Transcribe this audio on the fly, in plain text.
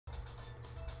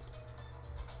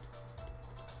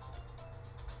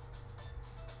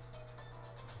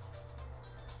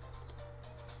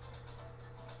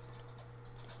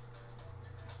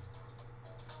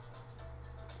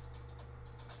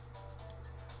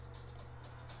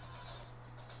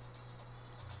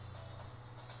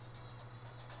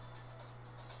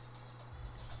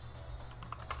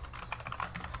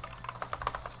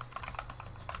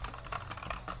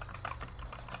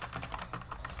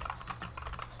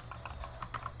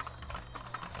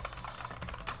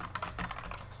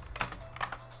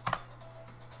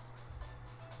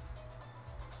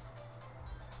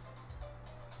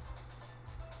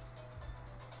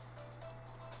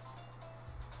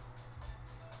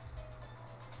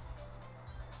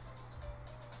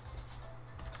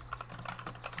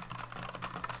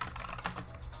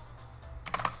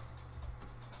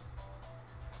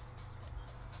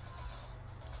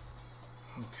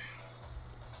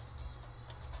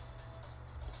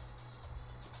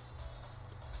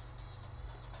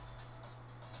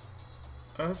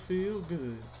I feel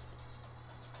good.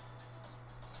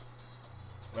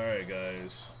 Alright,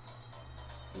 guys.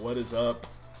 What is up?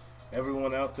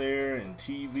 Everyone out there in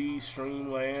TV,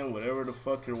 Streamland, whatever the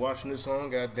fuck you're watching this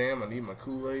on, goddamn, I need my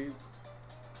Kool-Aid.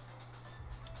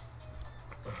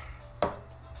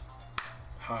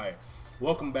 Hi.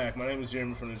 Welcome back. My name is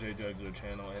Jeremy from the JayJugular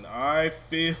channel, and I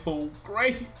feel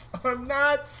great. I'm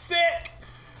not sick.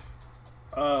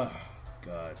 God.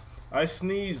 I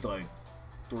sneezed like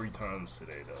 3 times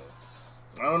today,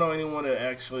 though. I don't know anyone that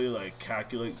actually like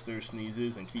calculates their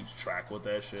sneezes and keeps track with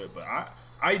that shit, but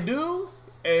I do,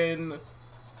 and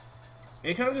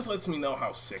it kind of just lets me know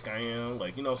how sick I am.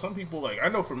 Like, you know, some people, like, I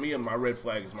know for me, my red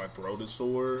flag is my throat is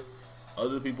sore.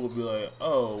 Other people will be like,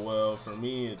 oh, well, for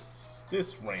me, it's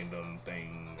this random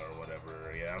thing or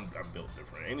whatever. Yeah, I'm built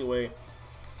different. Anyway,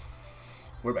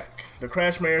 we're back. The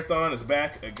Crash Marathon is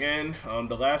back again.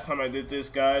 The last time I did this,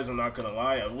 guys, I'm not gonna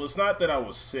lie, it was not that I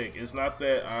was sick. It's not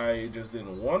that I just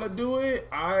didn't want to do it.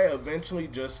 I eventually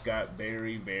just got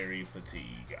very, very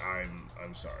fatigued.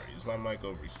 I'm sorry. Is my mic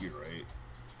over here, right?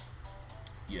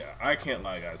 Yeah, I can't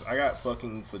lie, guys. I got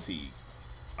fucking fatigued.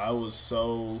 I was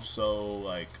so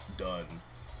like done.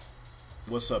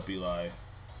 What's up, Eli?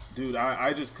 Dude,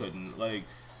 I just couldn't. Like,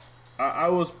 I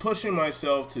was pushing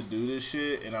myself to do this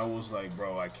shit, and I was like,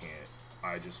 bro, I can't.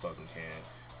 I just fucking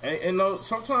can't. And no,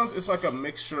 sometimes it's like a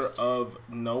mixture of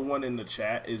no one in the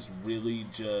chat is really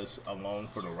just along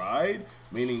for the ride,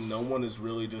 meaning no one is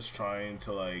really just trying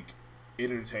to, like,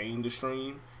 entertain the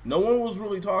stream. No one was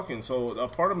really talking, so a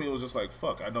part of me was just like,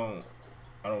 fuck, I don't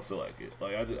feel like it.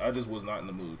 Like, I just was not in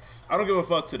the mood. I don't give a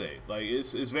fuck today. Like,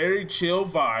 it's very chill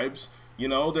vibes. You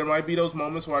know, there might be those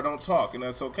moments where I don't talk, and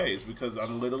that's okay. It's because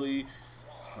I'm literally...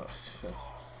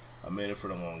 I made it for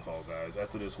the long haul, guys.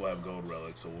 After this, we'll have gold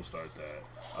relics, so we'll start that.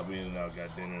 I'll be in and out,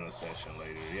 got dinner in a session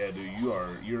later. Yeah, dude,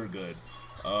 you're good.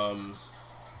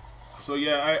 So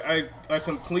yeah, I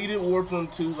completed Warp Room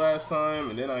 2 last time,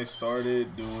 and then I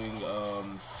started doing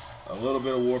a little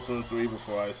bit of Warp Room 3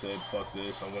 before I said, fuck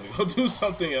this, I'm gonna go do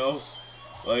something else.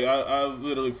 Like, I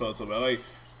literally felt so bad. Like,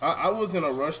 I was in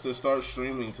a rush to start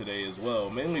streaming today as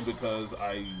well, mainly because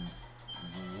I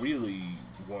really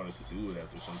wanted to do it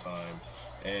after some time.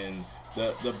 And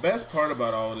the best part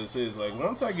about all this is, like,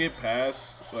 once I get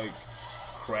past, like,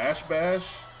 Crash Bash,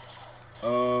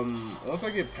 once I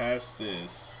get past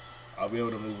this, I'll be able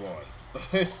to move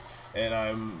on. And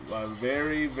I'm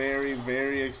very, very,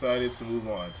 very excited to move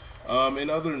on. In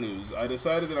other news, I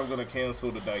decided that I'm going to cancel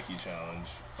the Daiki challenge.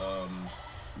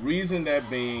 Reason that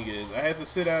being is I had to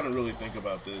sit down and really think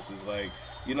about this. Is like,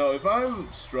 you know, if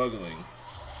I'm struggling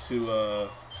to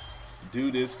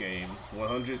do this game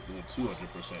 100 or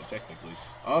 200% technically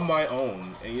on my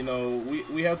own, and you know,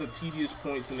 we have the tedious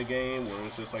points in the game where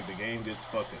it's just like the game gets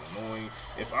fucking annoying.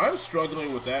 If I'm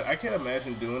struggling with that, I can't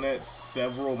imagine doing that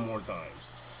several more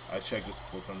times. I checked this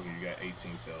before coming here. You got 18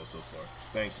 fails so far.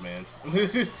 Thanks, man.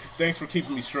 Thanks for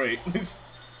keeping me straight.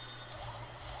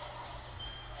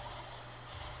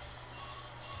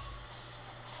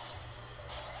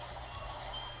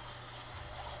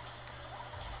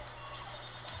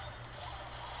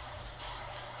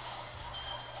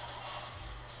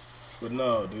 But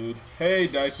no, dude. Hey,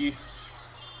 Daiki.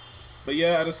 But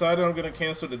yeah, I decided I'm gonna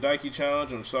cancel the Daiki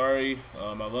challenge. I'm sorry.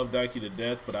 I love Daiki to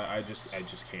death, but I just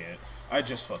can't. I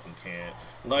just fucking can't.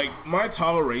 Like, my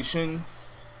toleration,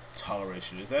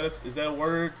 is that a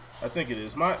word? I think it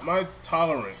is. My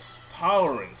tolerance,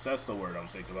 that's the word I'm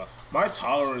thinking about. My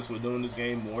tolerance with doing this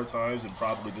game more times than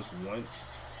probably just once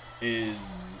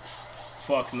is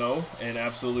fuck no, and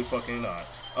absolutely fucking not.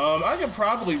 I could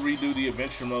probably redo the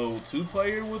Adventure Mode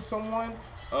 2-player with someone,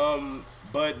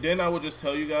 but then I would just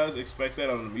tell you guys, expect that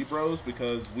on the Me Bros,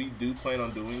 because we do plan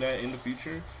on doing that in the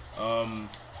future.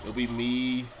 It'll be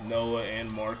me, Noah,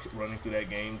 and Mark running through that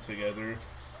game together.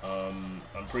 I'm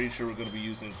pretty sure we're going to be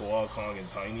using Koala Kong and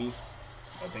Tiny.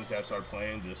 I think that's our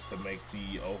plan, just to make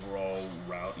the overall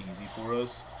route easy for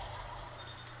us.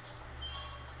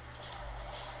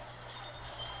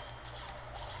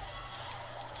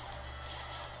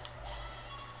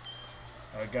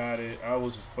 I got it. I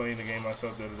was just playing the game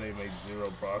myself the other day, made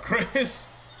 0 progress.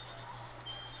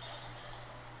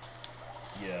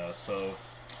 Yeah, so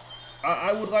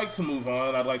I would like to move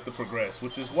on. I'd like to progress,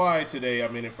 which is why today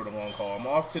I'm in it for the long haul. I'm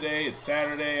off today. It's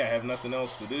Saturday. I have nothing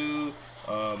else to do.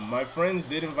 My friends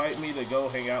did invite me to go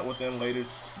hang out with them later,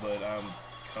 but I'm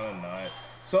kind of not.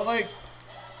 So, like,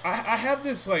 I have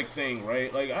this, like, thing,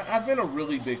 right? Like, I've been a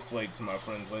really big flake to my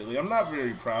friends lately. I'm not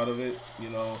very proud of it, you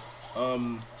know.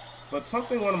 But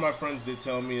something one of my friends did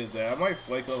tell me is that I might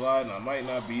flake a lot and I might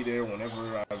not be there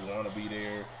whenever I want to be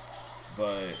there.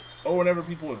 But or whenever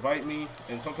people invite me,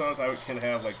 and sometimes I can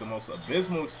have like the most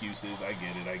abysmal excuses. I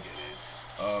get it.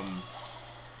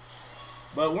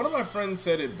 But one of my friends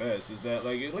said it best, is that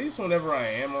like at least whenever I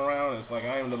am around, it's like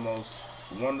I am the most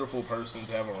wonderful person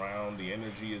to have around. The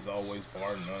energy is always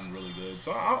bar none really good,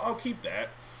 so I'll keep that.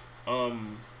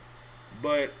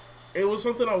 But it was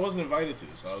something I wasn't invited to,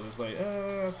 so I was just like,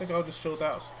 I think I'll just chill at the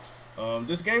house.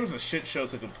 This game is a shit show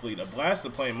to complete. A blast to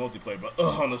play in multiplayer, but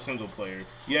on a single player.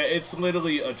 Yeah, it's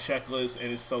literally a checklist,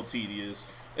 and it's so tedious.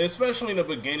 Especially in the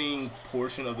beginning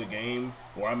portion of the game,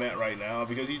 where I'm at right now,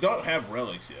 because you don't have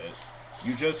relics yet.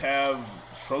 You just have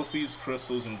trophies,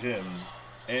 crystals, and gems.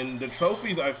 And the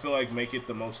trophies, I feel like, make it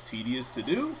the most tedious to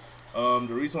do. The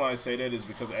reason why I say that is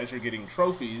because as you're getting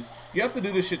trophies, you have to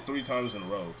do this shit 3 times in a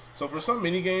row. So for some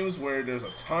minigames where there's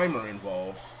a timer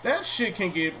involved, that shit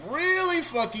can get really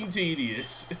fucking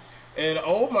tedious. And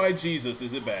oh my Jesus,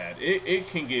 is it bad. It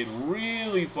can get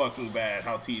really fucking bad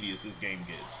how tedious this game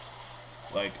gets.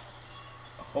 Like,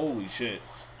 holy shit.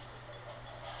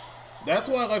 That's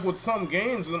why, like, with some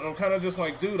games, I'm kind of just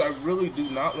like, dude, I really do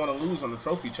not want to lose on the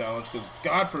trophy challenge, because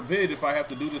God forbid if I have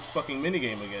to do this fucking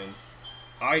minigame again.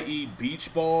 I.e.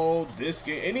 beach ball, disc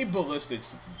game, any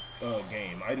ballistics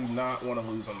game, I do not want to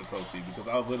lose on the trophy, because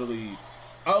I'll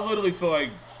literally feel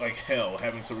like hell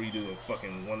having to redo a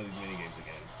fucking one of these minigames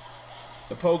again.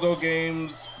 The Pogo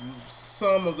games,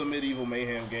 some of the Medieval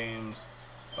Mayhem games,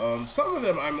 some of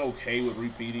them I'm okay with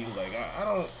repeating. Like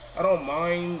I don't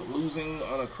mind losing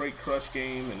on a Crate Crush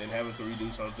game and then having to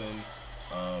redo something.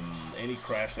 Any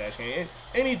Crash Dash game,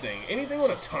 anything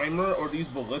with a timer, or these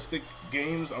ballistic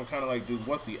games, I'm kind of like, dude,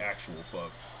 what the actual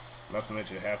fuck? Not to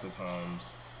mention half the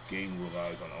times game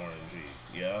relies on RNG.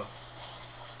 Yeah.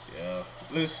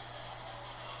 This.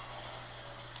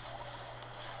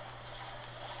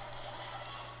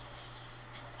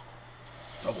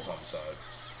 Double homicide.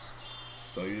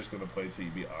 So you're just gonna play till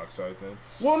you beat Oxide then?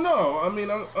 Well, no. I mean,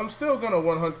 I'm still gonna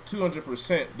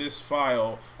 200% this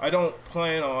file. I don't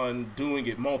plan on doing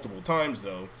it multiple times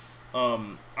though.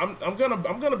 I'm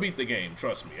gonna beat the game.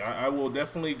 Trust me. I will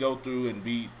definitely go through and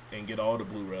beat and get all the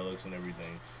blue relics and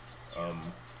everything.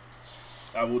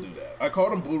 I will do that. I call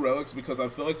them blue relics because I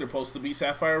feel like they're supposed to be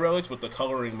sapphire relics, but the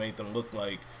coloring made them look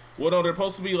like. Well, no, they're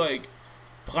supposed to be like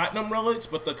platinum relics,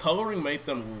 but the coloring made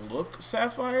them look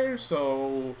sapphire,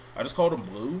 so I just called them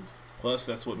blue. Plus,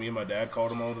 that's what me and my dad called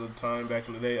them all the time back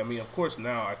in the day. I mean, of course,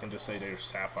 now I can just say they're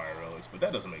sapphire relics, but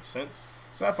that doesn't make sense.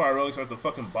 Sapphire relics are at the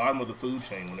fucking bottom of the food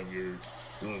chain whenever you're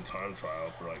doing time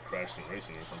trial for, like, Crash Team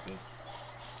Racing or something.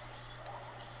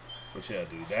 But yeah,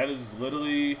 dude, that is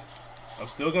literally... I'm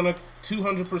still gonna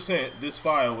 200% this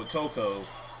file with Coco.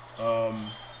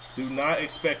 Do not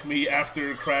expect me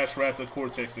after Crash Wrath of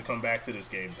Cortex to come back to this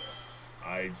game, though.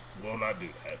 I will not do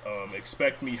that.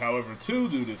 Expect me, however, to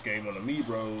do this game on Amiibos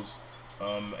Bros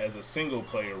as a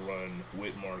single-player run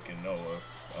with Mark and Noah.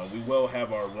 We will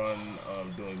have our run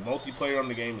doing multiplayer on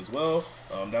the game as well.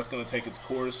 That's going to take its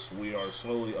course. We are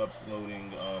slowly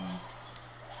uploading.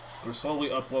 We're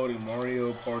slowly uploading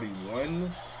Mario Party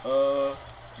 1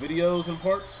 videos and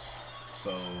parts.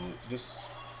 So just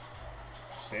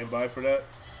stand by for that.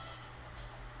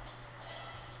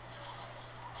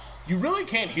 You really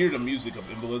can't hear the music of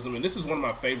Embolism, and this is one of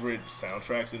my favorite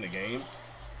soundtracks in the game,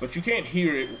 but you can't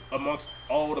hear it amongst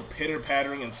all the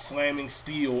pitter-pattering and slamming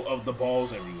steel of the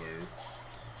balls everywhere.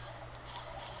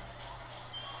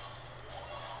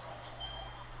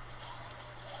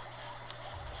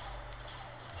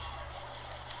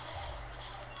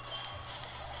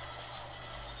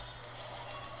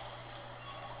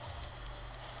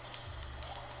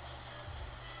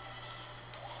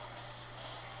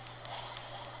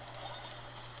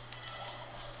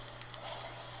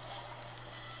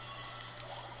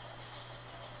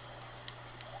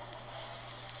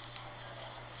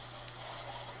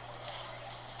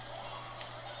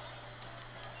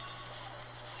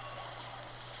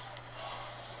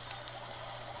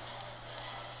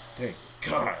 Thank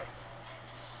God.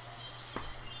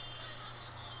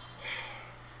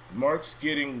 Mark's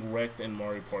getting wrecked in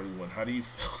Mario Party 1. How do you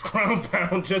feel? Ground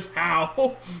pound, just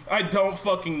how? I don't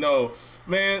fucking know.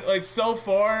 Man, like, so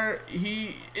far,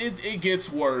 it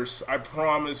gets worse. I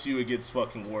promise you it gets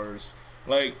fucking worse.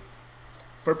 Like,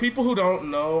 for people who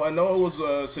don't know, I know it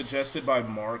was suggested by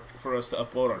Mark for us to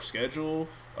upload our schedule.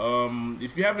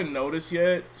 If you haven't noticed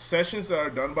yet, sessions that are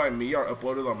done by me are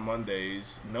uploaded on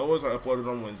Mondays. Noah's are uploaded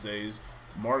on Wednesdays.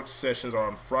 Mark's sessions are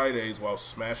on Fridays, while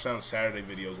Smashdown Saturday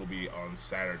videos will be on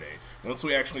Saturday. Once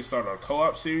we actually start our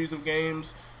co-op series of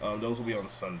games, those will be on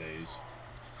Sundays.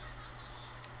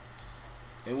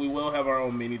 And we will have our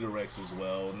own mini directs as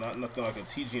well. Not nothing like a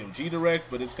TGMG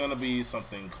direct, but it's gonna be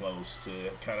something close to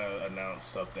kind of announce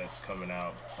stuff that's coming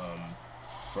out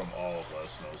from all of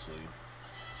us mostly.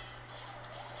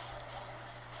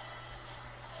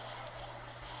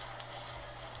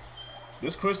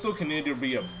 This crystal can either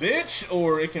be a bitch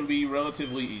or it can be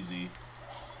relatively easy.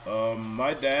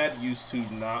 My dad used to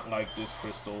not like this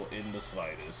crystal in the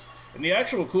slightest. And the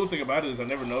actual cool thing about it is I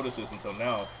never noticed this until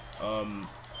now.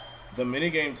 The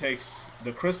minigame takes,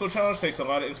 the crystal challenge takes a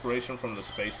lot of inspiration from the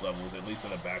space levels, at least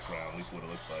in the background, at least what it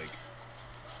looks like.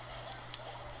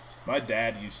 My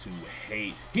dad used to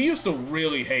hate, he used to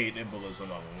really hate embolism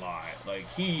a lot. Like,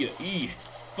 he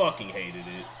fucking hated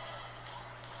it.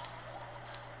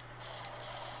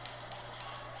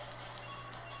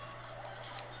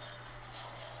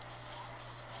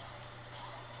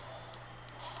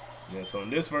 Yeah, so in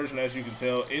this version, as you can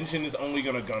tell, Engine is only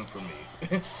gonna gun for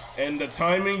me. And the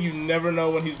timing, you never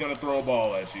know when he's gonna throw a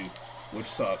ball at you, which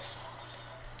sucks.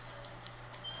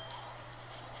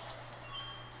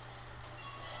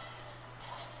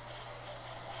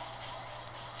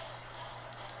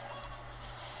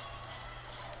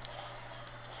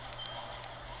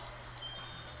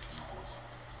 Jesus.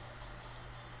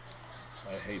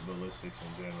 I hate ballistics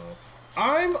in general.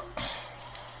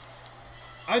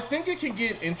 I think it can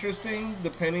get interesting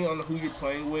depending on who you're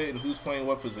playing with and who's playing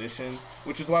what position,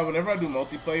 which is why whenever I do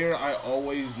multiplayer, I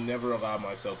always never allow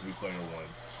myself to be player one,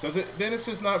 because then it's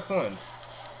just not fun. Oh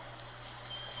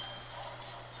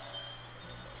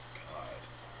my god.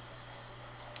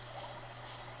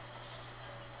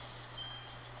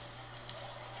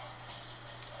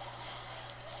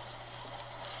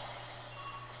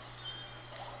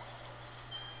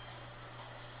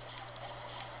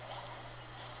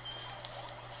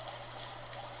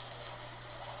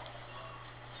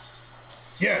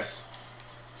 Yes!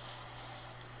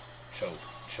 Choke,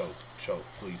 choke, choke,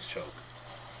 please choke.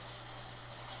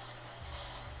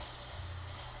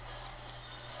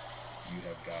 You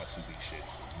have got to be shitting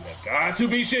me. You have got to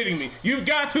be shitting me. You've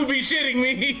got to be shitting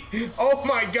me. Oh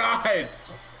my god.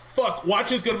 Fuck,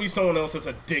 watch it's gonna be someone else that's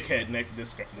a dickhead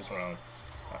this round.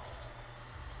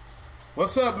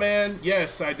 What's up, man?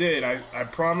 Yes, I did. I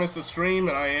promised a stream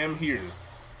and I am here.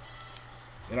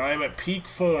 And I am at peak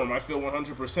form. I feel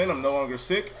 100%. I'm no longer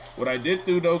sick. What I did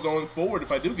do, though, going forward,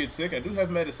 if I do get sick, I do have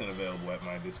medicine available at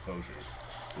my disclosure.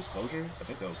 Disclosure? I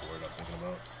think that was the word I'm thinking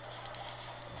about.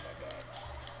 Oh, my God.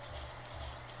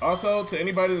 Also, to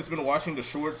anybody that's been watching the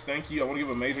shorts, thank you. I want to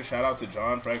give a major shout-out to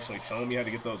John for actually showing me how to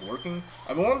get those working.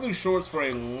 I've been wanting to do shorts for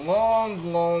a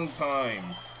long, long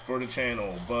time for the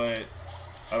channel, but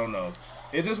I don't know.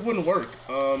 It just wouldn't work.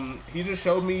 He just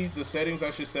showed me the settings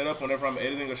I should set up whenever I'm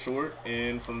editing a short,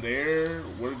 and from there,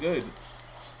 we're good.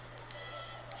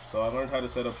 So I learned how to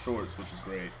set up shorts, which is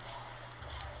great.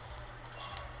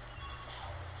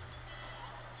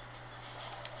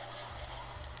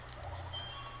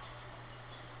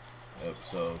 Yep,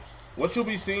 so what you'll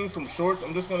be seeing from shorts,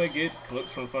 I'm just going to get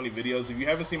clips from funny videos. If you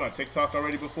haven't seen my TikTok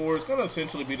already before, it's going to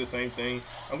essentially be the same thing.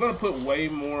 I'm going to put way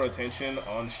more attention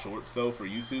on shorts, though, for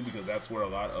YouTube, because that's where a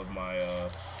lot of my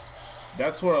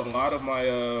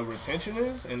retention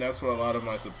is, and that's where a lot of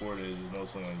my support is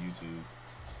mostly on YouTube.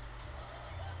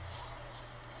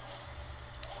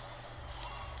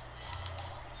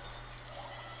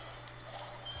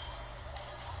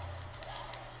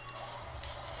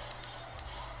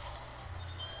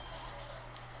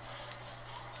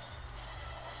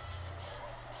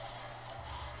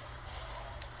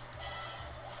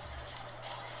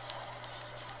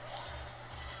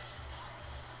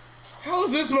 How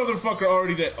is this motherfucker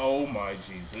already dead? Oh my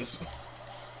Jesus.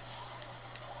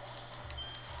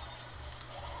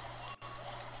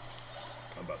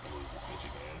 I'm about to lose this bitch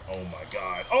again. Oh my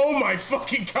god. Oh my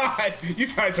fucking god! You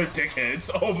guys are dickheads.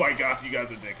 Oh my god, you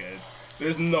guys are dickheads.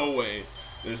 There's no way.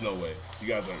 There's no way. You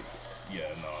guys are...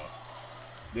 Yeah, nah.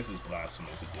 This is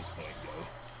blasphemous at this point, yo.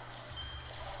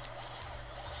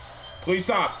 Please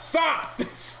stop. Stop!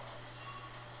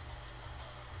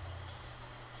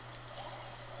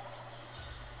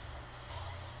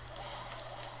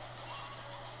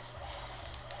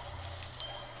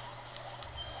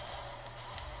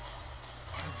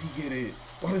 Why does he get it?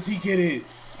 Why does he get it?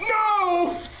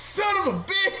 No! Son of a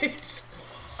bitch!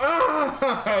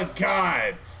 Ah,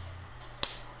 God.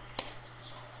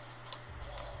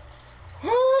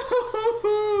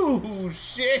 Oh,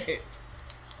 shit.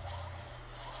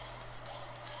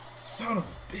 Son of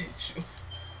a bitch.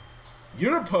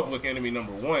 You're public enemy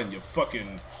 #1, you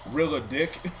fucking Rilla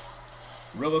dick.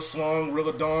 Rilla slong,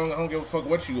 Rilla dong, I don't give a fuck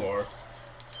what you are.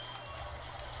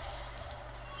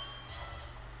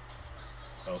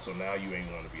 Oh, so now you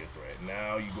ain't want to be a threat.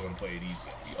 Now you going to play it easy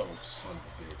on me. Oh, son of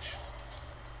a bitch.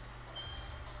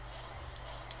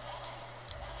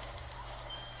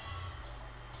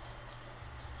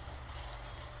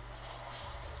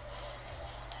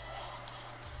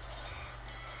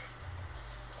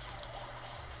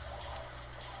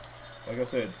 Like I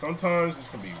said, sometimes this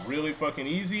can be really fucking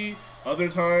easy. Other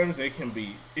times, they can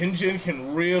be... Engine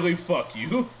can really fuck you.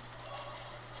 Dude,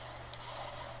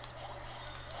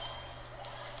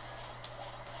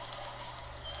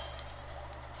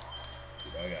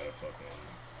 I gotta fucking...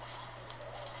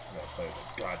 I gotta play with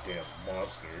a goddamn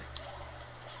monster.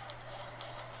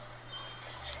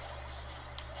 Jesus.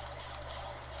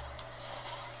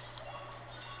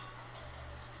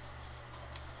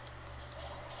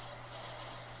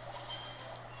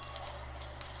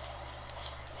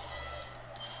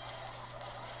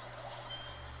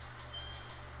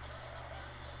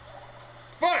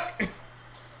 Fuck!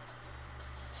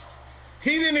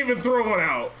 He didn't even throw one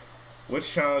out.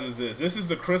 Which challenge is this? This is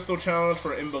the Crystal Challenge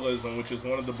for Embolism, which is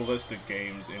one of the ballistic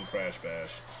games in Crash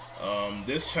Bash.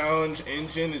 This challenge,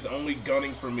 Engine is only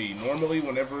gunning for me. Normally,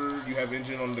 whenever you have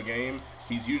Engine on the game,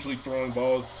 he's usually throwing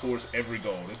balls towards every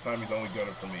goal. This time, he's only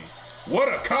gunning for me. What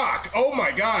a cock! Oh my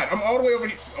god, I'm all the way over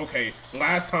here. Okay,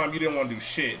 last time you didn't want to do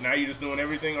shit. Now you're just doing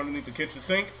everything underneath the kitchen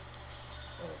sink?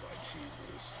 Oh my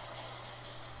Jesus.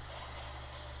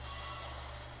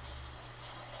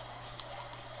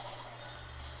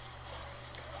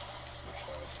 This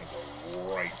challenge can go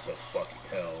right to fucking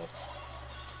hell.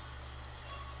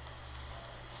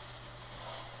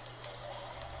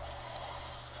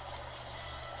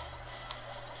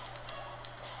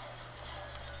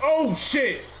 Oh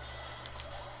shit!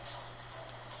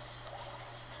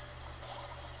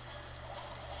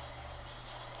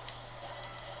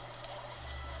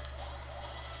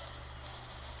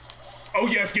 Oh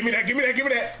yes, give me that, give me that, give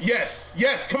me that. Yes,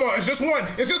 yes, come on, it's just one,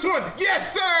 it's just one.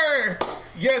 Yes, sir!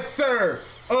 Yes, sir!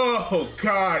 Oh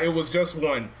god, it was just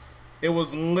one. It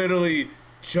was literally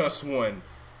just one.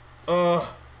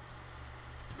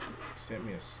 Sent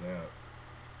me a snap.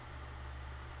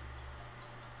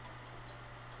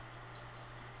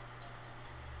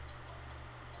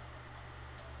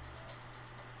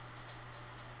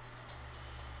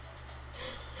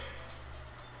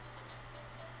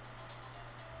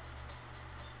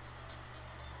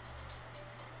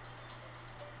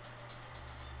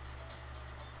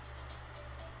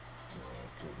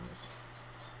 Goodness.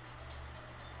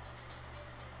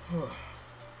 Fail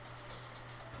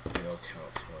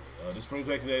count 20. This brings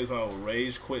back to days when I will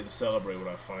rage quit and celebrate when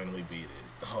I finally beat it.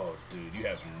 Oh, dude, you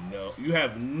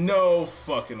have no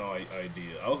fucking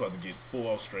idea. I was about to get full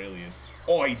Australian.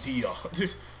 Idea.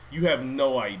 Just, you have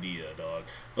no idea, dog.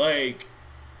 Like,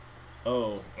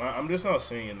 oh, I'm just not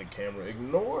seeing in the camera.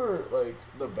 Ignore, like,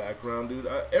 the background, dude.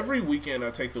 Every weekend,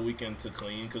 I take the weekend to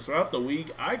clean, because throughout the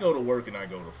week, I go to work and I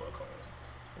go to fuck home.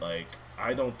 Like,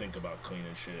 I don't think about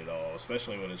cleaning shit at all,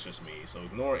 especially when it's just me. So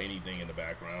ignore anything in the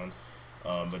background.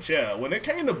 But yeah, when it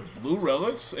came to Blue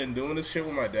Relics and doing this shit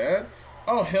with my dad,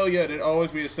 oh, hell yeah, there'd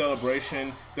always be a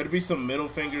celebration. There'd be some middle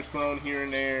fingers thrown here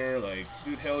and there. Like,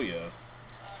 dude, hell yeah.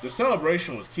 The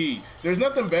celebration was key. There's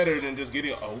nothing better than just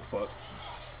getting, oh, fuck.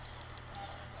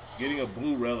 Getting a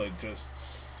Blue Relic just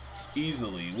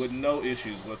easily with no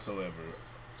issues whatsoever.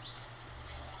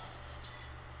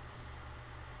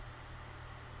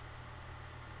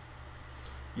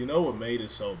 You know what made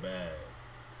it so bad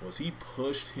was he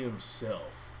pushed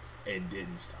himself and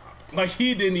didn't stop. Like,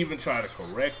 he didn't even try to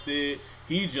correct it.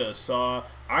 He just saw,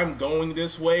 I'm going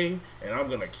this way and I'm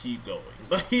gonna keep going.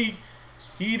 Like, he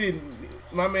didn't,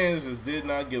 my man just did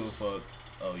not give a fuck.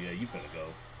 Oh yeah, you finna go.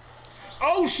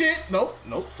 Oh shit, nope,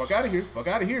 nope, fuck out of here, fuck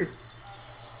out of here.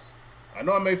 I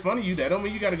know I made fun of you, that don't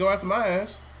mean you gotta go after my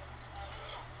ass.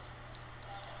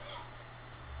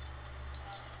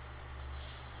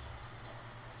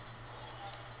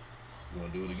 You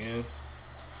wanna do it again?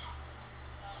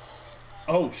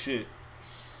 Oh shit.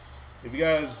 If you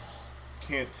guys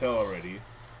can't tell already,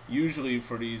 usually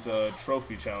for these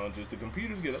trophy challenges, the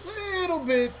computers get a little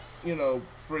bit, you know,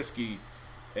 frisky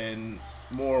and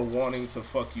more wanting to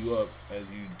fuck you up as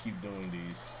you keep doing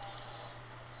these.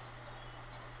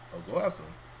 Oh, go after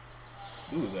him.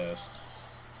 Do his ass.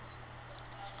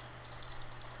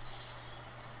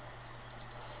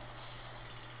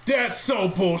 That's so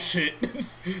bullshit.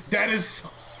 That is so...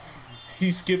 He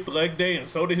skipped leg day and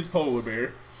so did his polar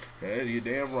bear. Yeah, you're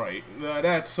damn right. Nah,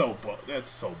 that's so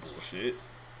bullshit.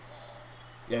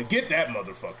 Yeah, get that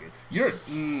motherfucker. You're...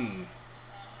 He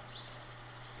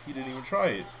didn't even try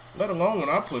it. Let alone when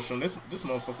I push him. This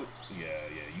motherfucker... Yeah,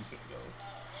 you finna go.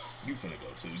 You finna go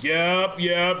to.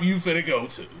 Yep, you finna go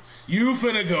to. You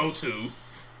finna go to.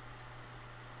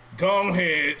 Go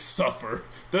ahead, suffer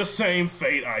the same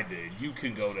fate I did. You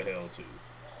can go to hell too.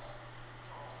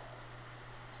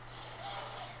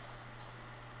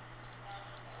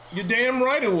 You're damn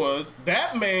right it was.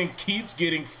 That man keeps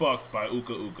getting fucked by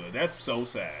Uka Uka. That's so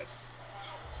sad.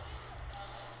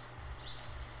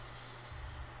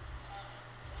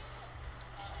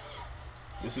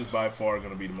 This is by far going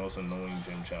to be the most annoying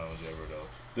gym challenge ever, though.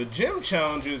 The gym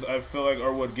challenges, I feel like,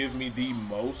 are what give me the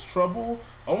most trouble,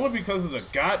 only because of the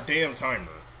goddamn timer.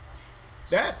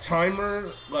 That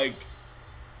timer, like,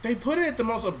 they put it at the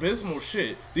most abysmal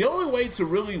shit. The only way to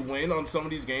really win on some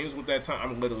of these games with that time,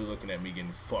 I'm literally looking at me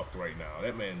getting fucked right now.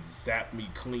 That man zapped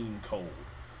me clean cold.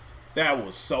 That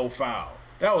was so foul.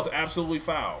 That was absolutely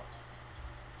foul.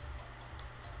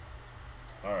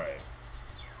 All right.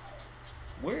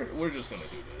 We're just gonna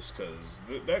do this because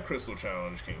that crystal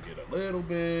challenge can get a little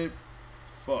bit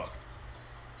fucked.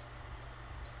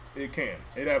 It can.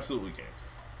 It absolutely can.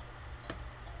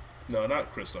 No,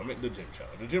 not crystal. I mean the gym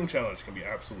challenge. The gym challenge can be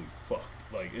absolutely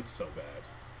fucked. Like, it's so bad.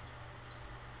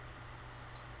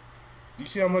 You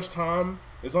see how much time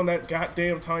is on that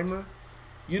goddamn timer?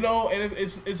 You know, and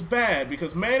it's bad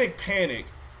because Manic Panic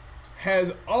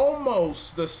has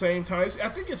almost the same time. I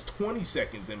think it's 20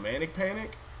 seconds in Manic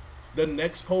Panic, the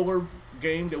next polar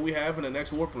game that we have in the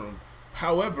next warp room.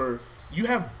 However, you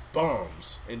have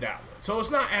bombs in that one, so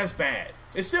it's not as bad.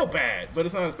 It's still bad, but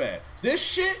it's not as bad. This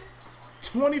shit,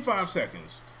 25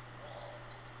 seconds.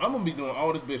 I'm gonna be doing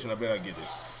all this bitch and I bet I get it.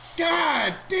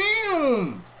 God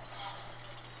damn!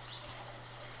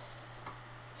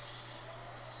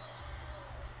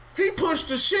 He pushed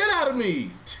the shit out of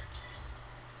me.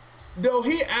 No,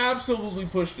 he absolutely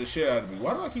pushed the shit out of me.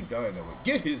 Why do I keep dying that way?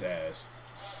 Get his ass.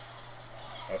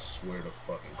 I swear to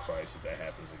fucking Christ if that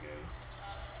happens again.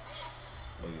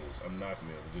 Look at this. I'm not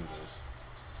gonna be able to do this.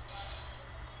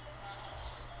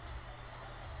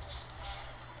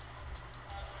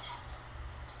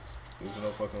 There's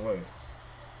no fucking way.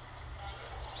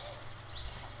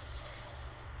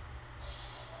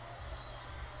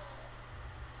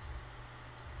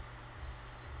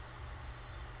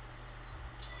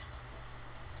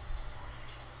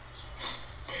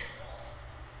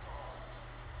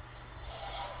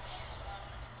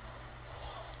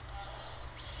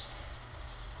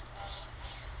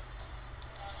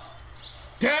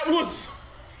 That was...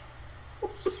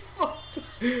 What the fuck?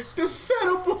 The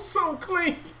setup was so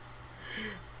clean.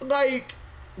 Like,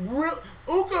 Uka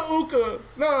Uka,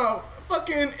 nah,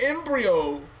 fucking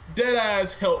Embryo,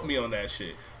 deadass helped me on that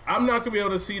shit. I'm not gonna be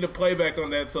able to see the playback on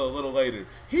that till a little later.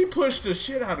 He pushed the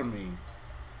shit out of me.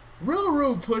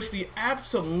 Rillaru pushed the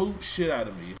absolute shit out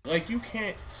of me. Like, you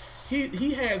can't...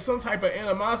 He had some type of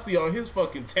animosity on his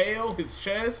fucking tail, his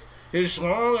chest, his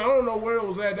schlong. I don't know where it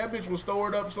was at. That bitch was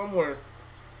stored up somewhere.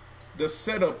 The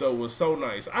setup, though, was so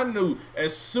nice. I knew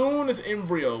as soon as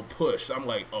Embryo pushed, I'm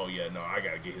like, oh, yeah, no, I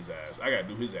got to get his ass. I got to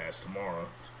do his ass tomorrow.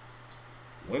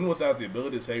 Win without the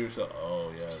ability to save yourself.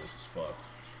 Oh, yeah, this is fucked.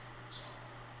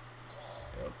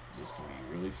 Yep, this can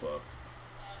be really fucked.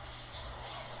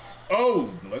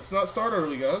 Oh, let's not start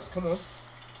early, guys. Come on.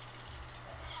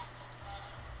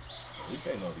 At least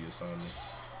they know the assignment.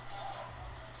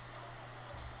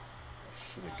 I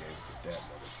should have gave it to that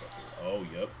motherfucker. Oh,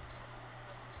 yep.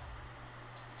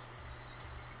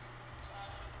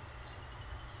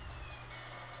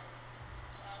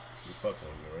 You fucking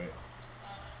with me, right?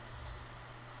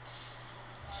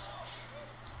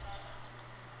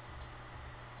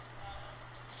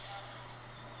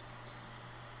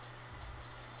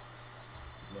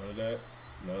 None of that?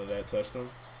 None of that touched him?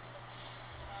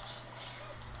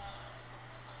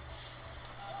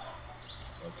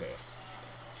 Okay.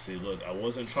 See, look, I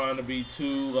wasn't trying to be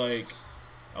too, like...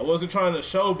 I wasn't trying to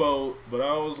showboat, but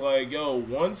I was like, yo,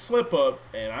 one slip up,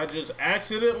 and I just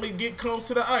accidentally get close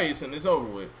to the ice, and it's over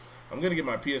with. I'm going to get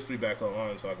my PS3 back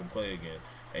online so I can play again.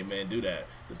 Hey, man, do that.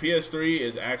 The PS3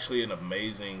 is actually an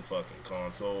amazing fucking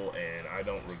console, and I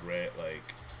don't regret,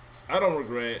 like,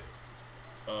 owning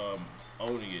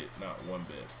it, not one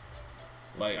bit.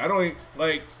 Like, I don't,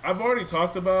 like, I've already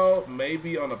talked about,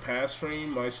 maybe on a past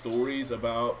stream, my stories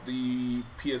about the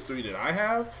PS3 that I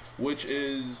have, which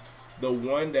is the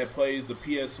one that plays the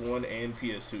PS1 and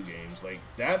PS2 games. Like,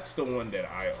 that's the one that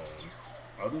I own.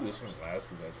 I'll do this one last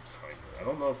because it has a timer. I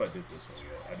don't know if I did this one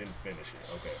yet. I didn't finish it.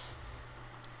 Okay.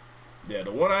 Yeah,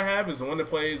 the one I have is the one that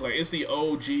plays, like, it's the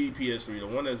OG PS3, the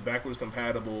one that's backwards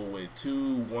compatible with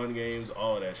 2 1 games,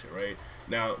 all of that shit, right?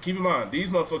 Now, keep in mind, these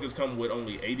motherfuckers come with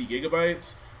only 80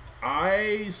 gigabytes.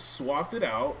 I swapped it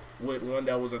out with one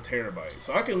that was a terabyte.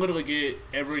 So I can literally get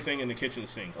everything in the kitchen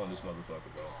sink on this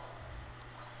motherfucker, bro.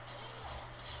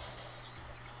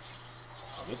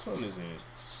 This one isn't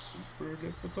super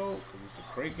difficult because it's a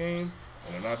crate game,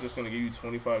 and they're not just going to give you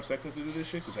 25 seconds to do this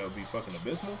shit because that would be fucking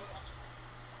abysmal.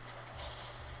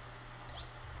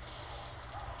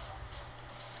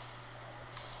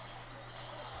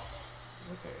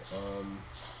 Okay, at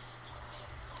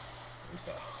least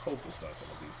I hope it's not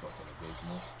going to be fucking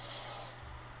abysmal.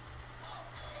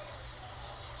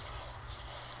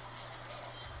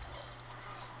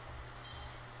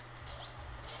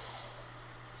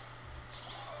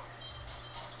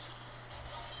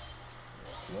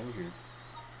 Come over here.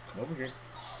 Come over here.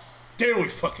 There we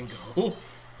fucking go.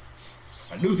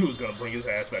 I knew he was gonna bring his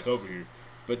ass back over here.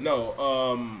 But no,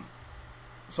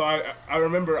 so I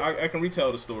remember, I can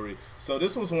retell the story. So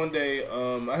this was one day,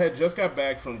 I had just got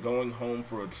back from going home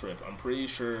for a trip. I'm pretty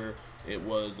sure it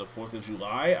was the 4th of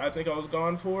July, I think I was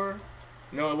gone for.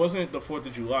 No, it wasn't the 4th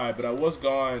of July, but I was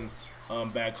gone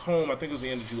back home. I think it was the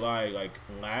end of July, like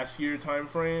last year time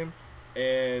frame.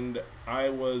 And I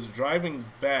was driving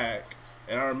back,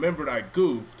 and I remembered I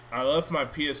goofed. I left my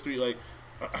PS3, like,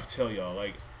 I tell y'all,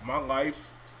 like, my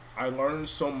life, I learned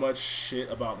so much shit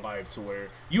about life to where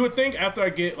you would think after I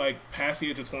get, like, past the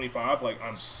age of 25, like,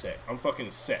 I'm set. I'm fucking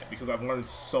set because I've learned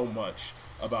so much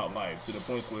about life to the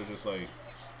point where it's just like,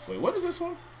 wait, what is this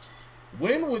one?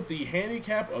 Win with the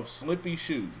handicap of slippy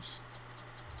shoes.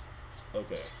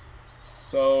 Okay.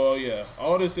 So, yeah,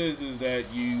 all this is that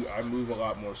I move a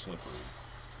lot more slippery.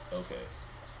 Okay.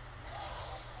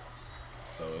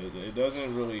 So it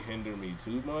doesn't really hinder me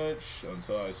too much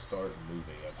until I start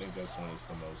moving. I think that's when it's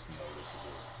the most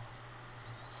noticeable.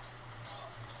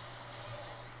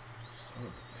 Son of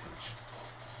a bitch.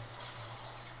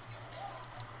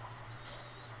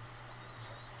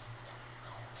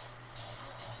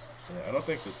 Yeah, I don't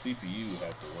think the CPU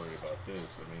have to worry about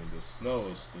this. I mean, the snow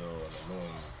is still an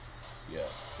annoying... Yeah.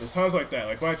 There's times like that.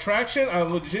 Like, my traction, I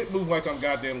legit move like I'm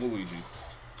goddamn Luigi.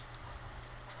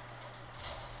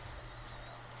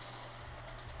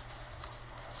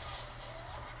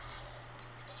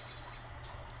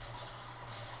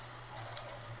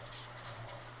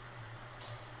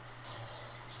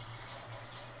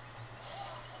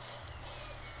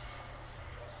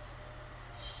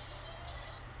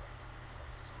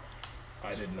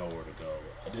 I didn't know where to go.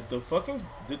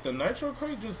 Did the nitro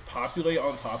crate just populate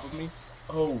on top of me?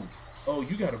 Oh,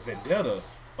 you got a vendetta.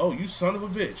 Oh, you son of a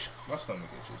bitch. My stomach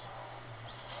itches.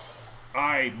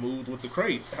 I moved with the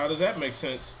crate. How does that make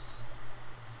sense?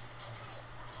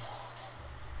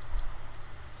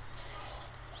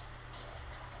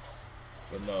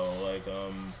 But no, like,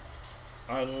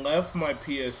 I left my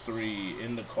PS3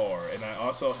 in the car, and I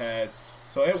also had...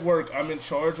 So at work, I'm in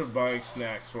charge of buying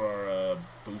snacks for our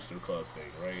booster club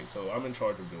thing, right? So I'm in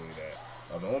charge of doing that.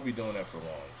 I won't be doing that for long,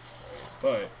 right?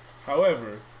 But,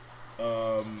 however,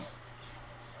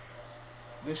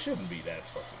 this shouldn't be that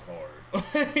fucking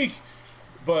hard.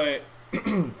 But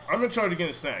I'm in charge of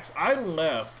getting snacks. I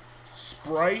left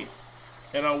Sprite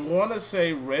and I want to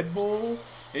say Red Bull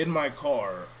in my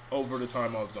car over the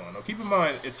time I was gone. Now, keep in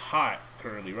mind, it's hot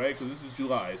currently, right? Because this is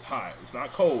July. It's hot. It's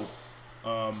not cold.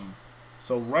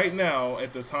 So right now,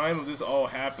 at the time of this all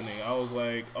happening, I was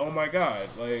like, oh my god,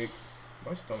 like,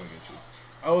 my stomach itches.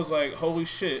 I was like, holy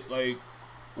shit, like,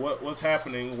 what's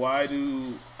happening? Why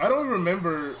do... I don't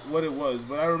remember what it was,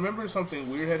 but I remember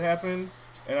something weird had happened,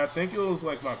 and I think it was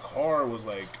like my car was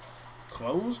like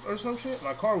closed or some shit.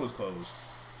 My car was closed.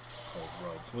 Oh,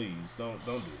 bro, please, don't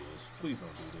do this. Please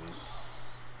don't do this.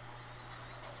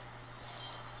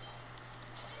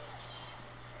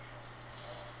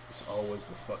 It's always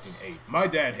the fucking ape. My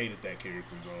dad hated that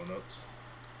character growing up.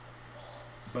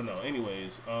 But no,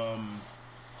 anyways,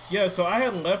 yeah, so I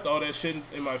had left all that shit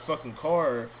in my fucking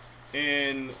car,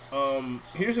 and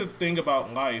here's the thing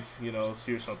about life, you know,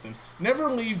 here's something. Never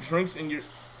leave drinks in your...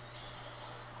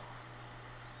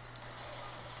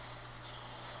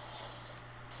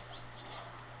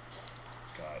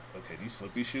 God, okay, these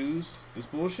slippy shoes, this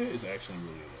bullshit is actually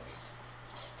really annoying.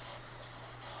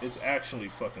 It's actually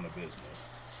fucking abysmal.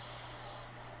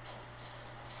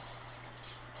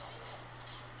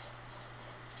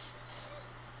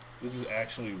 This is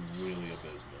actually really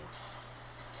abysmal.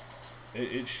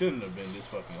 It shouldn't have been this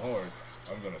fucking hard.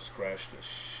 I'm gonna scratch the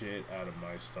shit out of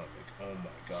my stomach. Oh my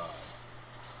god.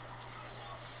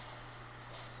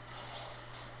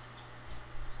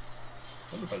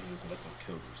 I wonder if I should just let them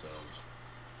kill themselves.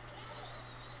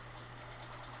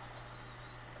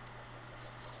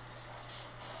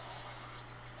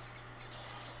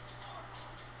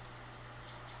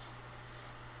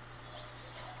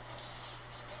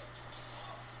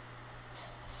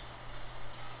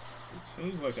 it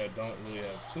seems like I don't really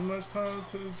have too much time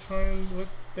to try and let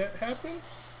that happen.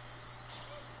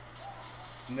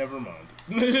 Never mind.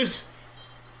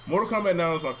 Mortal Kombat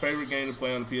now is my favorite game to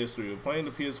play on the PS3. Playing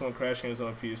the PS1 Crash games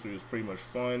on the PS3 was pretty much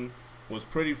fun. Was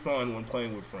pretty fun when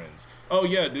playing with friends. Oh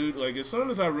yeah, dude, like as soon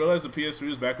as I realized the PS3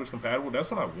 was backwards compatible,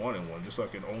 that's when I wanted one, just so I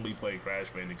could only play Crash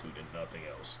Bandicoot and nothing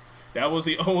else. That was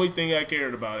the only thing I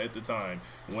cared about at the time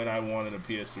when I wanted a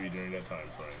PS3 during that time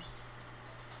frame.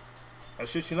 I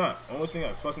shit you not. Only thing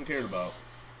I fucking cared about.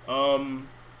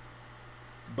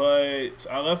 But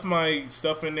I left my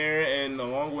stuff in there, and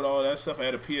along with all that stuff, I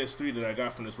had a PS3 that I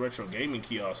got from this retro gaming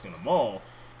kiosk in the mall.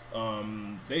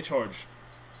 They charge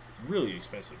really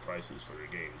expensive prices for their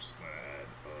games.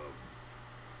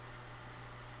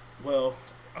 Well,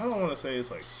 I don't want to say it's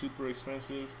like super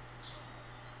expensive,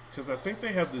 because I think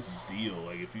they have this deal,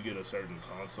 like if you get a certain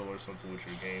console or something with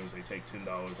your games, they take $10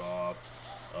 off.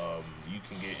 You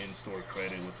can get in-store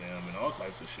credit with them and all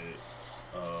types of shit.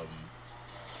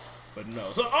 But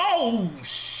no. So, oh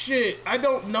shit! I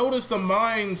don't notice the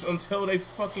mines until they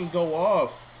fucking go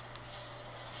off.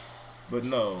 But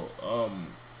no,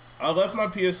 I left my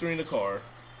PS3 in the car,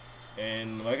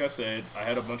 and like I said, I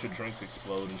had a bunch of drinks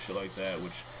explode and shit like that,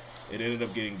 which it ended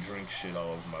up getting drink shit all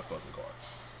over my fucking car,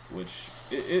 which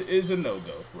it is a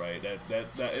no-go, right?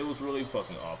 That it was really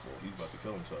fucking awful. He's about to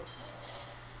kill himself.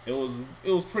 It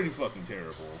was pretty fucking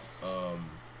terrible.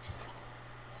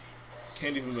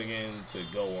 Can't even begin to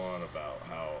go on about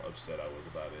how upset I was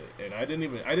about it, and I didn't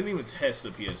even test the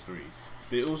PS3.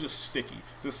 See, it was just sticky.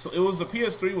 It was the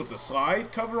PS3 with the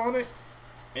slide cover on it.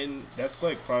 And that's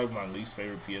like probably my least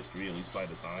favorite PS3, at least by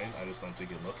design. I just don't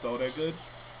think it looks all that good,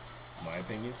 in my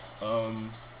opinion.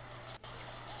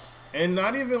 And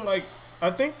not even like, I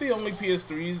think the only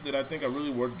PS3s that I think are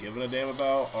really worth giving a damn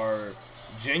about are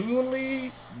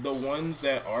genuinely the ones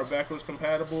that are backwards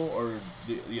compatible, or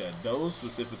yeah, those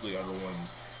specifically are the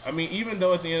ones. I mean, even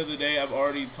though at the end of the day, I've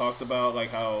already talked about like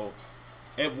how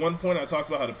at one point I talked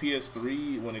about how the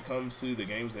PS3, when it comes to the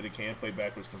games that it can play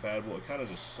backwards compatible, it kind of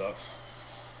just sucks.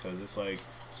 Because it's like,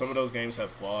 some of those games have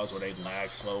flaws where they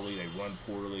lag slowly, they run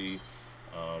poorly,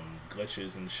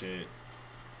 glitches and shit.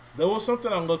 There was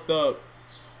something I looked up,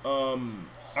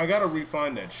 I gotta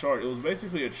refine that chart. It was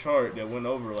basically a chart that went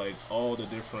over like all the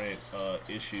different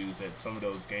issues that some of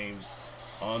those games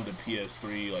on the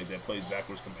PS3, like that plays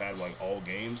backwards compatible, like all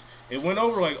games. It went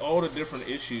over like all the different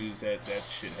issues that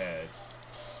shit had.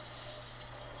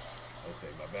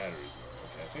 Okay, my battery's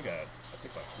low. Okay, I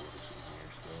think my cord is in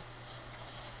here still.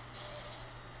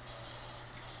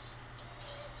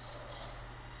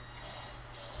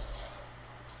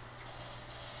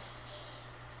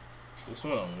 This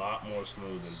went a lot more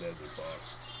smooth than Desert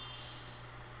Fox.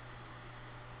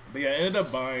 But yeah, I ended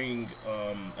up buying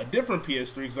a different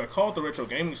PS3 because I called the retro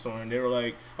gaming store and they were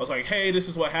like, I was like, hey, this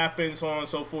is what happened, so on and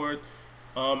so forth.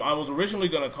 I was originally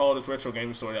gonna call this retro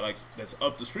gaming store that's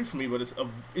up the street from me, but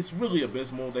it's really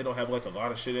abysmal. They don't have like a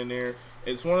lot of shit in there.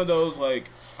 It's one of those like,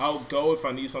 I'll go if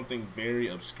I need something very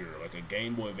obscure, like a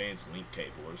Game Boy Advance link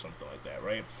cable or something like that,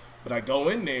 right? But I go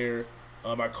in there.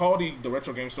 I called the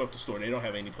retro game store up the store. They don't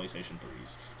have any PlayStation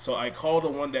 3s. So I called the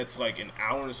one that's like an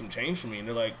hour and some change from me. And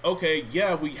they're like, okay,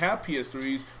 yeah, we have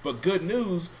PS3s. But good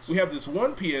news, we have this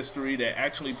one PS3 that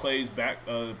actually plays back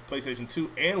PlayStation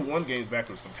 2 and one game's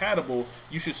backwards compatible.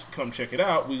 You should come check it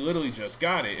out. We literally just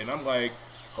got it. And I'm like,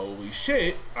 holy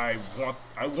shit, I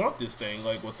want this thing.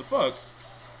 Like, what the fuck?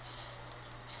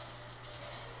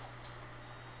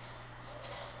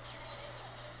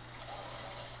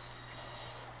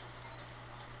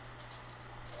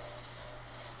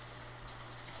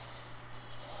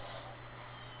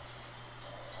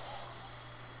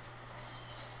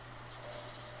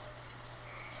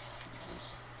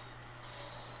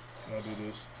 Can I do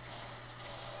this?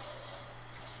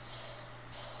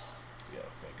 Yeah,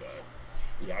 thank God.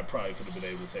 Yeah, I probably could have been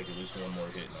able to take at least one more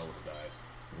hit and I would have died.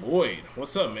 Lloyd,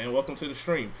 what's up, man? Welcome to the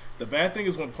stream. The bad thing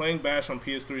is when playing Bash on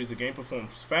PS3 is the game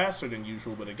performs faster than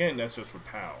usual, but again, that's just for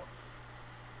power.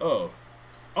 Oh,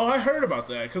 I heard about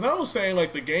that, because I was saying,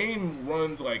 like, the game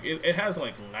runs, like, it has,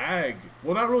 like, lag.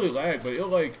 Well, not really lag, but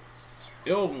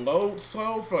it'll load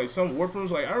slow for, like, some warp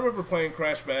rooms. Like, I remember playing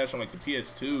Crash Bash on, like, the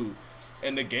PS2,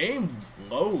 and the game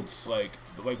loads, like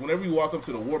whenever you walk up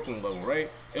to the warp room level, right?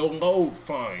 It'll load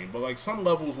fine, but like some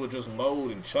levels will just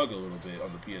load and chug a little bit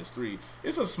on the PS3.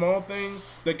 It's a small thing.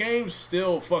 The game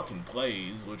still fucking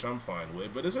plays, which I'm fine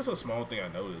with, but it's just a small thing I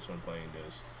noticed when playing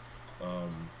this.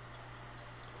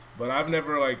 But I've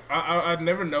never, like, I've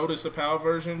never noticed the PAL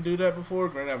version do that before.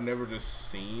 Granted, I've never just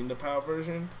seen the PAL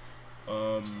version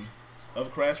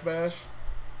of Crash Bash.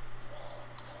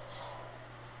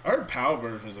 I heard PAL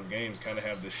versions of games kind of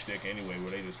have this shtick anyway,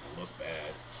 where they just look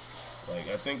bad. Like,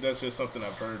 I think that's just something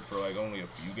I've heard for, like, only a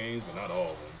few games, but not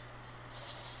all of them.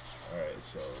 Alright,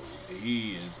 so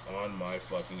he is on my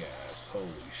fucking ass. Holy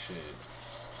shit.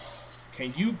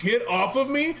 Can you get off of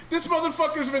me? This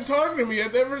motherfucker's been targeting me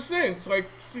ever since. Like,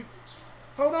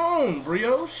 hold on,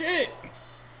 Brio. Shit.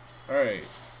 Alright.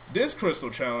 This crystal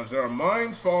challenge, there are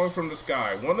mines falling from the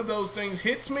sky. One of those things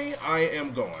hits me, I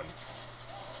am gone.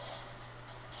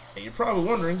 And you're probably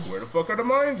wondering, where the fuck are the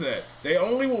mines at? They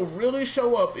only will really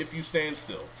show up if you stand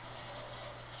still.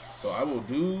 So I will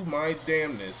do my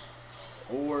damnness,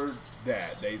 or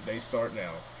that. They start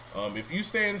now. If you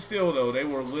stand still, though, they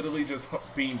will literally just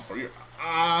beam for your...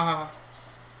 Ah!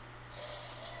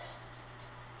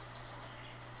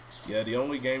 Yeah, the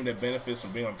only game that benefits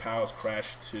from being on PAL is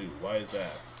Crash 2. Why is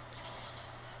that?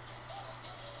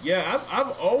 Yeah,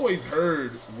 I've always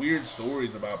heard weird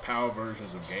stories about PAL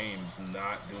versions of games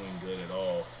not doing good at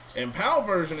all. And PAL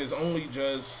version is only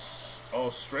just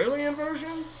Australian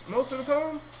versions most of the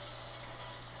time?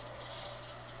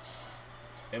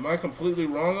 Am I completely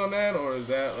wrong on that, or is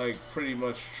that, like, pretty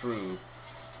much true?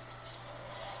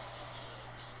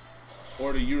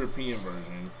 Or the European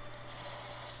version?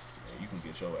 Yeah, you can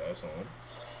get your ass on.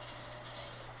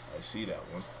 I see that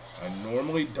one. I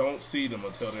normally don't see them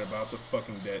until they're about to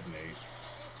fucking detonate.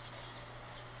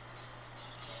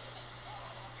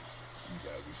 You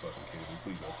gotta be fucking kidding me.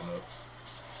 Please open up.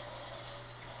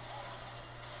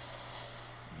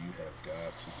 You have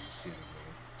got to be kidding me.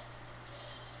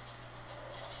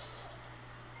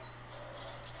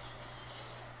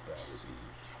 That was easy.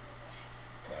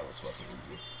 That was fucking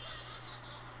easy.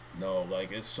 No,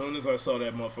 like, as soon as I saw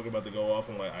that motherfucker about to go off,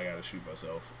 I'm like, I gotta shoot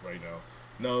myself right now.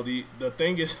 No, the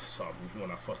thing is, sorry,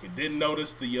 when I fucking didn't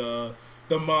notice the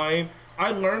mine,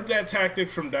 I learned that tactic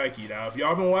from Daiki. Now, if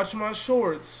y'all been watching my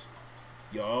shorts,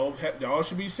 y'all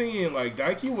should be seeing, like,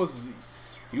 Daiki was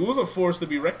a force to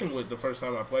be reckoned with the first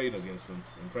time I played against him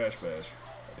in Crash Bash.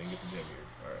 I didn't get the gem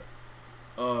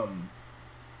here. All right.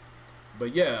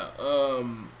 But yeah,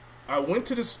 I went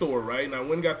to the store, right, and I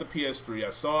went and got the PS3.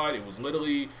 I saw it. It was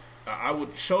literally, I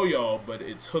would show y'all, but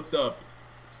it's hooked up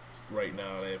right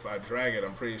now, and if I drag it,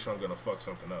 I'm pretty sure I'm gonna fuck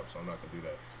something up, so I'm not gonna do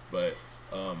that. But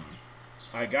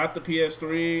I got the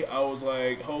PS3. I was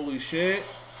like, holy shit.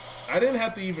 I didn't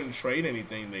have to even trade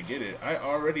anything to get it. I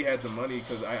already had the money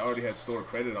because I already had store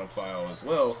credit on file as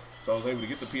well, so I was able to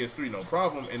get the PS3 no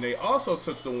problem. And they also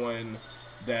took the one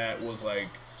that was like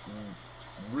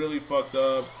really fucked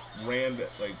up,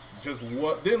 like just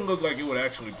what didn't look like it would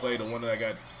actually play, the one that I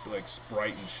got like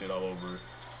Sprite and shit all over.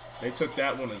 They took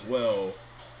that one as well.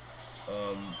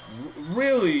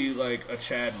 Really like a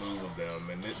Chad move of them,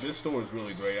 and this store is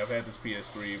really great. I've had this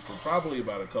PS3 for probably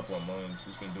about a couple of months.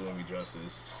 It's been doing me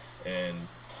justice, and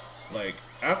like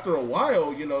after a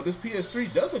while, you know, this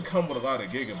PS3 doesn't come with a lot of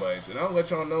gigabytes, and I'll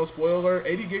let y'all know, spoiler,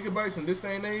 80 gigabytes in this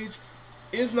day and age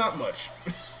is not much.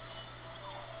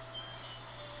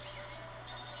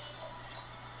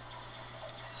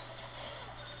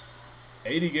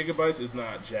 80 gigabytes is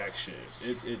not jack shit.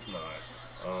 It's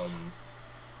not.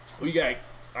 We got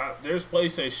there's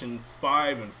PlayStation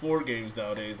 5 and 4 games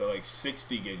nowadays that are like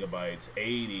 60 gigabytes,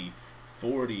 80,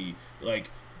 40.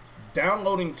 Like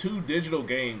downloading 2 digital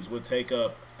games would take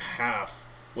up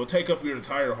your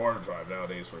entire hard drive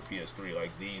nowadays for a PS3,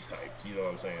 like these types. You know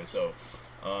what I'm saying? So,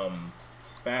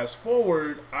 fast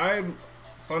forward,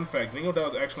 fun fact, Dingodile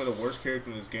is actually the worst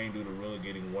character in this game due to really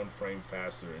getting 1 frame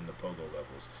faster in the pogo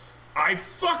levels. I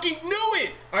fucking knew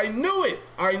it! I knew it!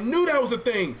 I knew that was a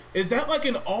thing. Is that like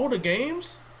in all the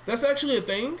games? That's actually a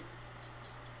thing?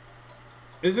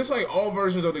 Is this like all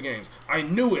versions of the games? I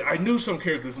knew it. I knew some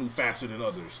characters move faster than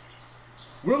others.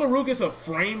 Rillaru gets a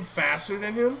frame faster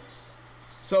than him?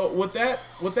 So with that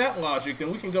logic,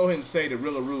 then we can go ahead and say that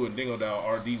Rillaru and Dingodile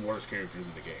are the worst characters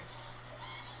in the game.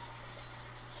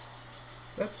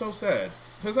 That's so sad.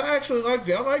 Because I actually like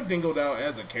Dingodile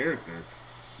as a character.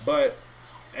 But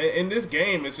in this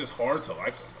game, it's just hard to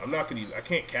like him. I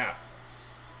can't cap.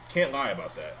 Can't lie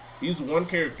about that. He's one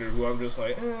character who I'm just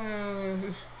like,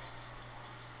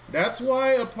 That's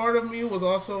why a part of me was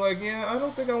also like, yeah, I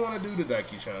don't think I want to do the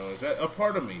Daiki challenge. A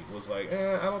part of me was like,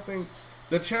 I don't think...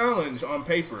 The challenge on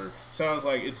paper sounds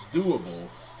like it's doable,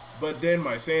 but then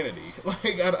my sanity.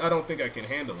 Like, I don't think I can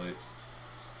handle it.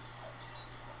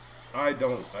 I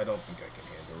don't think I can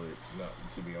handle it, not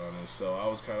to be honest. So I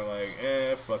was kind of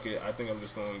like, fuck it. I think I'm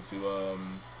just going to,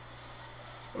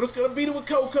 beat it with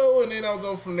Coco, and then I'll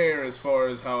go from there as far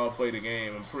as how I'll play the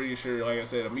game. I'm pretty sure, like I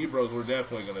said, Amiibros, we're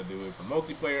definitely going to do it for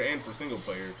multiplayer and for single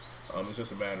player. It's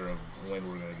just a matter of when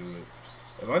we're going to do it.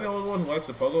 Am I the only one who likes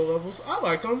the pogo levels? I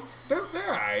like them. They're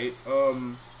alright.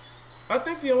 I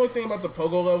think the only thing about the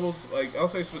pogo levels, like I'll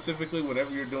say specifically,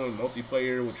 whenever you're doing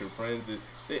multiplayer with your friends,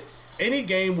 any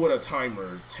game with a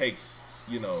timer takes,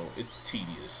 you know, it's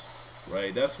tedious,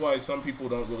 right? That's why some people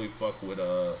don't really fuck with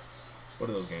what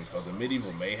are those games called? The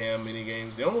Medieval Mayhem mini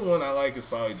games. The only one I like is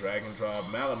probably Drag and Drop.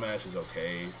 Mallet Mash is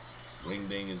okay. Ring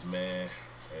Ding is meh,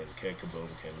 and Kid Kaboom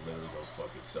can literally go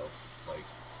fuck itself, like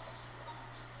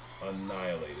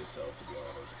annihilate itself, to be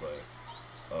honest. But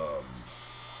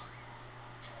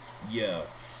yeah.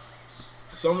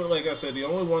 Some, like I said, the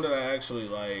only one that I actually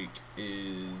like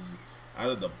is out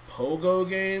of the Pogo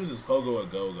games is Pogo a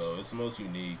Go-Go. It's the most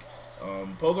unique.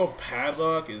 Pogo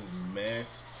Padlock is meh.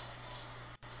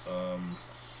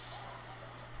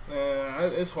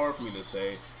 It's hard for me to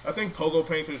say. I think Pogo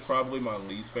Painter is probably my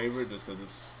least favorite just because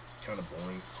it's kind of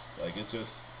boring. Like, it's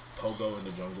just Pogo in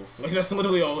the jungle. Like, that's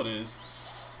literally all it is.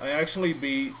 I actually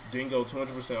beat Dingo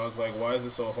 200%. I was like, why is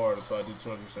it so hard? Until I did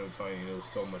 200% of Tiny, and it was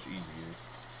so much easier.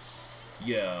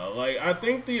 Yeah, like, I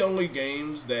think the only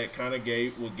games that kind of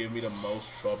would give me the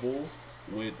most trouble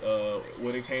with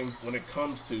when it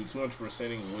comes to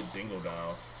 200%ing with Dingo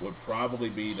Dial would probably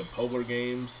be the Polar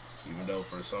games, even though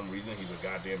for some reason he's a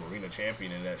goddamn arena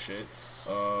champion in that shit.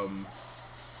 The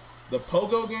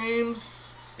Pogo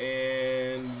games,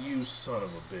 and you son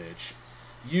of a bitch.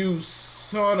 You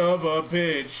son of a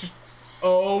bitch.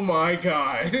 Oh my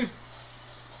god.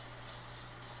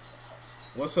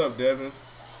 What's up, Devin?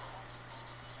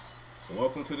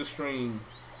 Welcome to the stream.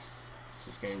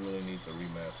 This game really needs a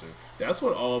remaster. That's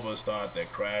what all of us thought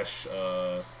that Crash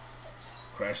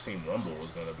Team Rumble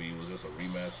was gonna be, was just a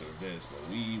remaster of this, but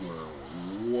we were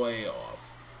way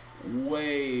off.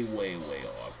 Way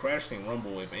off. Crash Team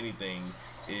Rumble, if anything,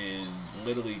 is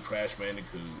literally Crash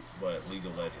Bandicoot, but League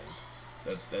of Legends.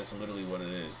 That's literally what it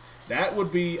is. That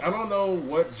would be, I don't know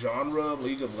what genre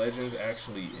League of Legends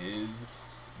actually is,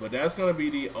 but that's gonna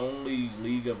be the only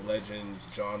League of Legends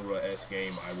genre-esque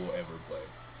game I will ever play.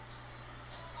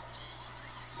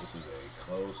 This is a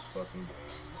close fucking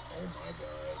game. Oh my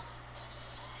god.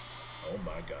 Oh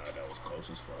my god, that was close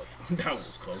as fuck. That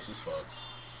was close as fuck.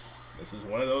 This is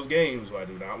one of those games where I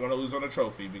do not want to lose on a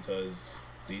trophy because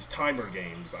these timer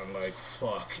games, I'm like,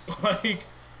 fuck. Like,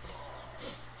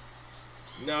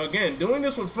 now again, doing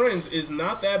this with friends is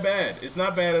not that bad. It's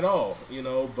not bad at all, you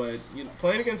know, but you know,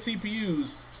 playing against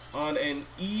CPUs on an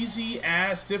easy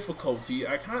ass difficulty,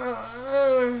 I'm kind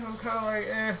of like,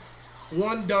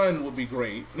 one done would be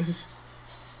great.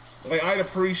 Like, I'd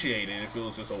appreciate it if it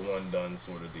was just a one done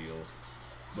sort of deal.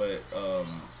 But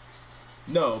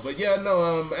no, but yeah,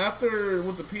 no, after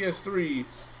with the PS3,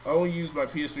 I only used my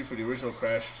PS3 for the original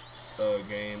Crash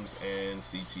games and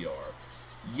CTR.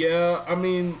 Yeah, I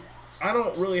mean, I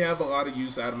don't really have a lot of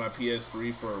use out of my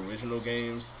PS3 for original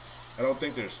games. I don't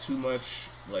think there's too much,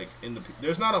 like,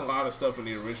 there's not a lot of stuff in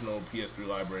the original PS3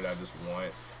 library that I just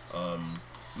want.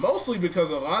 Mostly because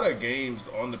a lot of games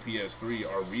on the PS3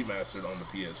 are remastered on the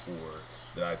PS4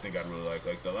 that I think I'd really like.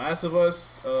 Like The Last of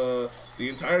Us, the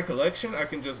entire collection, I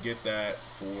can just get that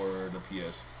for the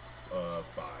PS5. Well,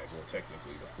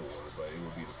 technically the 4, but it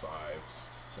would be the 5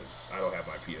 since I don't have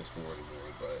my PS4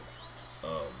 anymore. But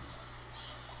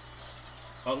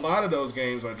a lot of those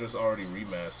games are just already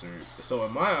remastered. So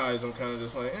in my eyes, I'm kind of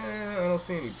just like, I don't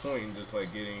see any point in just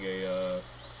like getting a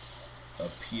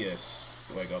PS,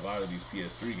 like a lot of these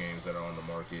PS3 games that are on the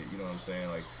market. You know what I'm saying?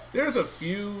 Like, there's a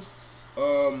few.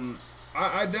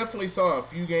 I definitely saw a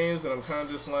few games that I'm kind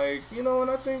of just like, you know,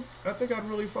 and I think I'd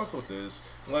really fuck with this.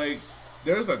 Like,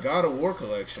 there's a God of War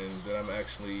collection that I'm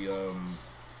actually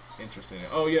interested in.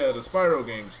 Oh yeah, the Spyro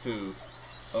games too.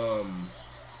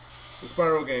 The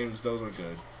Spyro games, those are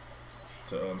good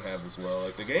to have as well.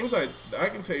 Like the games, I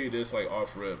can tell you this, like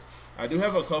off rip, I do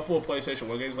have a couple of PlayStation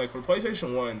 1 games. Like for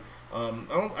PlayStation 1,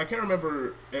 I can't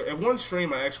remember, at one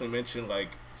stream I actually mentioned like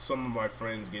some of my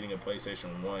friends getting a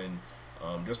PlayStation 1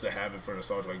 just to have it for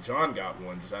nostalgia. Like John got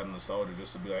one just out of nostalgia,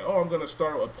 just to be like, oh, I'm gonna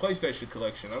start a PlayStation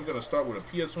collection, I'm gonna start with a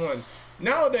PS1.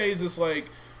 Nowadays it's like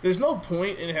there's no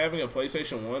point in having a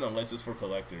PlayStation 1 unless it's for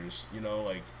collectors, you know,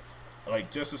 like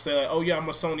just to say like, oh yeah, I'm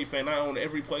a Sony fan, I own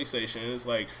every PlayStation. And it's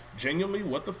like, genuinely,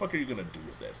 what the fuck are you gonna do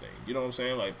with that thing? You know what I'm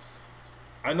saying? Like,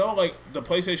 I know like the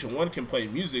PlayStation 1 can play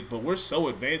music, but we're so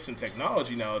advanced in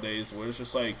technology nowadays where it's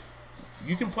just like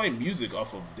you can play music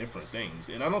off of different things,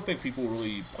 and I don't think people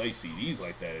really play CDs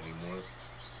like that anymore.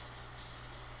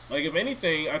 Like, if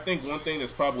anything, I think one thing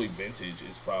that's probably vintage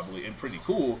is probably, and pretty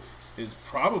cool, is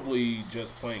probably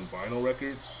just playing vinyl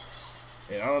records.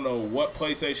 And I don't know what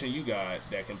PlayStation you got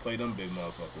that can play them big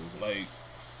motherfuckers. Like,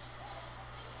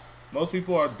 Most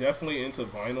people are definitely into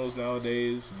vinyls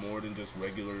nowadays more than just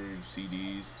regular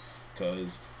CDs.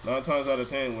 Because 9 times out of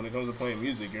 10, when it comes to playing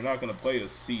music, you're not going to play a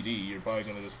CD. You're probably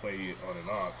going to just play it on an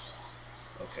aux.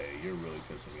 Okay, you're really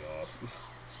pissing me off.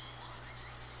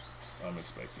 I'm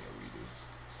expecting a redo.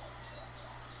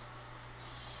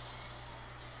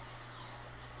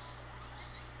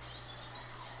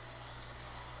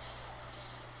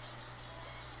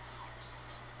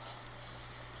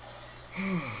 Oh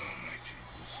my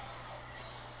Jesus.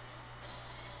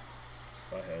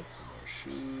 If I had some more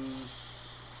shoes.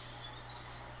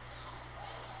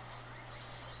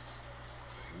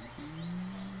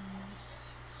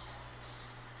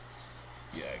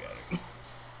 Yeah, I got it.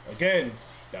 Again,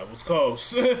 that was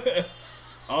close.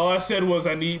 All I said was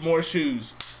I need more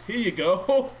shoes. Here you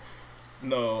go.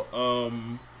 No,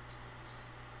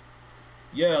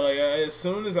 yeah, like as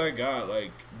soon as I got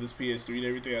like this PS3 and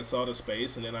everything, I saw the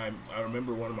space, and then I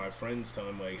remember one of my friends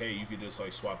telling me like, hey, you could just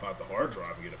like swap out the hard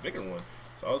drive and get a bigger one.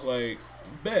 So I was like,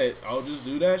 bet, I'll just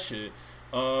do that shit.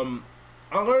 I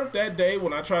learned that day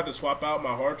when I tried to swap out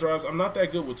my hard drives, I'm not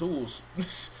that good with tools.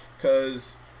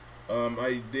 Because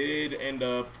I did end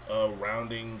up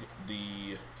rounding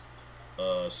the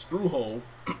screw hole,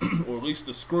 or at least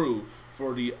the screw,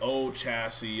 for the old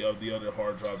chassis of the other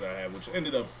hard drive that I had, which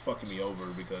ended up fucking me over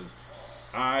because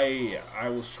I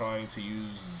was trying to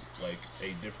use like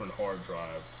a different hard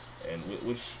drive, and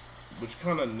which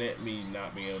kind of net me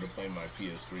not being able to play my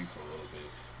PS3 for a little bit.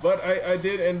 But I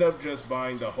did end up just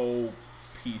buying the whole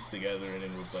piece together and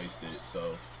then replaced it.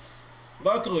 So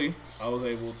luckily I was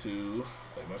able to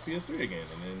play my PS3 again,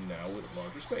 and then now with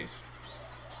larger space.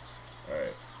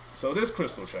 Alright, so this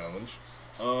crystal challenge,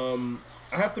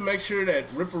 I have to make sure that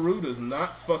Ripperoo does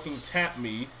not fucking tap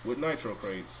me with nitro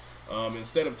crates.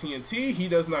 Instead of TNT, he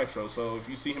does nitro. So if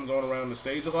you see him going around the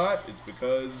stage a lot, it's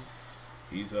because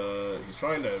he's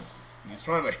trying to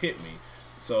hit me.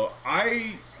 So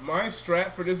my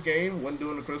strat for this game when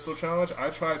doing the crystal challenge, I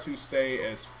try to stay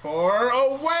as far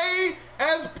away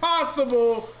as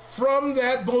possible from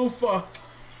that blue fuck.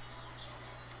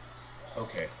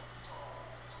 Okay.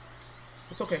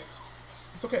 It's okay.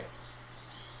 It's okay.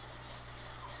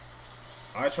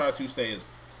 I try to stay as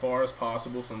far as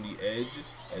possible from the edge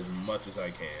as much as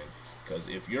I can. Because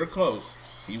if you're close,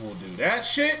 he will do that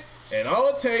shit. And all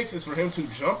it takes is for him to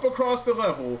jump across the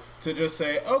level to just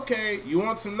say, okay, you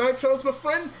want some nitros, my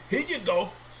friend? Here you go.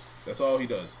 That's all he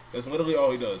does. That's literally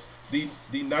all he does. The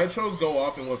nitros go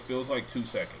off in what feels like 2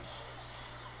 seconds.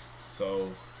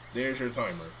 So there's your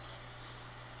timer.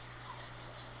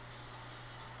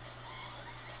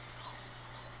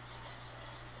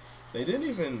 They didn't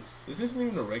even, this isn't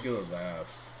even a regular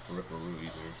laugh for Ripperoo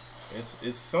either.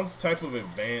 It's some type of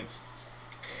advanced,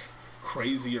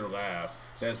 crazier laugh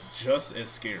that's just as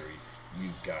scary.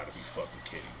 You've got to be fucking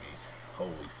kidding me.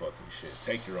 Holy fucking shit.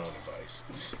 Take your own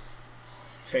advice.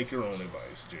 Take your own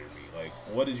advice, Jeremy. Like,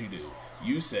 what did you do?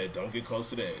 You said don't get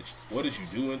close to the edge. What did you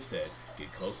do instead?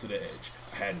 Get close to the edge.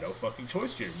 I had no fucking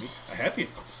choice, Jeremy. I had to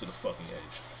get close to the fucking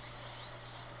edge.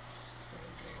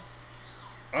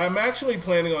 I'm actually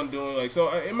planning on doing, like, so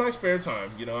in my spare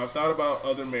time, you know, I've thought about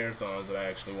other marathons that I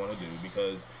actually want to do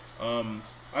because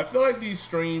I feel like these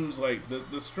streams, like,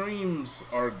 the streams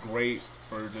are great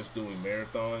for just doing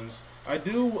marathons.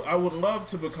 I would love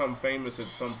to become famous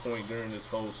at some point during this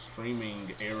whole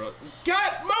streaming era.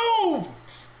 Get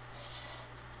moved!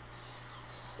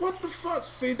 What the fuck?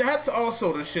 See, that's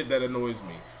also the shit that annoys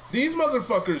me. These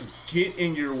motherfuckers get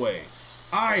in your way.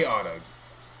 I oughta...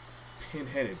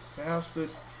 Pinheaded bastard.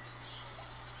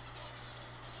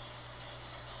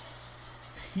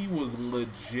 He was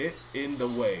legit in the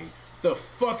way. The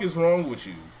fuck is wrong with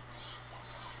you?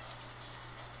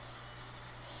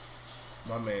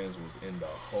 My man's was in the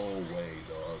whole way,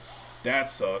 dog. That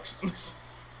sucks.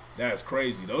 That's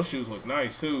crazy. Those shoes look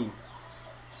nice too.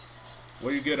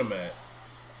 Where you get them at?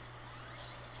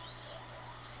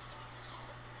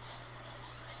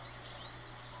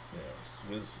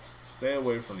 Yeah, just stay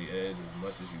away from the edge as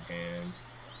much as you can.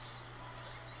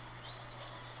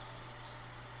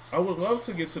 I would love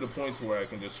to get to the point to where I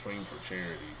can just stream for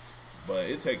charity, but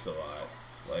it takes a lot.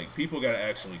 Like, people gotta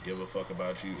actually give a fuck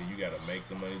about you, and you gotta make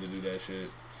the money to do that shit.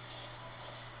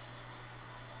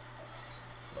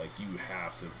 Like, you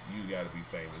gotta be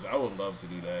famous. I would love to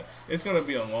do that. It's gonna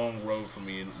be a long road for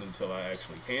me until I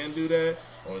actually can do that,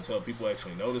 or until people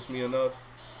actually notice me enough.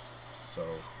 So,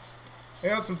 I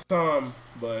got some time,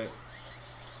 but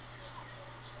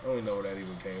I don't even know where that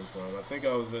even came from. I think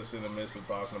I was just in the midst of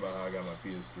talking about how I got my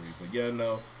PS3. But yeah,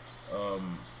 no.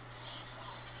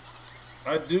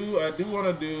 I do want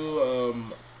to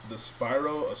do a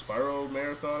Spyro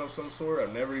Marathon of some sort.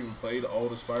 I've never even played all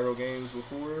the Spyro games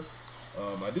before.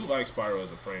 I do like Spyro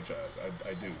as a franchise.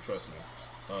 I do, trust me.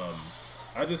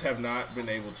 I just have not been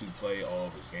able to play all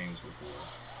of his games before.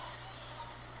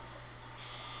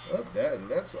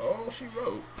 That's all she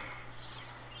wrote.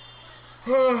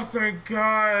 Oh, thank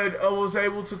God I was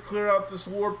able to clear out this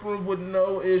warp room with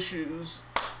no issues.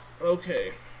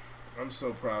 Okay. I'm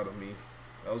so proud of me.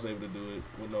 I was able to do it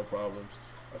with no problems.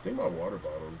 I think my water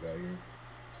bottle's got here.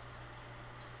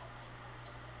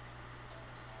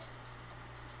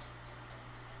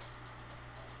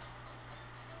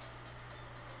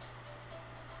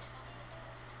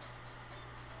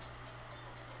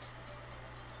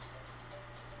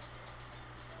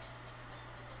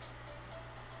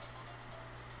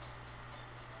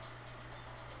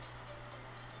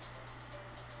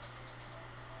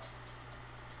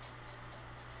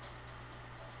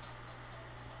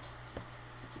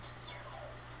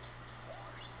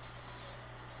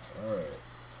 Alright,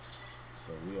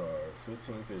 so we are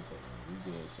 15-15.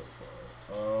 We good so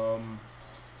far.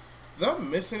 Did I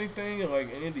miss anything in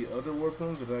like any of the other warp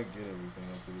rooms? Did I get everything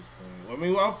up to this point? Well, I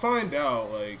mean, I'll find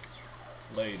out like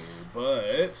later,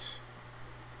 but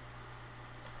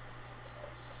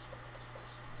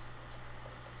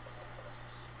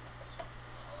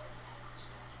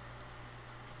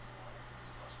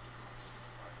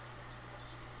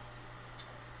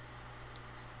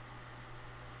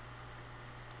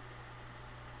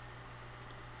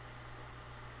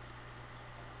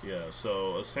yeah,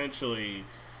 so essentially,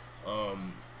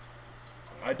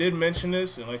 I did mention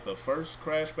this in like the first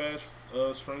Crash Bash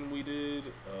stream we did,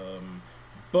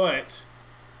 but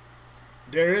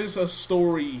there is a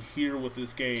story here with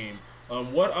this game.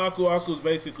 What Aku Aku's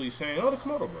basically saying, oh, the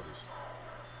Komodo brothers.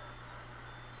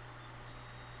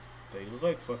 They look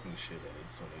like fucking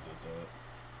shitheads when they did that.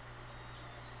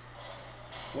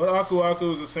 What Aku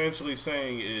Aku is essentially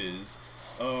saying is,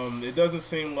 it doesn't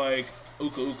seem like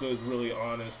Uka Uka is really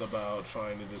honest about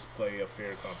trying to just play a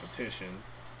fair competition.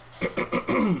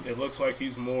 It looks like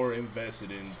he's more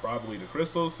invested in probably the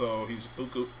crystals, so he's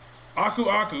Aku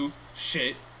Aku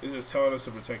shit is just telling us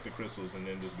to protect the crystals and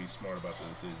then just be smart about the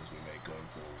decisions we make going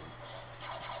forward.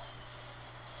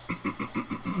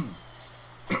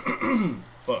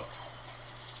 Fuck.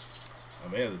 I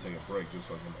may have to take a break just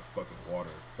so I can get my fucking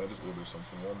water. So I just ordered some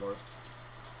from Walmart.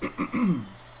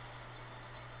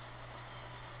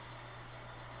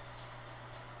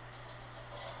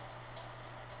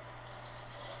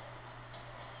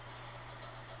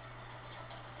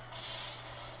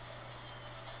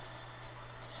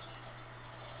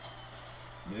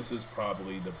 This is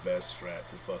probably the best strat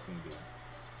to fucking do.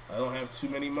 I don't have too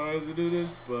many mines to do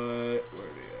this, but where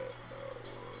are they at? No,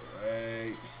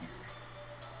 right here.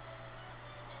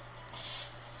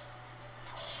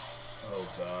 Oh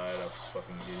God, I'm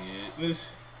fucking idiot.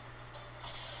 This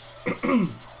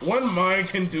one mine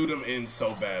can do them in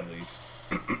so badly.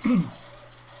 Can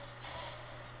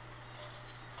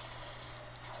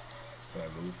I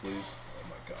move, please? Oh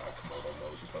my God, Komodo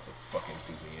knows just about to fucking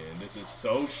do me in. This is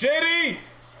so shitty!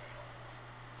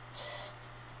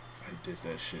 I did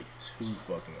that shit too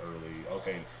fucking early.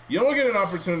 Okay, you only get an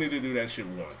opportunity to do that shit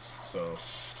once, so.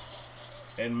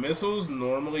 And missiles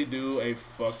normally do a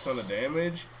fuck ton of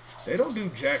damage. They don't do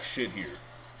jack shit here.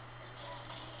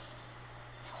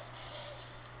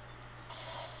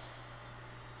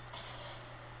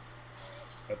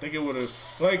 I think it would have,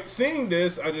 like, seeing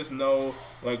this, I just know,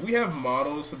 like, we have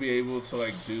models to be able to,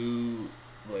 like, do,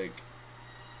 like,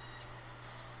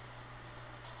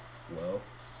 well.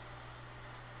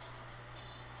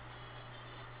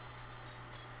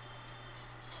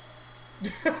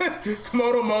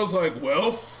 Komodo Mo's like,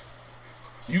 well,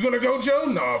 you gonna go, Joe?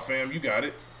 Nah, fam, you got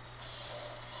it.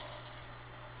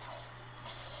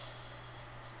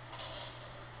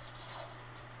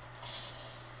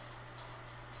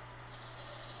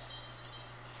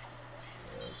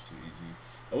 Yeah, it's too easy.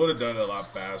 I would have done it a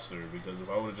lot faster because if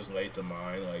I would have just laid the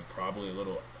mine, like, probably a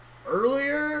little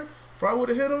earlier, probably would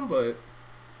have hit him, but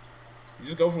you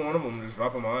just go for one of them and just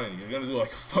drop a mine. You're gonna do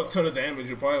like a fuck ton of damage.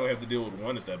 You'll probably only have to deal with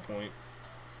one at that point.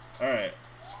 Alright.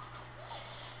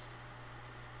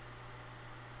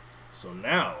 So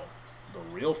now, the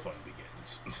real fun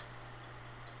begins.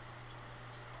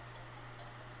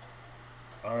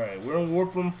 Alright, we're in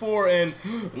Warp Room 4, and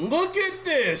look at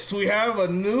this! We have a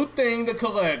new thing to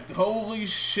collect. Holy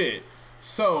shit.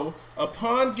 So,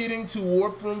 upon getting to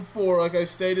Warp Room 4, like I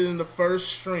stated in the first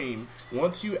stream,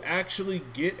 once you actually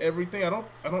get everything, I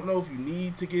don't know if you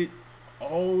need to get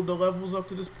all the levels up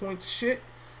to this point shit,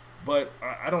 but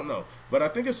I don't know. But I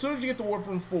think as soon as you get to Warp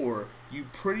Room 4, you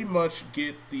pretty much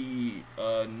get the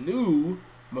new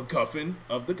MacGuffin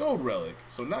of the gold relic.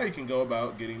 So now you can go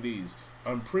about getting these.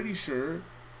 I'm pretty sure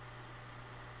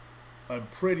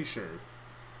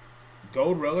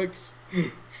gold relics,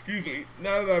 excuse me,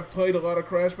 now that I've played a lot of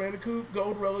Crash Bandicoot,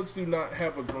 gold relics do not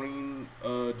have a green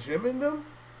gem in them.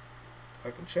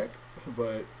 I can check,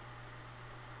 but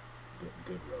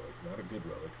good relic, not a good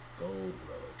relic, gold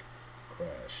relic,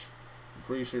 Crash. I'm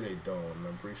pretty sure they don't, and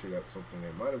I'm pretty sure that's something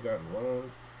they might have gotten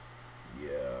wrong.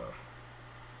 Yeah,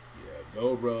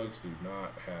 gold relics do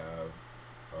not have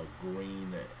a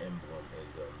green emblem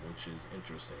in them, which is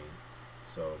interesting.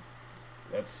 So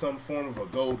that's some form of a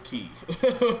gold key.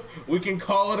 We can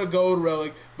call it a gold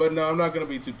relic, but no, I'm not going to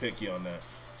be too picky on that.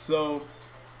 So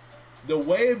the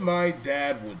way my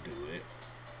dad would do it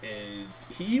is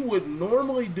he would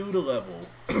normally do the level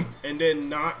and then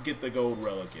not get the gold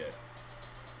relic yet.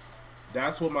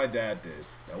 That's what my dad did.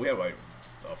 Now we have like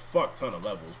a fuck ton of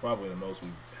levels, probably the most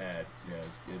we've had. Yeah,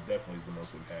 it definitely is the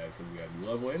most we've had because we got a new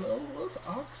level. And oh look,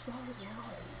 Oxide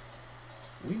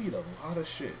Ride. We need a lot of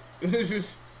shit. It's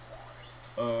just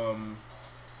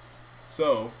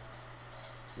so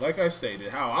like I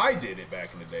stated, how I did it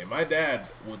back in the day, my dad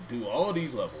would do all of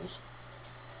these levels,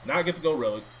 not get the gold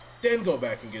relic, then go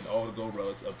back and get all the gold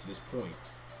relics up to this point.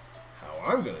 How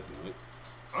I'm gonna do it,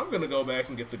 I'm gonna go back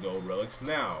and get the gold relics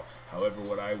now. However,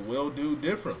 what I will do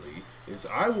differently is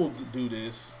I will do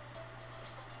this.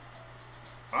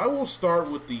 I will start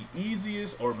with the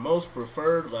easiest or most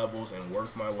preferred levels and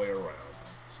work my way around.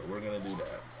 So we're gonna do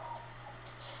that.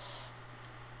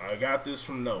 I got this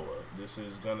from Noah. This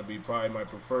is gonna be probably my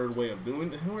preferred way of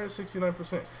doing it. We're at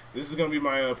 69%. This is gonna be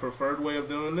my preferred way of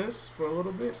doing this for a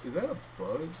little bit. Is that a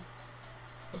bug?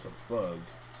 That's a bug.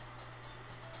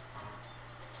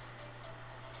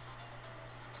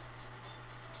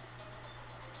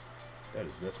 That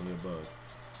is definitely a bug.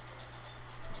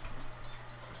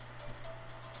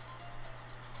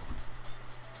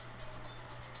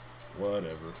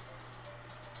 Whatever.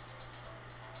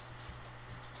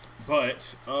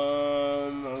 But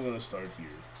I'm gonna start here.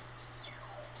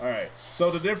 Alright, so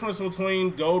the difference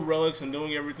between gold relics and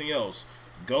doing everything else.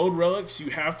 Gold relics, you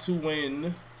have to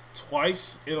win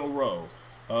twice in a row.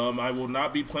 I will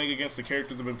not be playing against the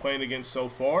characters I've been playing against so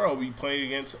far. I'll be playing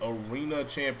against arena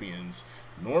champions.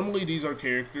 Normally, these are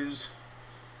characters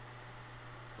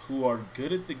who are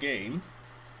good at the game,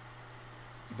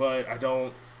 but I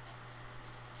don't...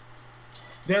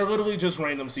 They're literally just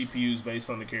random CPUs based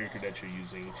on the character that you're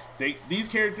using. These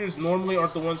characters normally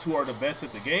aren't the ones who are the best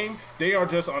at the game. They are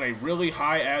just on a really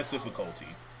high-ass difficulty.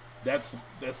 That's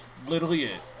literally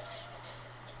it.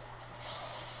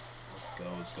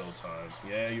 It's go time.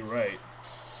 Yeah, you're right.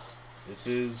 This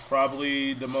is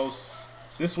probably the most...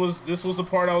 This was the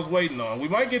part I was waiting on. We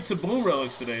might get to blue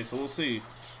relics today, so we'll see.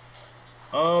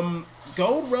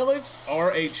 Gold relics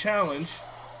are a challenge.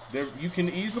 You can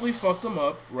easily fuck them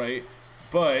up, right?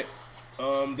 But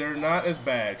they're not as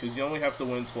bad because you only have to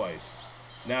win twice.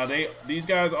 Now these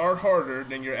guys are harder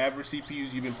than your average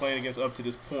CPUs you've been playing against up to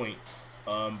this point.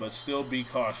 But still be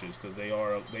cautious because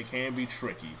they can be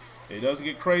tricky. It doesn't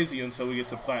get crazy until we get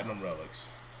to platinum relics.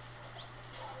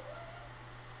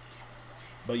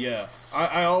 But yeah,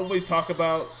 I always talk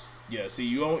about, yeah, see,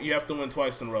 you have to win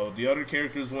twice in a row. The other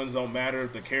characters' wins don't matter.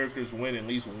 If the characters win at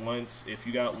least once, if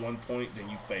you got 1 point, then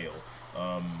you fail.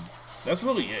 That's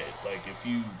really it. Like if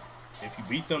you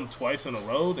beat them twice in a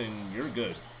row, then you're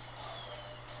good.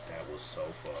 That was so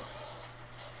fucked.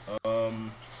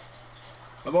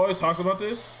 I've always talked about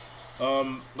this.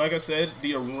 Like I said,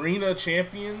 the arena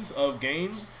champions of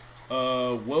games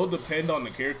will depend on the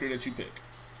character that you pick.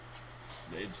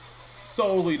 It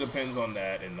solely depends on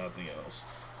that and nothing else.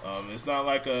 It's not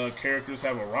like characters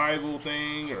have a rival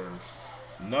thing or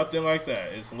nothing like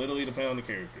that. It's literally depending on the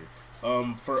character.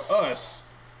 For us,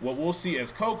 what we'll see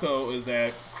as Coco is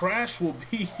that Crash will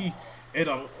be in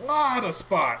a lot of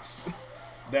spots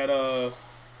that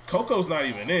Coco's not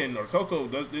even in, or Coco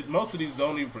does. Most of these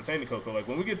don't even pertain to Coco. Like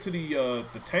when we get to the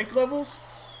tank levels,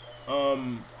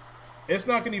 it's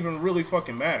not gonna even really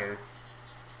fucking matter.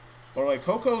 Or like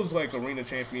Coco's like arena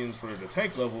champions for the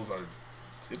tank levels are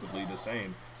typically the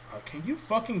same. Can you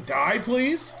fucking die,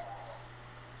 please?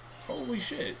 Holy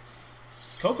shit!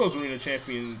 Coco's arena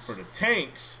champion for the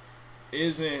tanks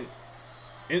isn't.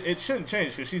 It shouldn't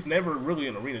change because she's never really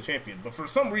an arena champion. But for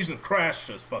some reason, Crash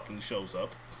just fucking shows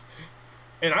up.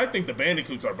 And I think the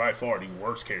Bandicoots are by far the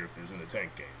worst characters in the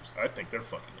tank games. I think they're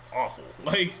fucking awful.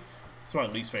 Like, it's my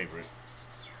least favorite.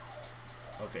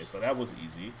 Okay, so that was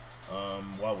easy.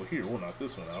 While we're here, we'll knock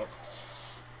this one out.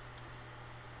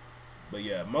 But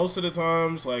yeah, most of the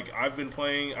times, like, I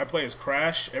play as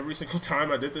Crash every single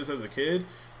time. I did this as a kid.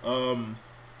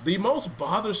 The most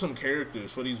bothersome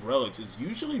characters for these relics is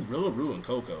usually Rillaru and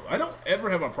Coco. I don't ever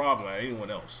have a problem with anyone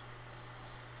else.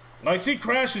 Like, see,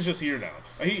 Crash is just here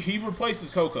now. He replaces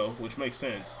Coco, which makes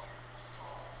sense.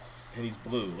 And he's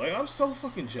blue. Like, I'm so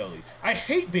fucking jelly. I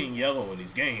hate being yellow in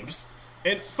these games.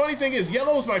 And funny thing is,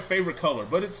 yellow is my favorite color,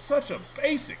 but it's such a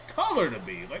basic color to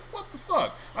be. Like, what the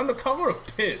fuck? I'm the color of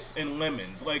piss and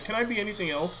lemons. Like, can I be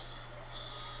anything else?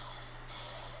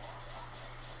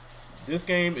 This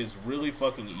game is really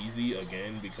fucking easy,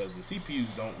 again, because the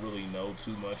CPUs don't really know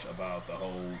too much about the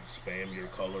whole spam your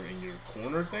color in your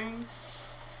corner thing.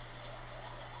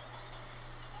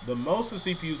 The most the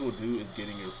CPUs will do is get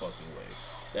in your fucking way.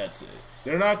 That's it.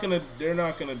 They're not gonna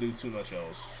do too much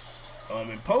else.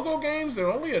 In Pogo games,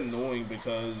 they're only annoying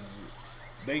because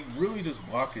they really just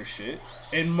block your shit.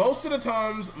 And most of the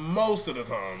times,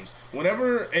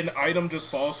 whenever an item just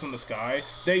falls from the sky,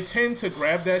 they tend to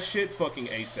grab that shit fucking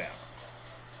ASAP.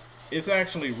 It's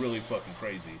actually really fucking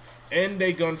crazy. And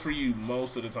they gun for you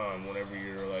most of the time whenever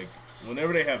you're like,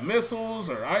 whenever they have missiles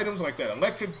or items like that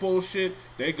electric bullshit,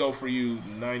 they go for you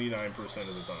 99%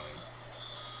 of the time.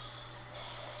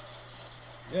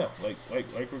 Yeah, like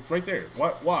right there.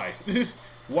 Why?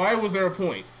 Why was there a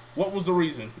point? What was the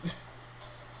reason?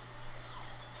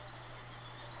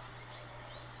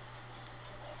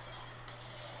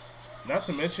 Not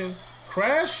to mention,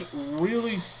 Crash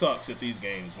really sucks at these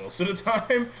games most of the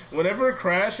time. Whenever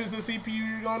Crash is the CPU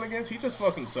you're going against, he just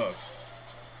fucking sucks.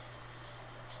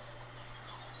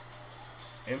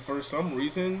 And for some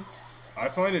reason, I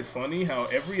find it funny how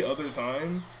every other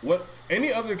time,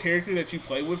 any other character that you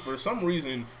play with, for some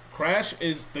reason, Crash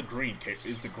is the green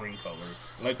color.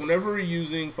 Like whenever we're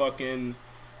using fucking,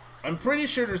 I'm pretty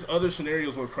sure there's other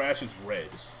scenarios where Crash is red.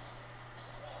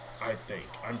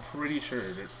 I'm pretty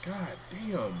sure that. God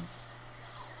damn.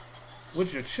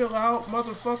 Would you chill out,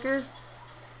 motherfucker?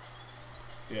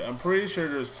 Yeah, I'm pretty sure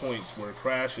there's points where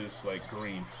Crash is like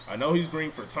green. I know he's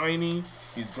green for Tiny.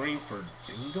 He's green for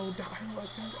Dingo Dial, I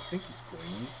think he's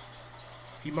green.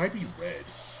 He might be red.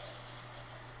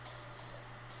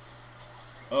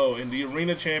 Oh, and the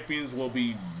arena champions will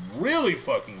be really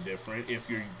fucking different if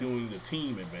you're doing the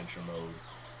team adventure mode.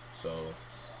 So,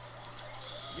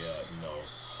 yeah, no.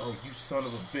 Oh, you son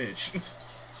of a bitch.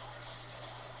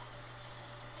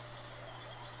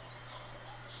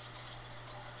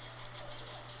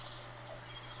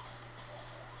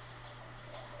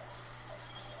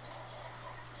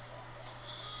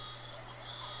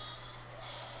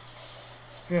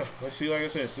 Yeah, let's see, like I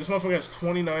said, this motherfucker has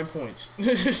 29 points. I'm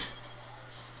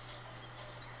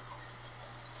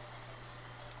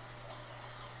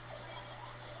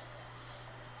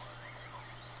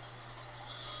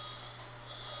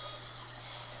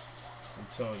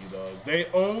telling you, dog. They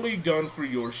only gun for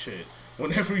your shit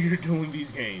whenever you're doing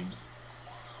these games.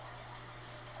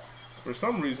 For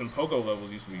some reason, Pogo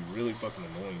levels used to be really fucking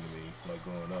annoying to me, like,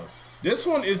 growing up. This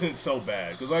one isn't so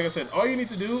bad, because like I said, all you need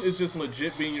to do is just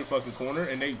legit be in your fucking corner,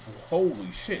 and they,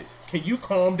 holy shit. Can you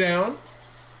calm down?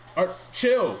 Or,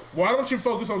 chill. Why don't you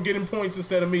focus on getting points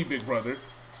instead of me, big brother?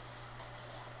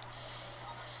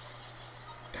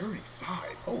 35,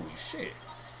 holy shit.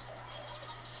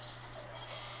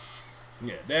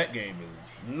 Yeah, that game is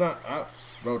not,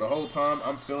 bro, the whole time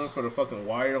I'm feeling for the fucking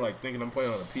wire, like thinking I'm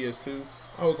playing on a PS2.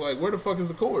 I was like, where the fuck is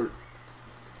the cord?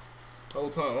 The whole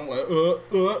time I'm like,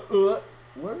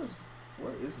 where is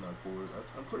my cord?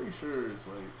 I'm pretty sure it's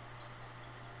like,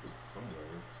 it's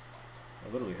somewhere.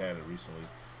 I literally had it recently.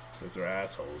 Because they're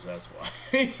assholes, that's why.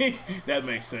 That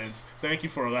makes sense. Thank you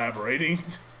for elaborating.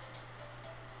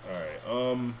 Alright,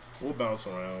 we'll bounce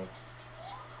around.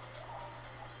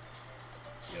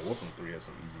 Yeah, Whooping 3 has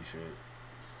some easy shit.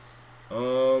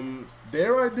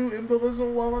 Dare I do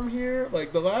Embolism while I'm here?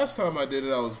 Like, the last time I did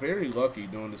it, I was very lucky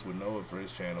doing this with Noah for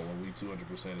his channel when we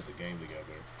 200%ed the game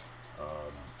together. Yeah,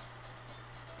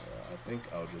 I think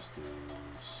I'll just do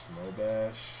Snow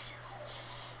Bash.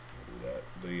 I'll do that.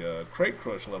 The Crate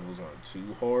Crush levels aren't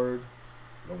too hard.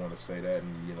 I don't want to say that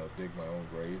and, you know, dig my own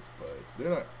grave, but they're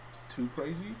not too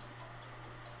crazy.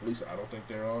 At least I don't think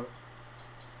they are.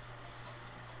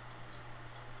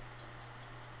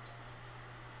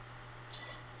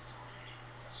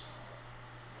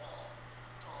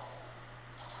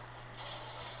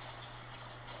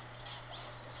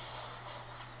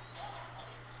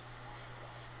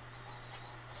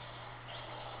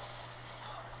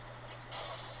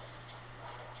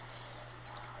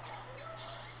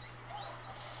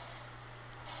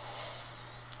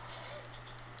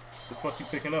 The fuck you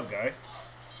picking up, guy?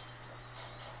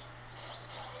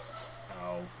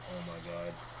 Ow. Oh my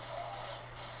god.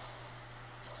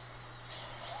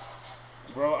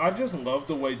 Bro, I just love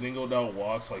the way Dingo Dog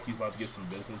walks like he's about to get some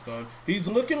business done. He's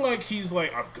looking like he's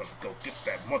like, I'm gonna go get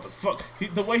that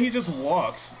motherfucker. The way he just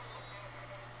walks.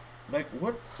 Like,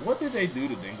 what did they do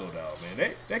to Dingo Dog,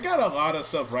 man? They got a lot of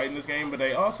stuff right in this game, but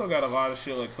they also got a lot of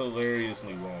shit, like,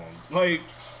 hilariously wrong. Like,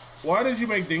 why did you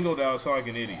make Dingo Dog sound like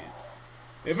an idiot?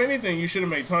 If anything, you should have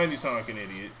made Tiny sound like an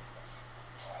idiot.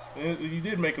 You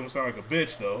did make him sound like a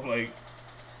bitch, though. Like...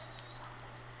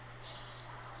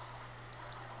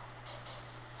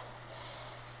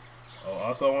 Oh,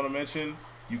 also I want to mention,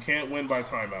 you can't win by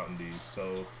timeout in these,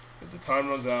 so if the time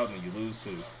runs out, then you lose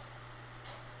too.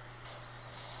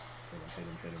 Hit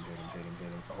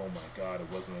him. Oh my god, it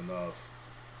wasn't enough.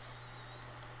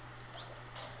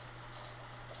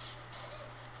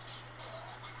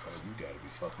 Oh, you gotta be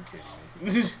fucking kidding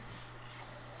me.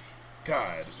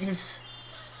 God.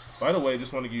 By the way,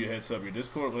 just want to give you a heads up, your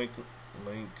Discord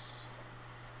links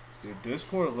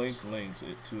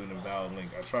it to an invalid link.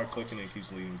 I tried clicking it, it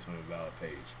keeps leading to an invalid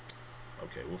page.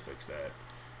 Okay, we'll fix that.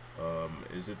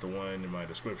 Is it the one in my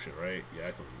description, right? Yeah,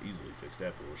 I can easily fix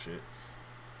that bullshit.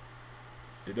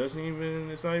 It doesn't even,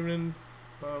 it's not even in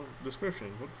my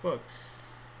description. What the fuck?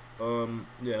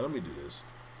 Yeah, let me do this.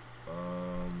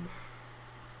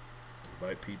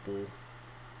 Invite people.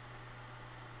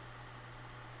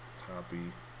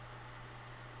 Copy.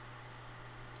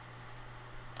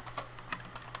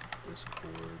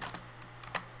 Discord.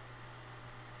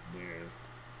 There.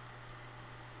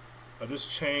 I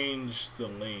just changed the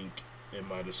link in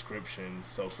my description.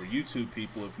 So for YouTube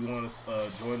people, if you want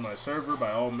to join my server,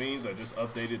 by all means, I just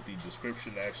updated the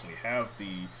description to actually have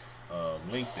the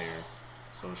link there.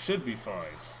 So it should be fine.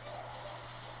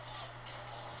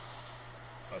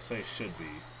 I say should be,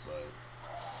 but...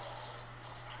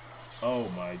 Oh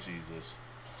my Jesus.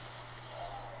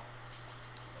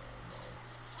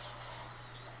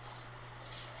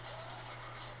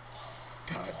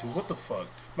 God, dude, what the fuck?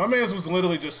 My man's was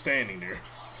literally just standing there.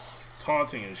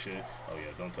 Taunting and shit. Oh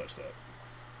yeah, don't touch that.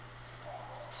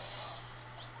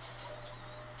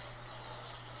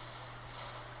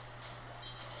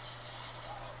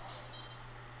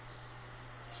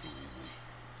 Too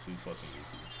easy. Too fucking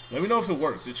easy. Let me know if it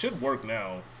works. It should work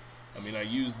now. I mean, I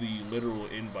used the literal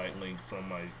invite link from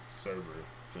my server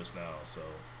just now, so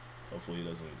hopefully it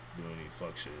doesn't do any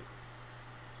fuck shit.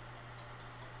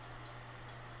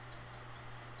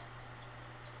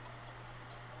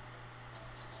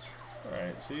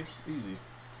 Alright, see? Easy.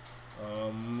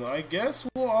 I guess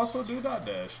we'll also do dot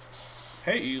dash.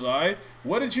 Hey Eli,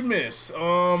 what did you miss?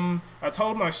 I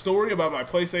told my story about my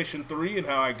PlayStation 3 and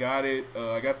how I got it.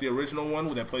 I got the original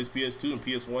one that plays PS2 and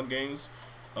PS1 games.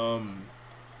 How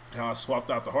I swapped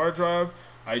out the hard drive.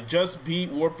 I just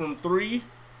beat Warp Room 3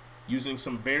 using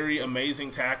some very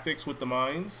amazing tactics with the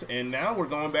mines. And now we're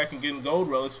going back and getting gold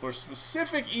relics for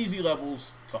specific easy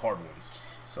levels to hard ones.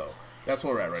 So that's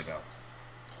where we're at right now.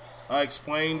 I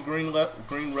explained green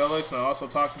relics, and I also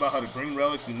talked about how the green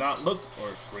relics do not look, or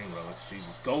green relics,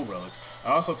 Jesus, gold relics.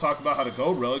 I also talked about how the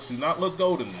gold relics do not look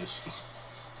gold in this.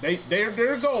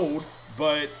 They're gold,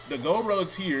 but the gold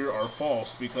relics here are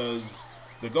false because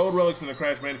the gold relics in the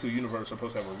Crash Bandicoot universe are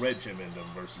supposed to have a red gem in them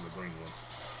versus a green one.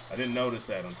 I didn't notice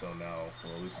that until now,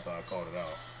 or at least until I called it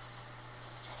out.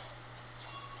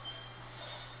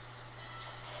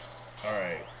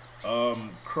 Alright.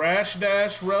 Crash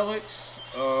Dash relics,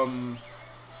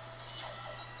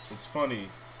 it's funny,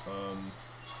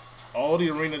 all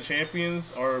the arena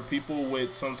champions are people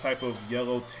with some type of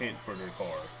yellow tint for their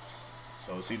car.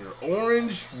 So it's either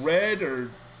orange, red, or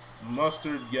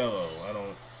mustard yellow. I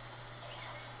don't...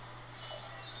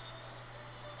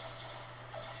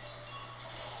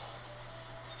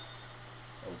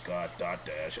 Oh god, dot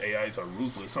dash. AIs are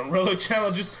ruthless on relic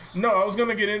challenges. No, I was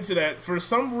gonna get into that. For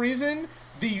some reason,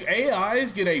 the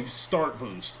AIs get a start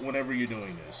boost whenever you're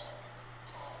doing this.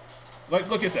 Like,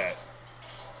 look at that.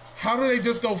 How do they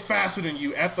just go faster than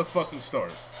you at the fucking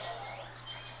start?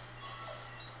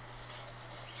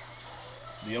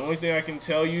 The only thing I can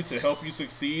tell you to help you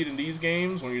succeed in these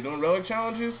games when you're doing relic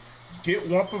challenges, get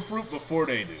Wumpa Fruit before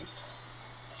they do.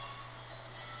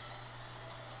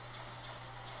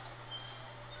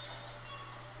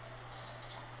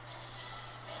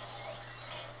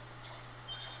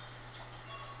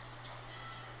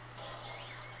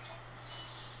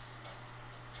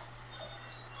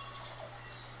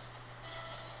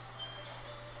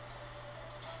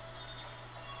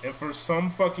 And for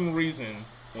some fucking reason,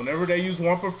 whenever they use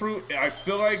Wumpa Fruit, I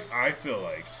feel like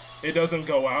it doesn't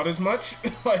go out as much.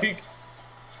 Like,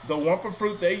 the Wumpa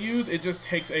Fruit they use, it just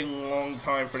takes a long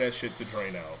time for that shit to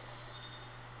drain out.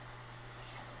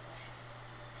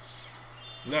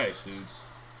 Nice, dude.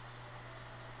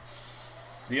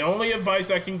 The only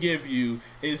advice I can give you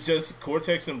is just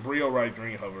Cortex and Brio ride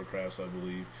green hovercrafts, I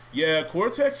believe. Yeah,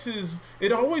 Cortex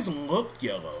it always looked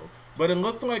yellow, but it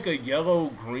looked like a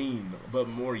yellow-green, but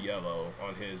more yellow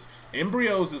on his.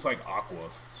 Embryo's is like aqua.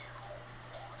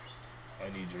 I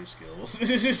need your skills.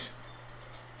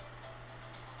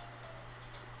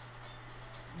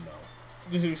 No.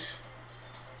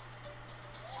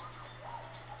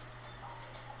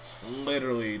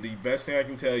 Literally, the best thing I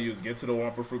can tell you is get to the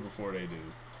Wumpa Fruit before they do.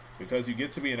 Because you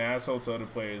get to be an asshole to other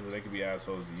players, but they can be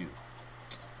assholes to you.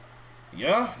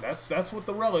 Yeah, that's what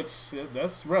the relics,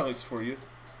 that's relics for you.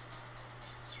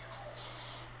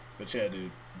 But yeah, dude,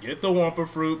 get the Wumpa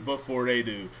Fruit before they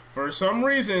do. For some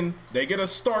reason, they get a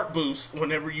start boost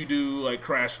whenever you do, like,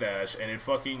 Crash Dash, and it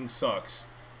fucking sucks.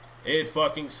 It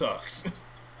fucking sucks.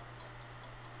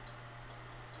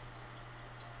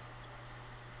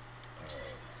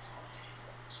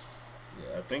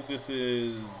 I think this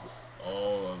is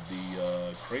all of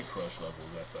the Crate Crush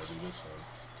levels after I do this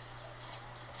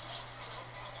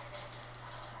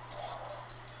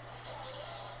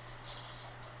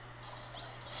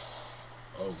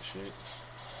one. Oh shit.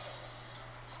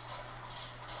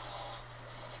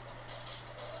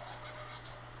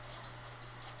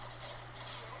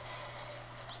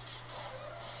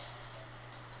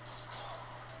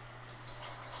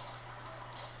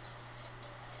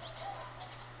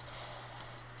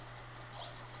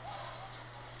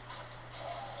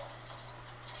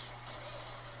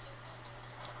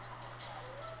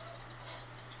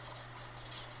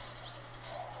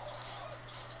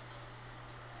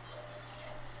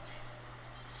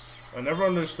 I never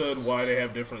understood why they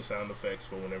have different sound effects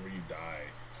for whenever you die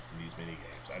in these mini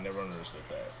games. I never understood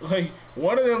that. Like,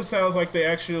 one of them sounds like the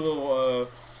actual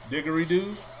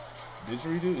didgeridoo.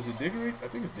 Didgeridoo? Is it didgeridoo? I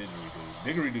think it's didgeridoo.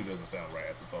 Didgeridoo doesn't sound right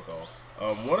at the fuck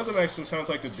all. One of them actually sounds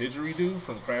like the didgeridoo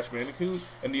from Crash Bandicoot,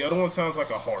 and the other one sounds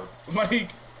like a harp.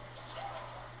 Like,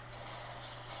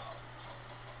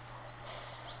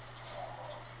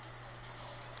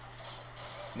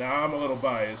 now I'm a little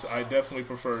biased. I definitely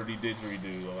prefer the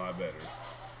didgeridoo a lot better.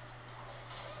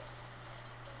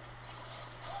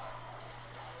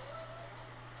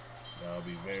 That would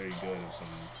be very good if some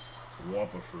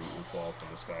Wumpa Fruit would fall from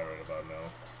the sky right about now.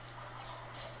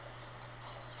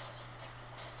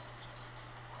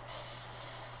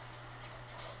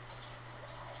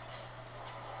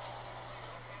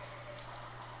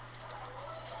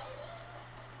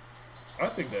 I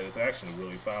think that it's actually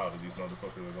really foul that these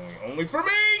motherfuckers are going only for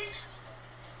meat!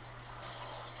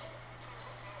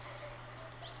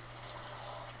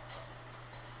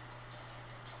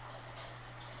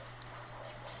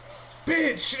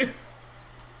 Bitch!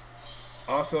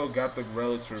 Also got the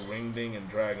relics for Ring Ding and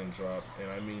Dragon Drop,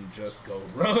 and I mean just gold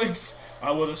relics. I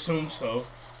would assume so.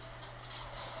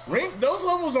 Those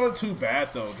levels aren't too bad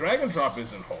though. Dragon Drop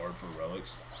isn't hard for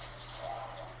relics.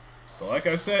 So like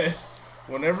I said,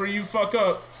 whenever you fuck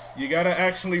up, you gotta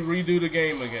actually redo the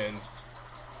game again.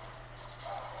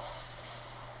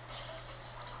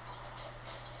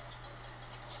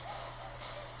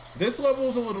 This level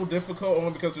is a little difficult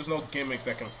only because there's no gimmicks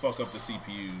that can fuck up the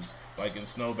CPUs, like in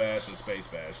Snow Bash and Space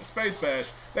Bash. In Space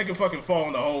Bash, they can fucking fall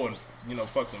in the hole and, you know,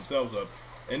 fuck themselves up.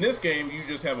 In this game, you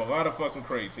just have a lot of fucking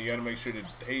crates, and you gotta make sure that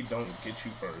they don't get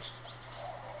you first.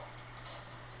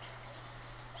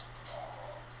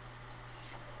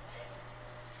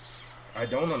 I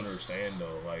don't understand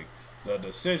though, like, the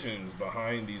decisions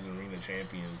behind these arena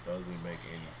champions doesn't make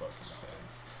any fucking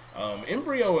sense.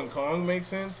 Embryo and Kong make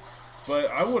sense,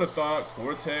 but I would have thought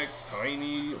Cortex,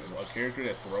 Tiny, a character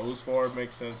that throws far,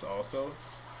 makes sense also.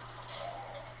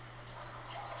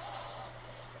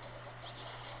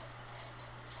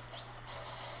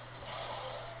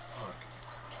 Fuck.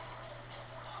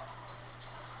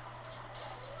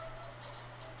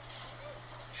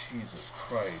 Jesus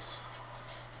Christ.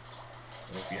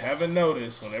 And if you haven't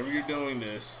noticed, whenever you're doing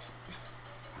this,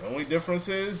 the only difference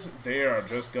is they are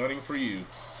just gunning for you.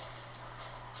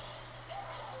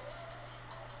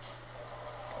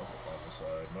 Double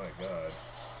homicide, my god.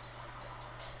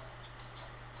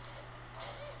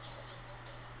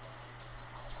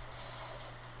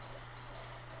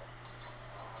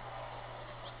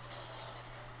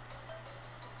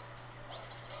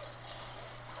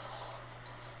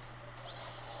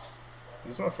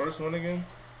 Is this my first one again?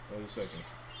 Wait a second.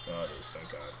 Oh, it is,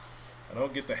 thank God. I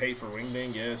don't get the hate for Ring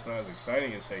Ding. Yeah, it's not as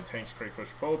exciting as, say, Tank's Crate Crush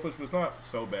Polar Push, but it's not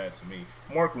so bad to me.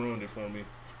 Mark ruined it for me.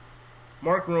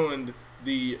 Mark ruined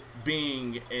the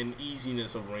being and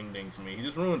easiness of Ring Ding to me. He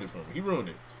just ruined it for me. He ruined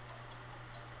it.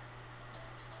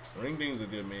 Ring Ding's a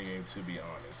good minigame, to be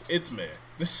honest. It's meh.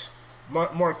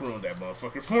 Mark ruined that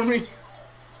motherfucker for me.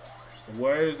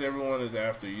 Whereas everyone is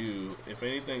after you. If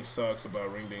anything sucks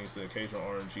about ring dings, the occasional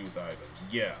RNG with items.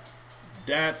 Yeah,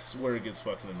 that's where it gets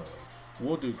fucking annoying.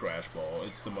 We'll do Crash Ball.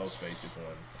 It's the most basic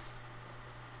one.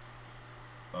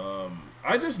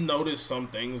 I just noticed some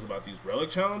things about these relic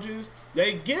challenges.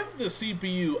 They give the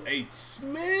CPU a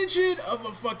smidgen of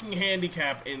a fucking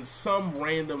handicap in some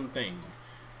random thing.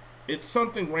 It's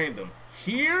something random.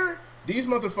 Here, these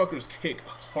motherfuckers kick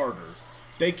harder.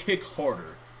 They kick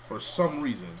harder for some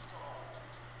reason.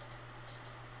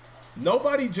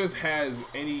 Nobody just has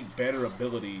any better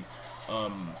ability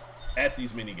at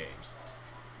these minigames.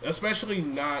 Especially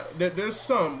not... There's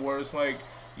some where it's like,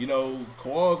 you know,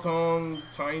 Koala Kong,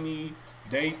 Tiny,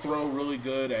 they throw really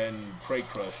good, and Crate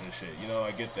Crush and shit. You know,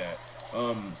 I get that.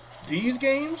 These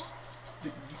games,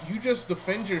 you just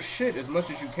defend your shit as much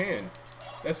as you can.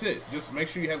 That's it. Just make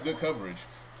sure you have good coverage.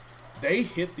 They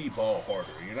hit the ball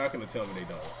harder. You're not going to tell me they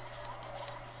don't.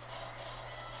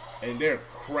 And they're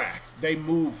cracked. They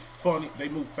move funny. They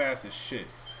move fast as shit.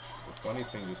 The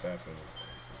funniest thing just happened.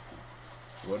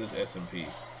 What is SMP?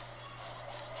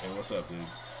 And what's up, dude?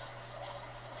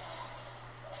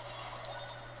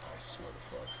 I swear to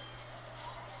fuck.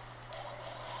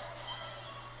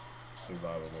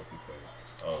 Survival multiplayer.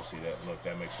 Oh, see that? Look,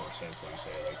 that makes more sense when you say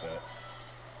it like that.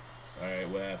 Alright,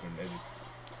 what happened? That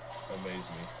amazed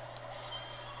me.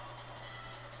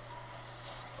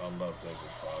 I love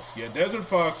Desert Fox. Yeah, Desert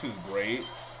Fox is great.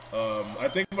 I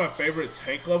think my favorite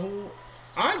tank level...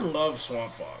 I love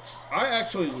Swamp Fox. I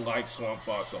actually like Swamp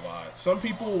Fox a lot. Some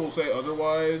people will say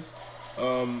otherwise.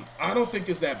 I don't think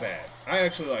it's that bad. I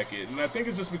actually like it. And I think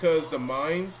it's just because the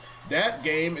mines, that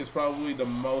game is probably the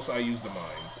most I use the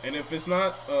mines. And if it's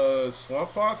not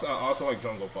Swamp Fox, I also like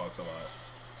Jungle Fox a lot.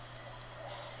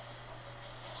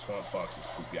 Swamp Fox is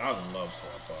poopy. I love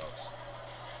Swamp Fox.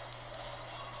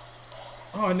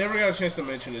 Oh, I never got a chance to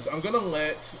mention this. I'm going to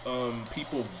let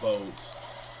people vote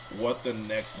what the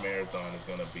next marathon is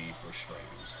going to be for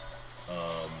streams.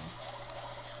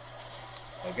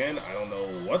 Again, I don't know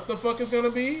what the fuck is going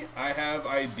to be. I have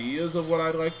ideas of what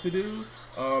I'd like to do.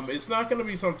 It's not going to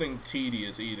be something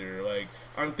tedious either. Like,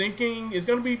 I'm thinking it's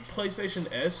going to be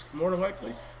PlayStation-esque, more than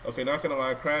likely. Okay, not going to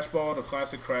lie. Crash Ball, the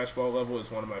classic Crash Ball level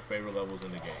is one of my favorite levels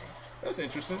in the game. That's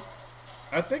interesting.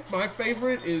 I think my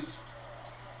favorite is...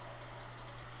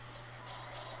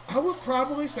 I would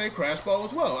probably say Crash Ball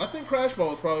as well. I think Crash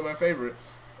Ball is probably my favorite.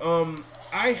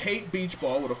 I hate Beach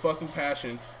Ball with a fucking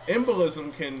passion.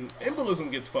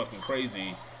 Embolism gets fucking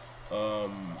crazy.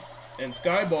 And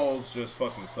Sky Balls just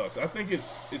fucking sucks. I think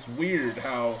it's weird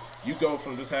how you go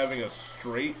from just having a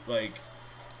straight like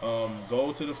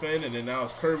goal to defend, and then now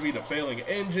it's curvy. The failing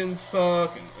engines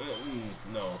suck. And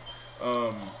no.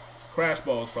 Crash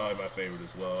Ball is probably my favorite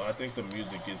as well. I think the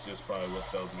music is just probably what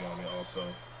sells me on it also.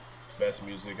 Best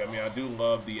music. I mean, I do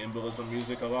love the embolism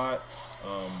music a lot,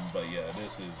 but yeah,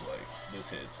 this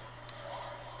hits.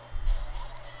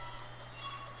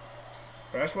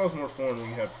 Crash Ball is more fun when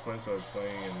you have friends that are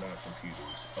playing and not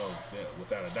computers. Oh, yeah,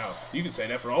 without a doubt. You can say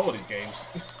that for all of these games.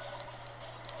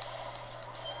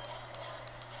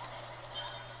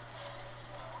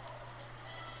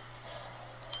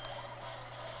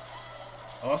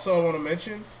 Also, I want to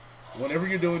mention, whenever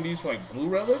you're doing these like blue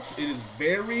relics, it is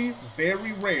very,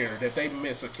 very rare that they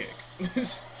miss a kick.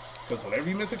 Because whenever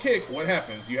you miss a kick, what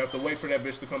happens? You have to wait for that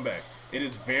bitch to come back. It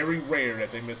is very rare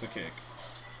that they miss a kick.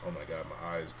 Oh my god, my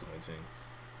eyes glinting.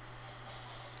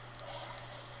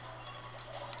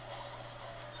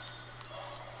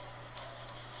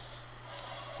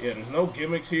 Yeah, there's no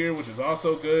gimmicks here, which is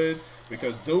also good.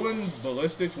 Because doing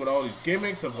ballistics with all these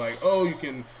gimmicks of like, oh, you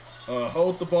can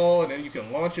hold the ball and then you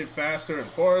can launch it faster and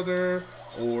farther,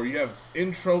 or you have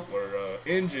intro or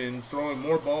engine throwing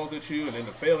more balls at you and then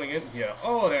the failing it, yeah,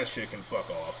 all that shit can fuck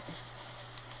off.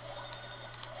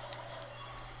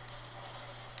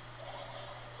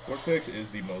 Cortex is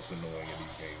the most annoying in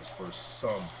these games for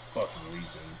some fucking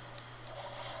reason.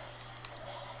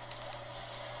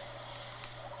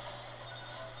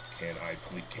 Can I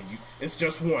please? Can you? It's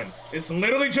just one. It's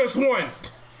literally just one.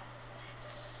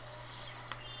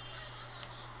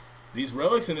 These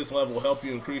relics in this level help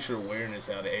you increase your awareness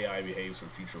how the AI behaves for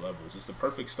future levels. It's the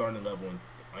perfect starting level in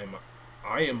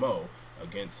IMO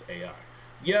against AI.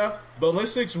 Yeah,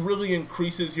 ballistics really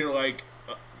increases your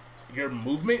your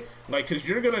movement, like, because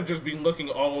you're gonna just be looking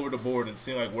all over the board and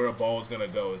seeing like where a ball is gonna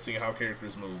go and seeing how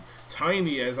characters move.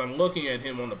 Tiny, as I'm looking at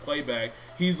him on the playback,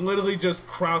 he's literally just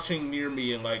crouching near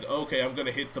me and like, okay, I'm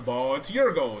gonna hit the ball into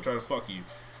your goal and try to fuck you.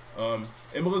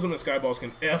 Embolism and Skyballs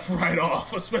can F right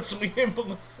off, especially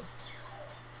Embolism.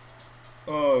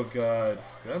 Oh god,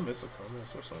 did I miss a comment? I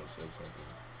swear someone said something.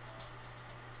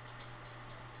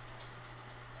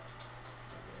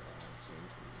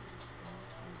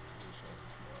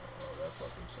 Oh, that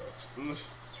fucking sucks.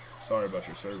 Sorry about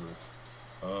your server.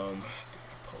 God,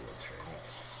 Polar Panic.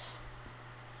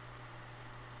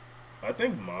 I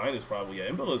think mine is probably, yeah,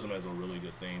 Embolism has a really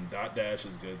good theme. Dot Dash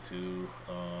is good too.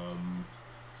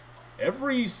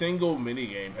 Every single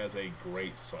minigame has a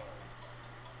great song.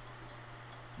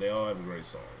 They all have a great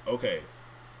song. Okay,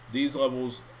 these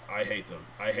levels, I hate them.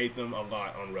 I hate them a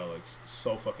lot on Relics.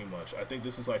 So fucking much. I think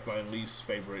this is like my least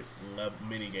favorite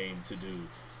minigame to do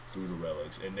through the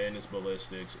Relics. And then it's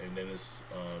Ballistics, and then it's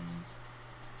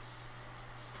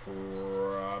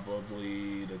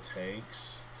probably the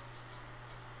tanks.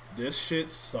 This shit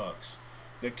sucks.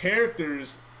 The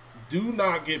characters do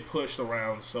not get pushed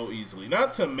around so easily.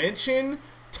 Not to mention,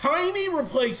 Tiny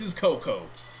replaces Coco.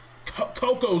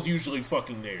 Coco's usually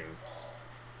fucking there.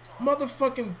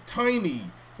 Motherfucking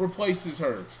Tiny replaces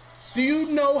her. Do you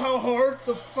know how hard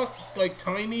the fuck, like,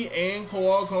 Tiny and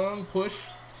Koala Kong push?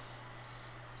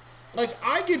 Like,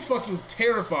 I get fucking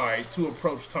terrified to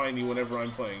approach Tiny whenever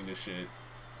I'm playing this shit.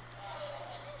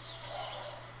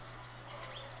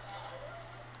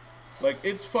 Like,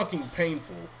 it's fucking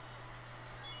painful.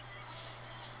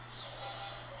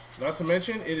 Not to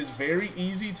mention, it is very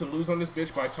easy to lose on this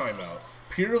bitch by timeout.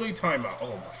 Purely timeout.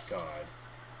 Oh my god.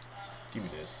 Give me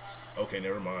this. Okay,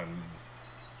 never mind.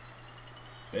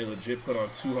 They legit put on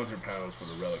 200 pounds for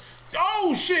the relic.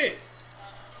 Oh, shit!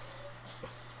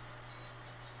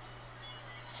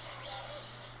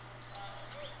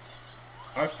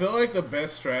 I feel like the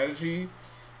best strategy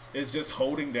is just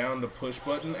holding down the push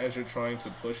button as you're trying to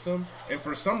push them. And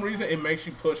for some reason, it makes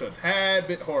you push a tad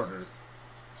bit harder.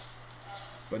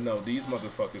 But no, these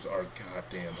motherfuckers are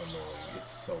goddamn annoying.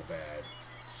 It's so bad.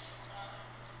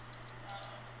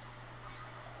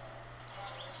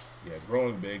 Yeah,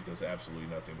 growing big does absolutely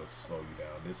nothing but slow you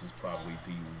down. This is probably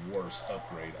the worst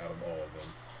upgrade out of all of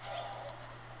them.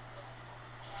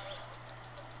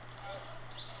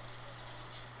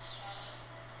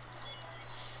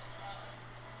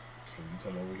 Can you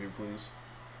come over here, please?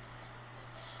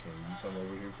 Can you come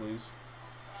over here, please?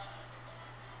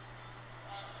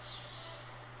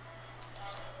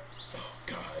 Oh,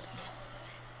 God.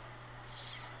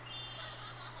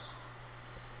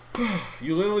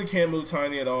 You literally can't move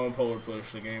Tiny at all in Polar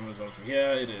Push. The game is unfair.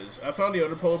 Yeah, it is. I found the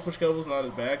other Polar Push levels not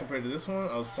as bad compared to this one.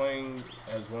 I was playing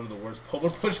as one of the worst Polar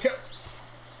Push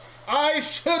I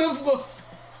should have looked.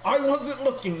 I wasn't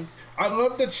looking. I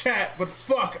love the chat, but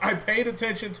fuck, I paid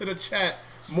attention to the chat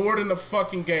more than the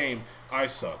fucking game. I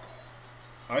suck.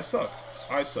 I suck.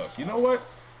 I suck. You know what?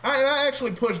 I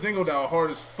actually pushed Dingo Dow hard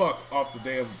as fuck off the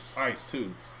damn ice,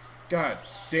 too. God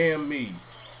damn me.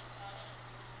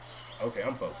 Okay,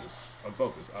 I'm focused. I'm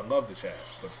focused. I love the chat,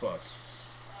 but fuck.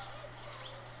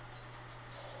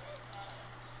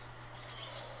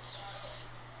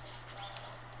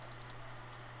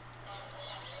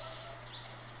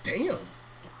 Damn.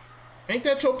 Ain't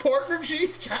that your partner,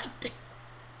 G? God damn.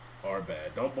 Our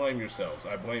bad. Don't blame yourselves.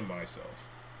 I blame myself.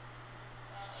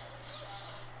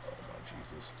 Oh my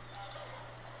Jesus.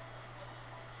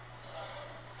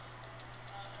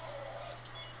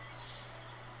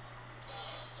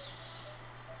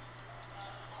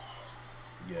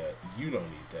 Yeah, you don't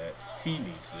need that. He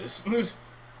needs this.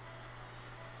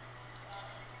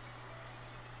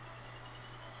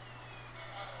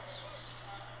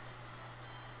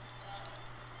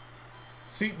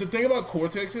 See, the thing about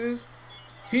Cortex is,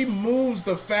 he moves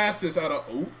the fastest out of...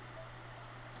 Ooh.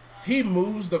 He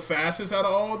moves the fastest out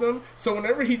of all of them. So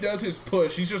whenever he does his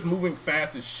push, he's just moving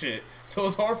fast as shit. So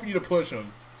it's hard for you to push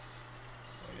him.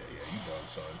 Oh, yeah, you done,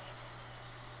 son.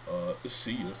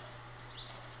 See ya.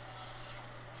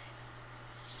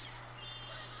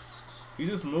 He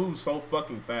just moves so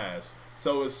fucking fast.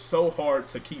 So it's so hard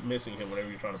to keep missing him whenever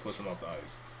you're trying to push him off the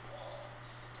ice.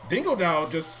 Dingo Dow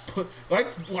just put, like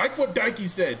what Daiki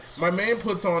said, my man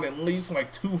puts on at least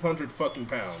like 200 fucking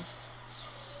pounds.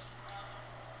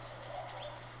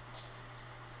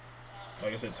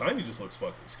 Like I said, Tiny just looks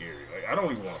fucking scary. Like, I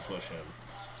don't even want to push him.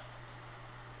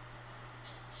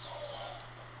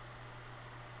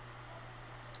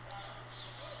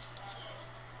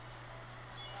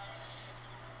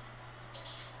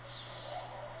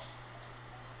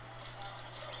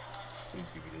 Please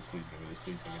give me this, please give me this,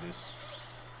 please give me this.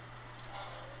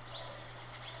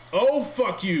 Oh,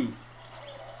 fuck you!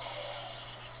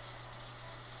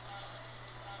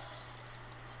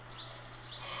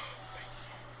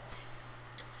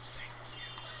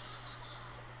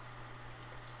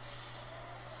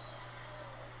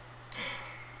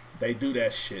 They do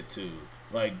that shit too.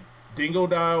 Like, Dingo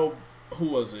Dow, who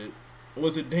was it?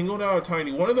 Was it Dingo Dow or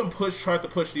Tiny? One of them tried to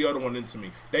push the other one into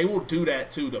me. They will do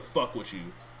that too to fuck with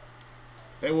you.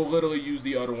 they will literally use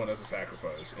the other one as a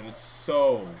sacrifice, and it's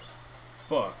so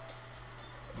fucked.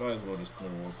 I might as well just pull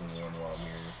open one while I'm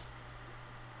here.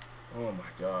 Oh my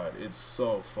god, it's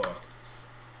so fucked.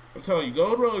 I'm telling you,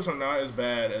 gold relics are not as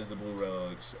bad as the blue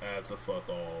relics at the fuck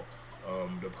all.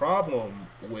 The problem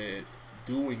with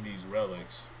doing these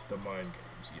relics, the mind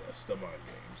games. Yes, the mind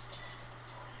games.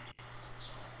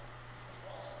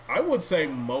 I would say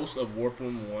most of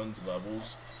Warping 1's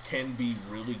levels can be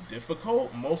really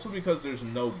difficult, mostly because there's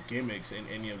no gimmicks in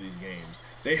any of these games.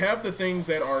 They have the things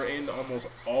that are in almost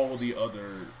all the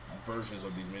other versions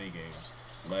of these minigames.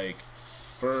 Like,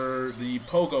 for the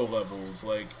pogo levels,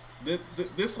 like,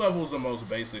 this level is the most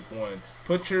basic one.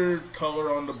 Put your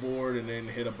color on the board and then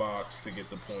hit a box to get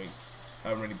the points,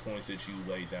 however many points that you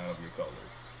lay down of your color.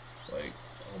 Like,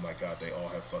 oh my god, they all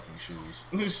have fucking shoes.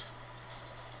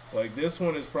 Like, this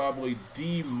one is probably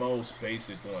the most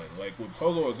basic one. Like, with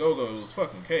Pogo a Go-Go, it was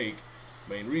fucking cake.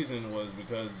 Main reason was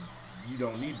because you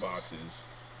don't need boxes.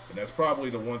 And that's probably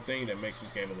the one thing that makes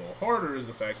this game a little harder, is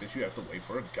the fact that you have to wait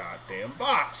for a goddamn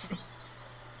box.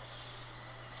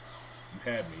 You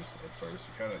had me at first.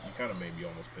 You kind of made me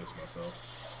almost piss myself.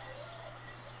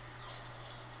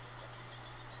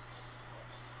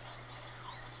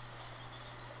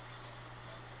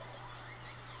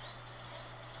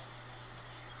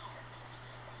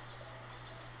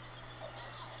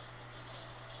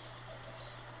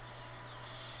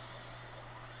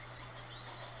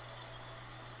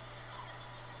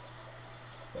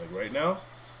 Like right now,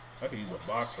 I could use a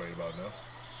box right about now.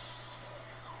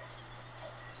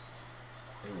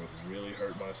 It would really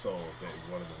hurt my soul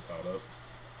if one of them caught up.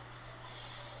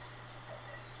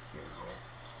 Here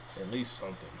we go. At least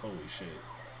something. Holy shit.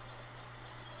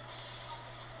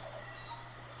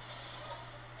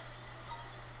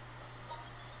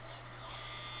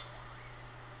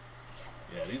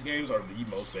 Yeah, these games are the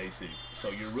most basic. So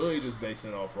you're really just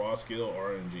basing it off raw skill,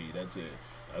 RNG. That's it.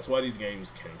 That's why these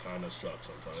games can kind of suck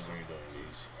sometimes when you're doing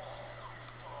these.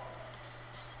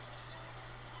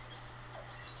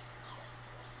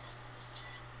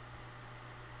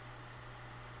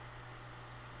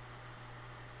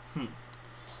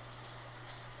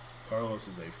 Carlos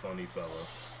is a funny fella.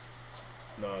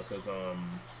 No, because,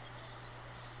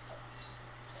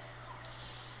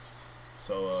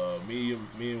 me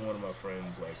and one of my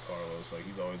friends, like Carlos, like,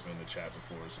 he's always been in the chat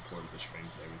before, supported the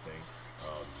streams and everything.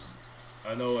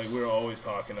 I know, like, we're always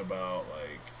talking about,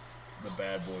 like, the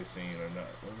bad boy scene, or not,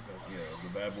 yeah, the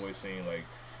bad boy scene, like,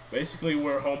 basically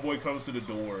where homeboy comes to the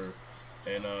door,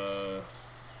 and,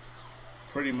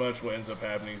 pretty much what ends up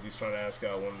happening is he's trying to ask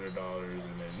out one of their daughters,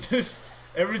 and then just,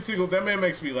 that man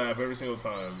makes me laugh every single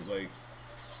time. Like,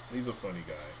 he's a funny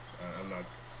guy. I'm not,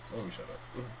 let me shut up.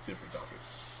 Different topic.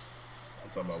 I'm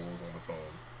talking about what was on the phone.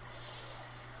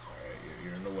 Alright,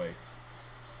 you're in the way.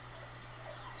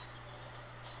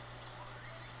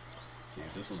 See,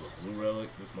 if this was a blue relic,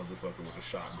 this motherfucker would have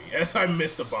shot me as I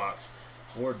missed the box.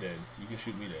 Or dead. You can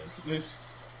shoot me then. This.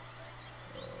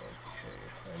 Okay,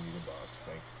 I need a box.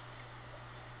 Thank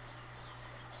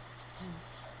you.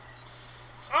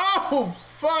 Oh,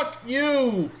 fuck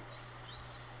you!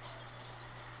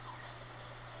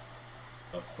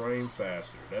 A frame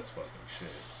faster. That's fucking shit.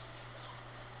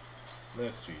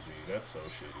 That's GG. That's so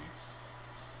shitty.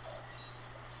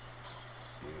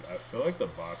 Dude, I feel like the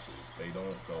boxes, they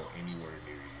don't go anywhere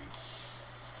near you.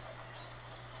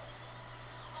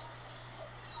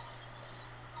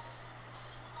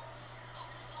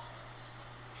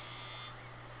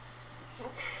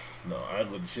 No, I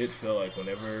legit feel like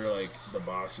whenever, like, the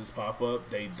boxes pop up,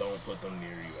 they don't put them near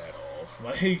you at all.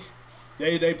 Like,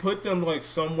 they put them, like,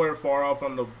 somewhere far off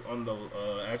on the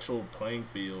actual playing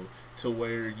field to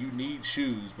where you need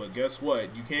shoes, but guess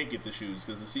what? You can't get the shoes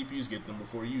because the CPUs get them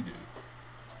before you do.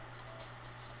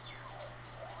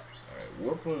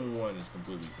 Warping 1 is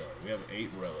completely done. We have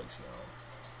 8 relics now.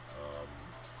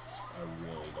 I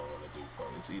really don't want to do fun.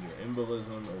 It's either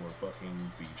Embolism or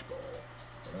fucking Beach Ball.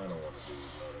 And I don't want to do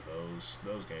none of those.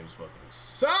 Those games fucking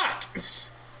suck!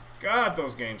 God,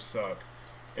 those games suck.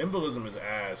 Embolism is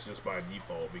ass just by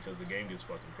default because the game gets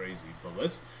fucking crazy. But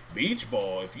let's Beach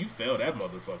Ball, if you fail that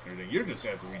motherfucker, then you're just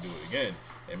going to have to redo it again.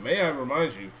 And may I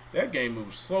remind you, that game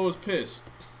moves slow as piss.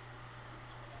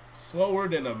 Slower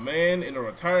than a man in a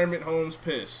retirement home's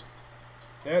piss.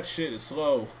 That shit is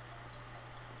slow.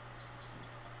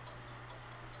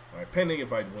 Alright, pending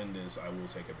if I win this, I will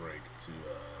take a break to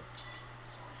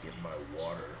get my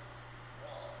water.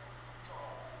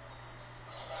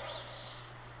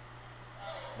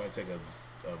 Might take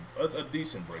a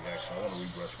decent break, actually. I want to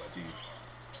rebrush my teeth.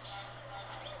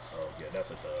 Oh yeah,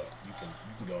 that's a dub. You can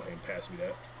go ahead and pass me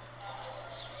that.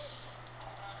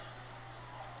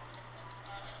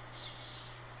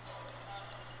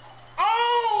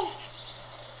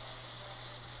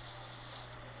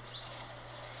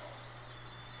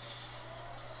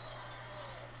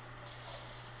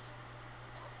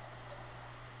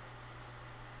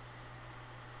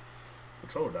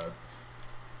 Controller died.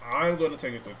 I'm going to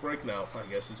take a quick break now. I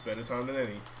guess it's better time than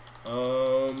any.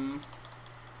 I'm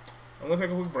going to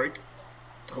take a quick break.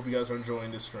 Hope you guys are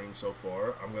enjoying this stream so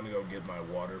far. I'm going to go get my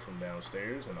water from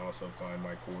downstairs and also find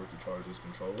my cord to charge this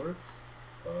controller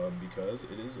because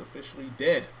it is officially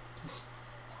dead.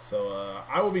 So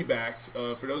I will be back.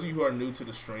 For those of you who are new to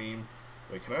the stream,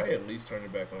 wait, can I at least turn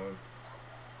it back on?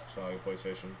 It's not like a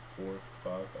PlayStation 4,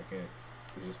 5. I can't.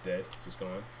 It's just dead. It's just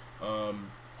gone.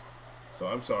 So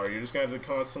I'm sorry. You're just going to have to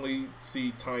constantly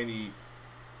see Tiny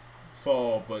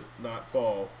fall, but not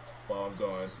fall while I'm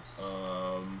gone.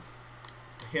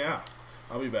 Yeah,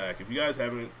 I'll be back. If you guys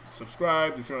haven't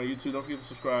subscribed, if you're on YouTube, don't forget to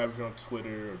subscribe. If you're on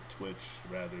Twitter or Twitch,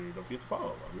 rather, don't forget to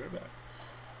follow. I'll be right back.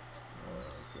 Oh,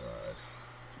 God.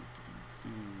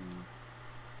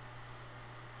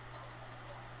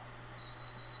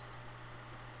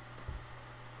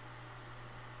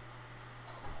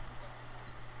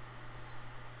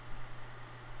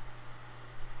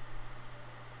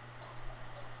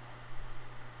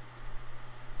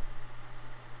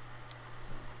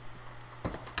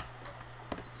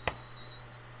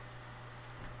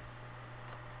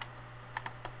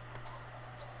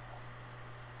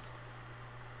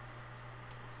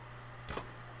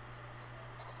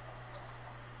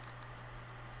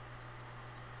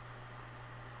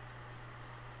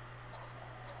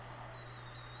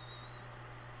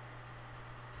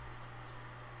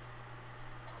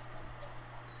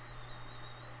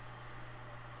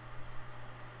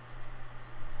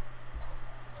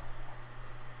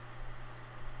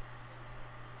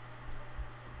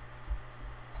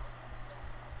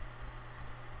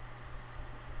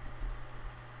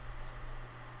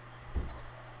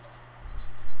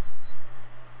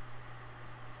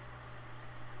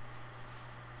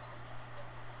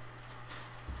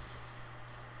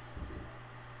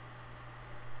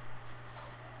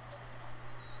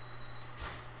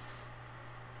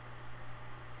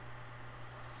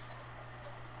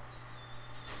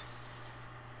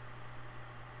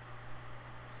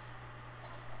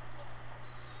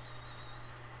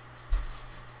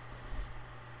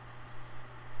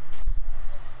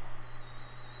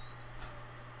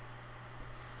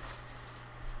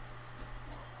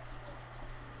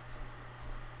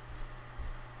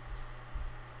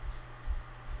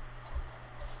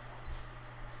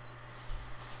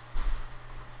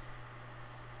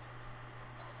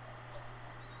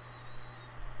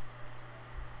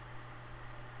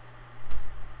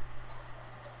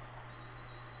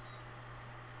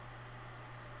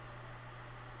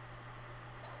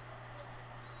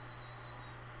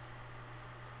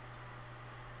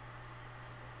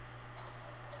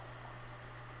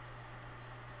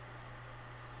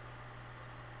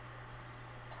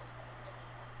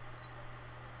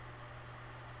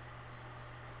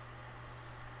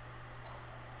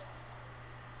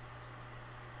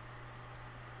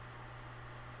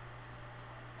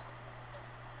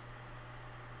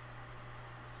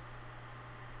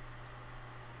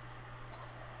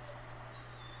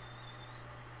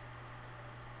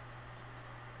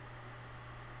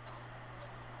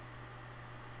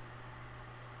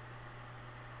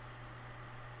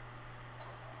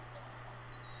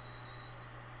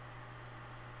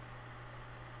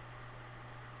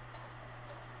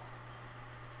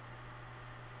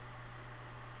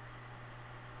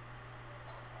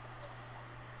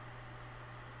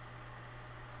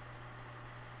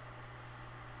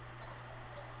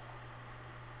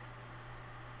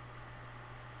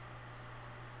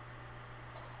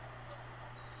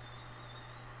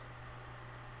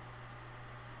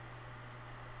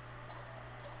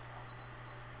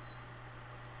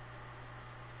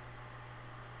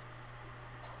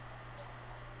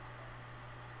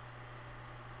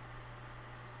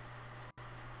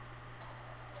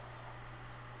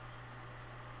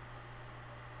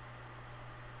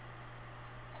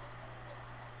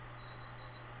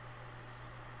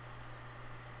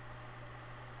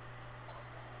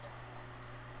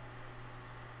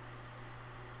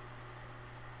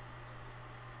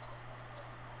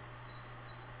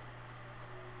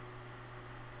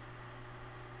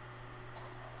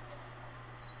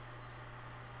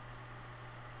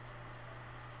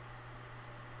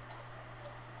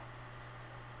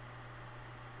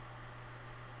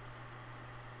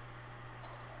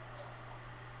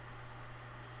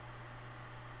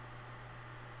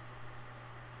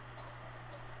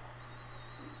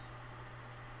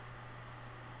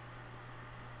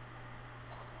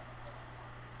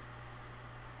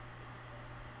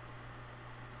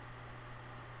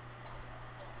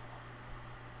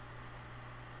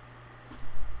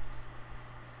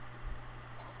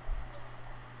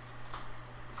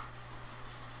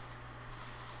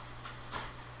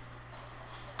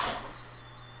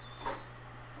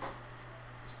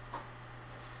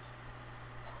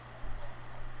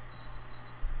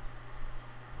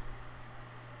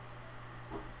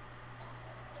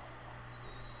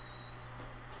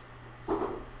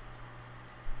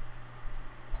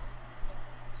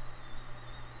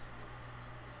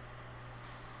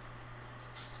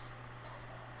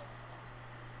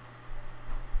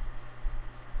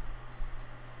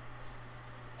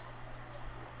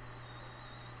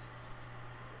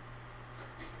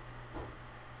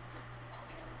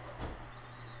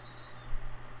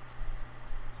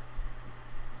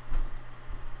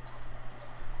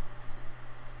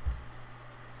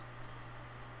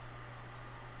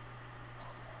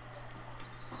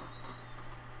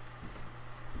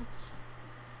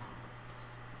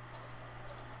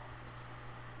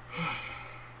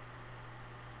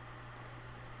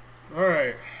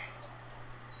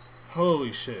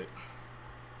 Holy shit.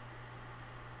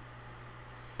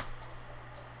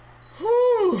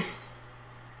 Whew.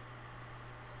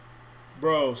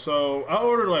 Bro, so I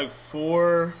ordered like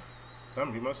 4. Did I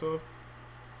mute myself?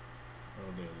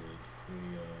 Oh, there it is.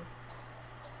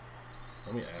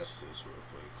 Let me ask this real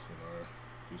quick. You know,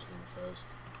 do something fast.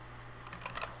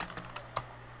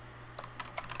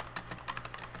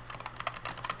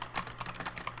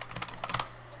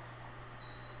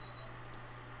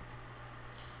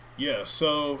 Yeah,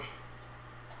 so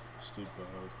stupid.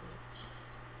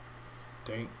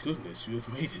 Thank goodness you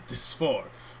have made it this far.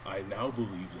 I now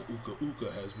believe that Uka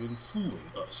Uka has been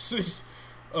fooling us.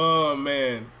 Oh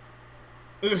man.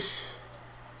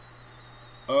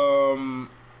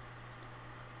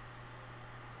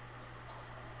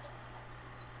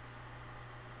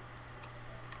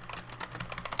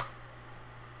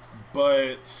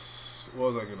 But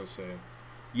what was I gonna say?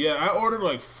 Yeah, I ordered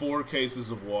like 4 cases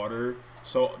of water.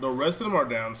 So the rest of them are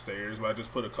downstairs, but I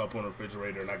just put a couple in the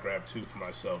refrigerator and I grabbed 2 for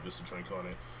myself just to drink on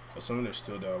it. Assuming they're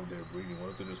still down there breathing.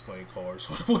 What if they're just playing cards?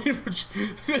 What if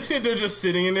they're just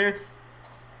sitting in there?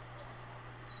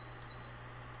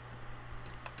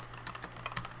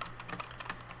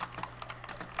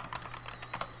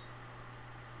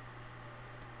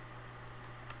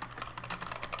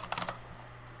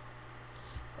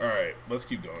 Alright, let's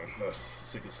keep going.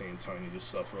 Sick of seeing Tiny just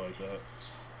suffer like that.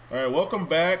 Alright, welcome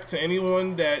back to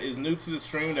anyone that is new to the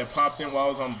stream that popped in while I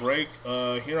was on break.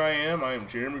 Here I am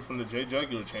Jeremy from the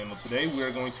JayJugular channel. Today we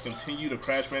are going to continue the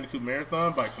Crash Bandicoot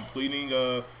Marathon by completing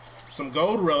some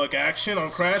gold relic action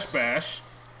on Crash Bash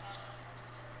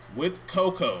with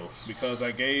Coco, because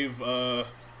I gave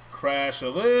Crash a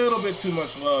little bit too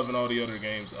much love in all the other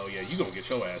games. Oh yeah, you gonna get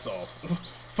your ass off.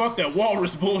 Fuck that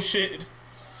walrus bullshit.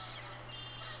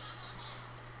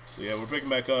 So yeah, we're picking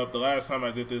back up. The last time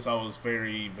I did this, I was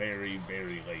very, very,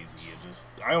 very lazy.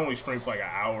 I only streamed for like an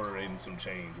hour and some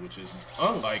change, which is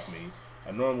unlike me.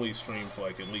 I normally stream for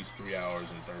like at least 3 hours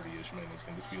and 30-ish minutes.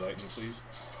 Can this be lightning, please?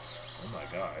 Oh my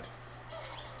god.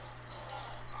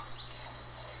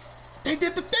 They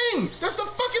did the thing! That's the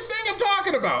fucking thing I'm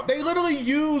talking about! They literally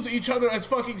use each other as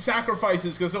fucking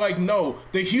sacrifices because they're like, no,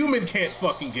 the human can't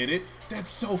fucking get it. That's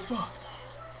so fucked.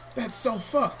 That's so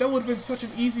fucked. That would have been such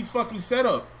an easy fucking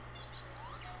setup.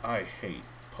 I hate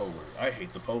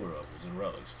the polar levels and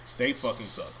relics. They fucking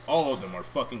suck. All of them are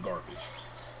fucking garbage.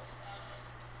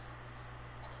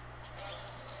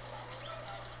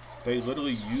 They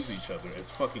literally use each other as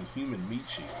fucking human meat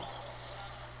shields.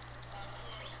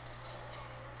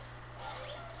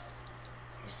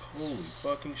 Like, holy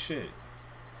fucking shit.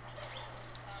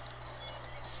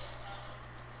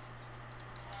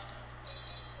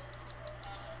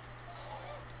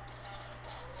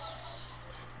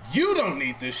 You don't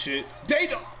need this shit. They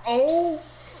don't. Oh.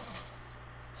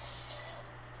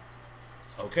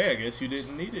 Okay, I guess you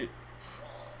didn't need it.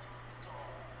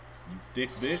 You thick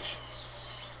bitch.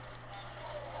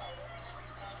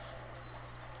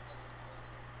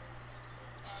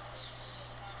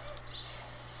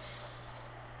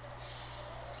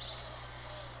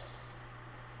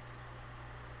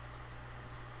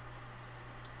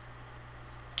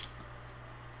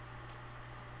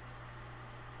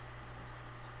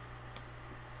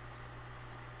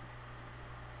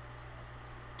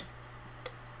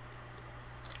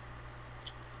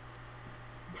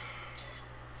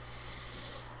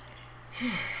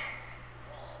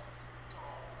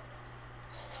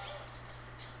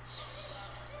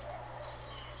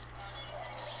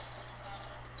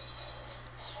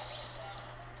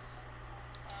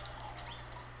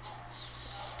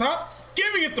 Stop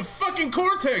giving it the fucking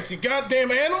cortex, you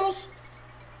goddamn animals!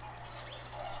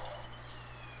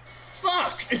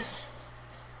 Fuck!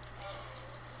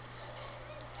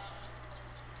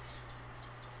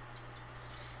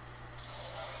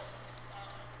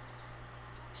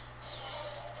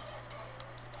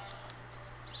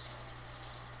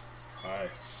 Hi.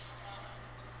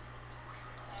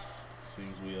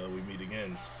 Seems we meet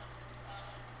again.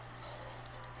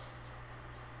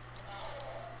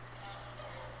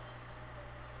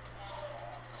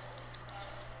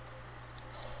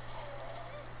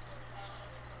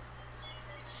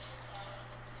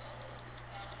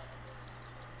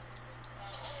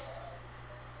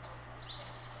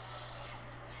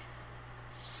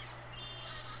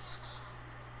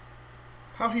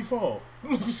 How he fall?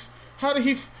 How did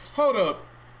he? Hold up.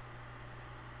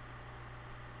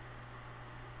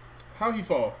 How he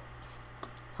fall?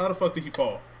 How the fuck did he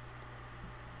fall?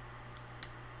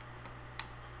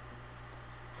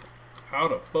 How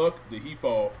the fuck did he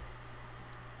fall?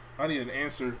 I need an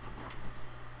answer.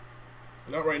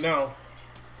 Not right now,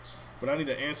 but I need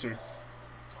an answer.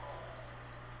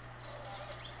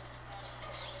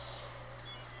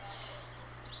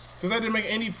 Because that didn't make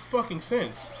any fucking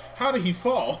sense. How did he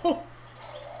fall?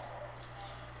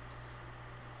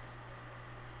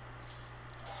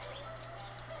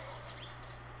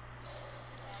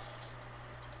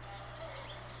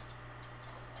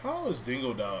 How is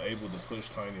Dingo Dow able to push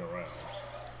Tiny around?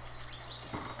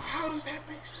 How does that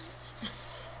make sense?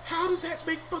 How does that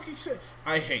make fucking sense?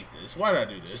 I hate this. Why did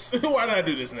I do this? Why did I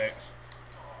do this next?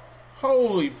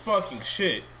 Holy fucking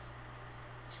shit.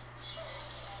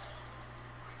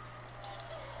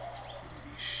 Give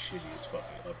me the shittiest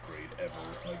fucking upgrade ever.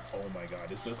 Like, oh my god,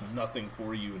 this does nothing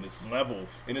for you in this level,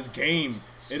 in this game.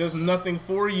 It does nothing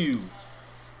for you.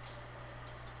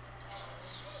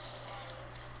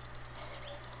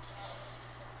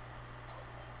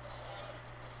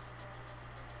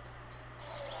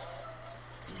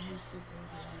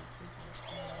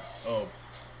 Oh,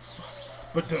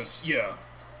 but dunce, yeah.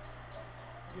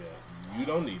 Yeah, you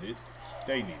don't need it.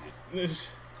 They need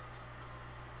it.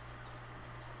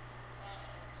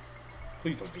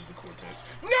 Please don't give the Cortex.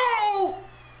 No!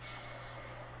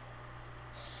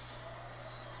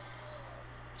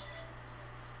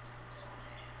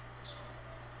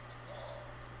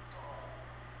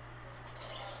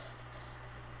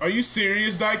 Are you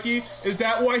serious, Daiki? Is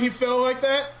that why he fell like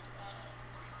that?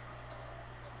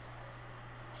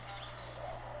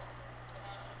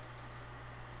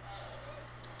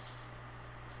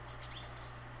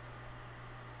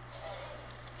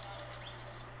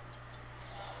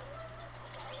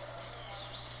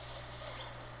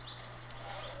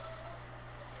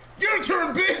 Your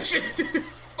turn, bitch!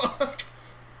 Fuck.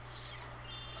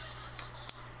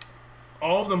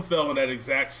 All of them fell in that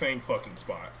exact same fucking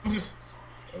spot.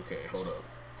 Okay, hold up.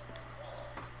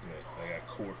 Yeah, I got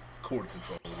cord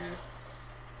control here.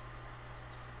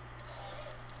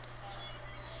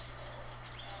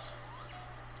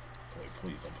 Wait,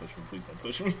 please don't push me. Please don't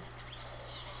push me.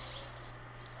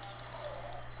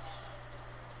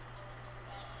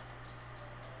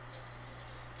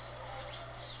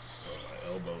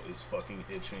 Elbow is fucking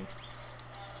itching.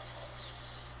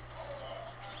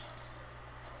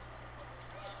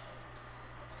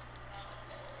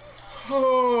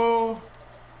 Oh,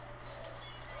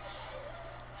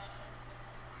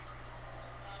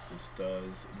 this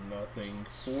does nothing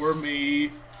for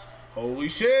me. Holy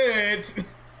shit.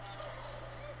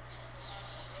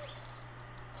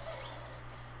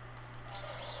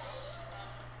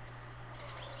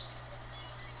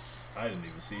 I didn't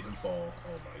even see him fall.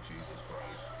 Oh my Jesus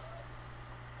Christ.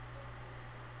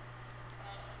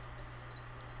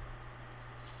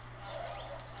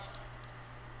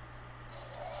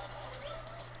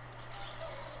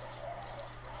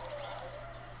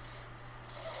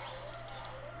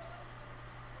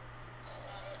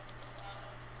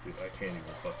 Dude, I can't even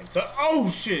fucking touch. Oh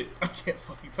shit! I can't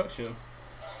fucking touch him.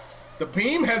 The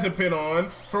beam hasn't been on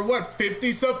for what,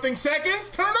 50 something seconds?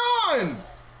 Turn on!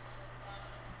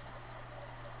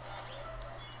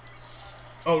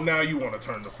 Oh, now you want to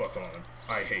turn the fuck on.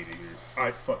 I hate it here. I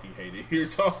fucking hate it here,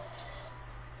 dog.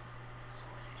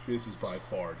 This is by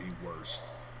far the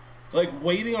worst. Like,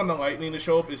 waiting on the lightning to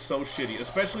show up is so shitty,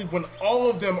 especially when all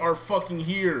of them are fucking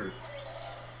here.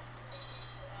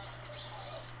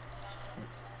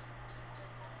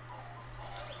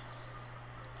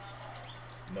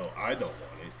 No, I don't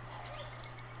want it.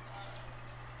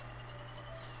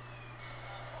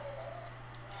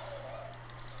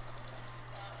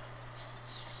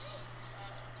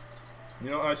 You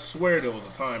know, I swear there was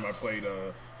a time I played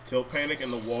Tilt Panic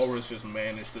and the Walrus just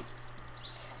managed to...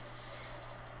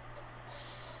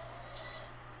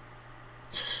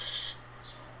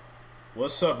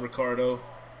 What's up, Ricardo?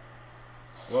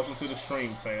 Welcome to the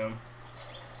stream, fam.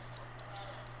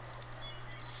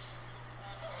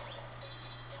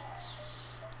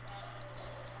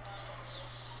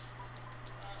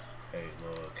 Hey,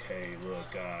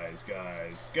 look,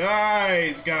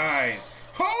 guys.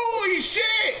 Holy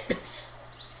shit!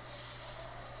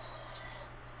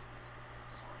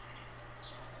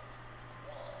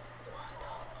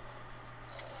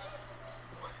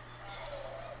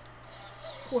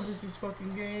 What is this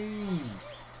fucking game?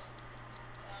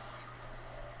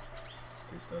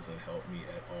 This doesn't help me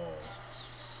at all.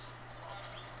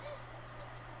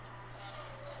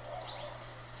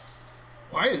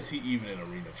 Why is he even an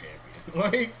arena champion?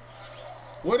 Like,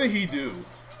 what did he do?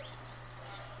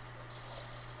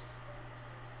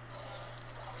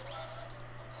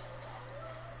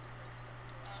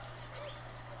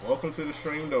 Welcome to the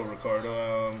stream, though,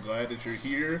 Ricardo. I'm glad that you're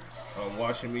here.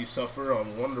 Watching me suffer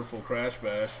on wonderful Crash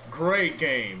Bash. Great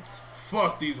game.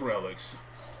 Fuck these relics.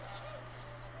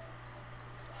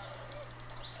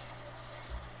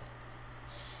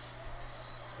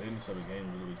 Waiting until the game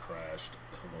literally crashed.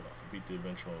 I beat the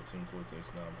eventual Team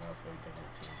Cortex. Now I'm halfway done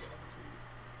with Team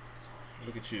Bandicoot.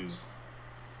 Look at you.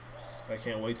 I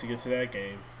can't wait to get to that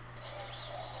game.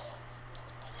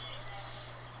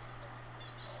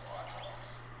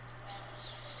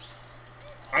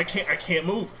 I can't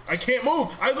move. I can't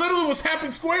move. I literally was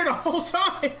tapping square the whole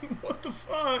time. What the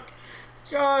fuck?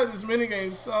 God, this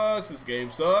minigame sucks. This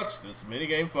game sucks. This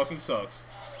minigame fucking sucks.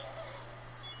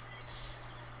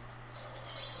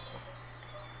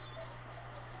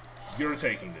 You're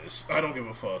taking this. I don't give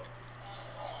a fuck.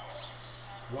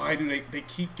 Why do they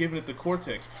keep giving it to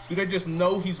Cortex? Do they just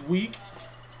know he's weak?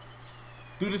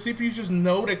 Do the CPUs just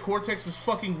know that Cortex is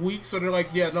fucking weak, so they're like,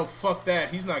 yeah, no, fuck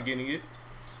that. He's not getting it.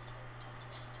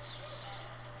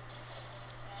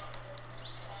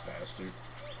 Bastard.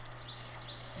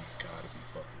 You've got to be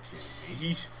fucking kidding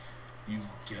me.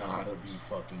 You've got to be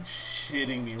fucking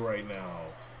shitting me right now.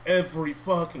 Every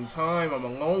fucking time I'm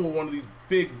alone with one of these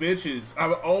big bitches,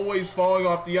 I'm always falling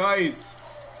off the ice.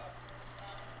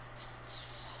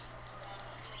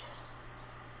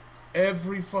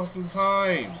 Every fucking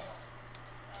time.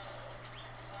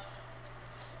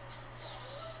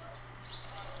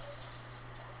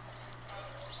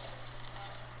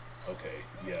 Okay,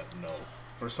 yeah, no.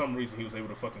 For some reason, he was able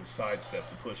to fucking sidestep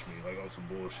to push me, like on some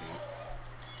bullshit.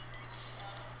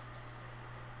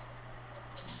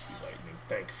 Please be lightning.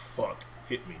 Thank fuck.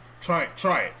 Hit me. Try it.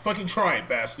 Try it. Fucking try it,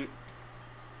 bastard.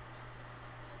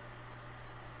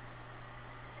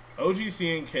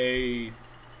 OGCNK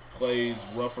plays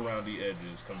rough around the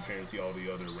edges compared to all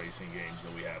the other racing games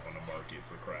that we have on the market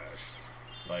for Crash.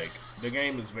 Like, the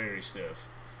game is very stiff.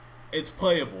 It's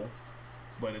playable,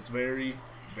 but it's very,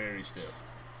 very stiff.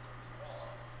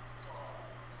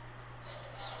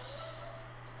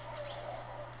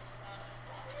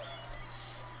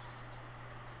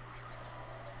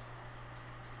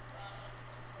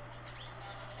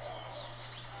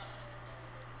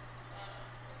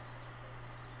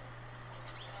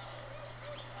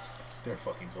 They're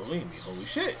fucking bullying me. Holy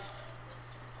shit.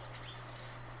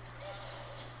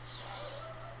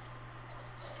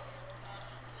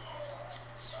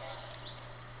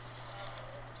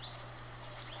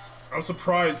 I'm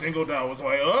surprised Dingodile was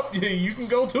like, up, yeah, you can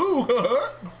go too.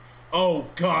 Oh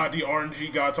god, the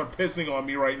RNG gods are pissing on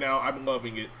me right now. I'm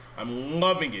loving it. I'm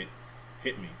loving it.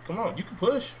 Hit me. Come on, you can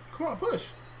push. Come on,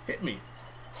 push. Hit me.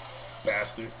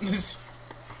 Bastard.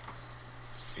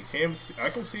 I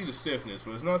can see the stiffness,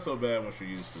 but it's not so bad once you're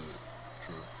used to it.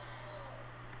 True.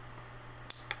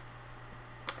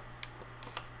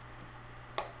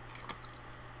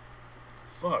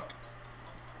 Fuck.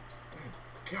 Thank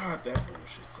God that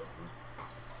bullshit's over.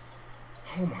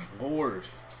 Oh my lord.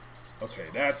 Okay,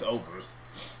 that's over.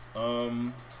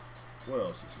 What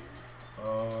else is here?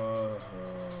 Oh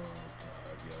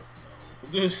god, yep,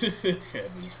 no.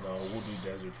 Heavens, no. We'll do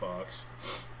Desert Fox.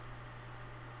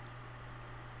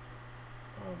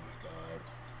 Oh my god.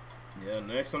 Yeah,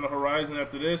 next on the horizon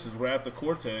after this is Wrap the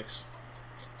Cortex.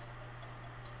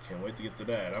 Can't wait to get to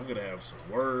that. I'm gonna have some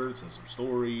words and some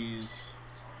stories.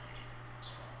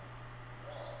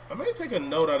 I may take a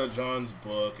note out of John's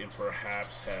book and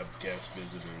perhaps have guest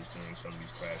visitors during some of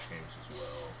these Crash games as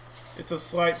well. It's a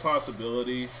slight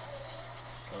possibility.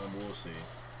 We'll see.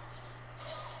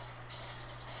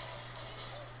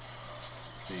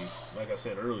 See, like I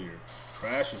said earlier,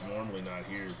 Crash is normally not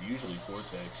here. It's usually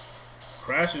Cortex.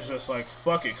 Crash is just like,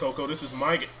 fuck it, Coco, this is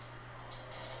my game.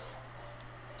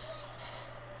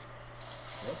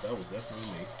 Yep, that was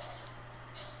definitely me.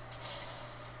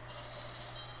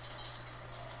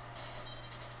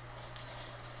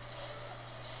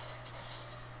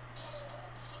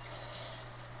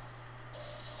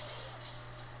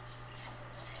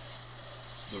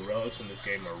 The relics in this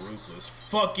game are ruthless.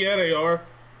 Fuck yeah, they are.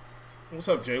 What's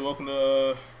up, Jay? Welcome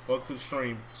to the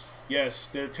stream. Yes,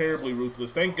 they're terribly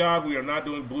ruthless. Thank God we are not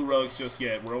doing blue relics just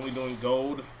yet. We're only doing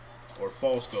gold or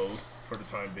false gold for the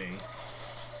time being.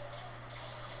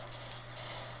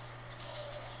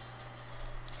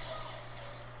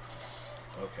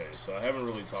 Okay, so I haven't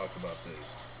really talked about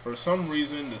this. For some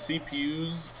reason, the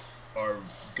CPUs are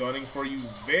gunning for you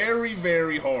very,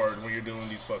 very hard when you're doing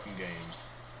these fucking games.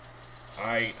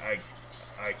 I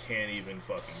can't even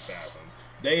fucking fathom.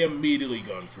 They immediately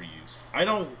gun for you.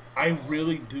 I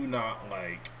really do not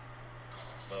like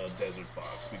Desert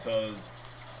Fox because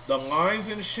the lines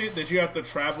and shit that you have to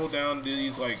travel down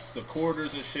these, like, the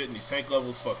corridors and shit and these tank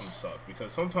levels fucking suck.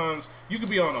 Because sometimes you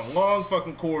could be on a long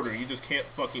fucking corridor and you just can't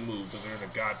fucking move because they're in a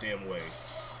goddamn way.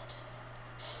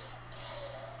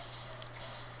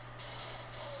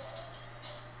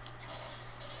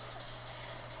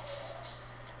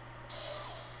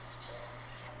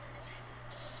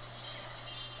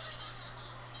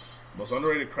 Most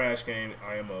underrated Crash game,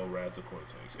 IMO, Wrath of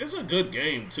Cortex. It's a good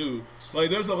game too.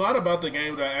 Like, there's a lot about the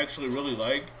game that I actually really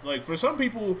like. Like, for some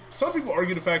people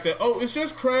argue the fact that, oh, it's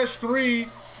just Crash 3,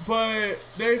 but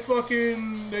they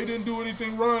didn't do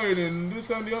anything right and this,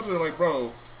 that, and the other. Like,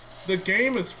 bro, the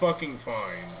game is fucking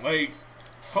fine. Like,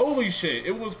 holy shit,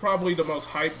 it was probably the most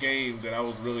hyped game that I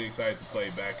was really excited to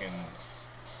play back in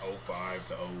 05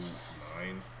 to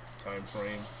 09 time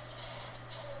frame.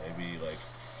 Maybe, like,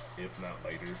 if not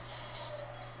later.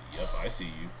 Yep, I see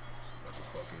you,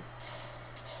 motherfucker.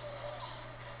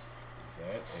 Is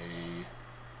that a...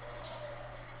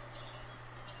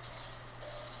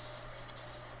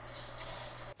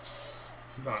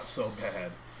 Not so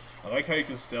bad. I like how you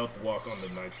can stealth walk on the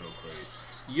nitro crates.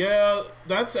 Yeah,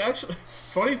 that's actually...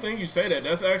 Funny thing you say that.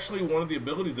 That's actually one of the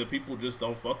abilities that people just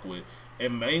don't fuck with.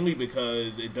 And mainly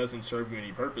because it doesn't serve you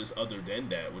any purpose other than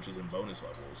that, which is in bonus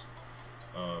levels.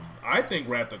 I think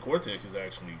Wrath of Cortex is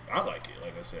actually... I like it.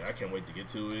 Like I said, I can't wait to get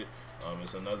to it.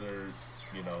 It's another,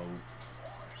 you know,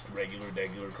 regular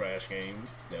Crash game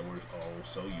that we're all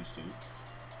so used to.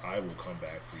 I will come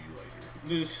back for you later.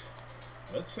 Just...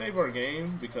 Let's save our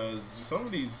game, because some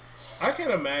of these... I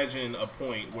can't imagine a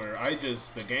point where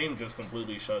the game just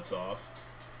completely shuts off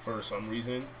for some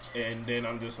reason, and then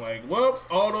I'm just like, well,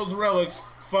 all those relics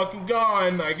fucking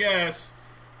gone, I guess.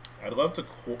 I'd love to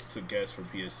guess for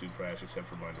PS2 Crash, except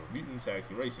for Mind Over Mutant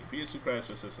Taxi Racing. PS2 Crash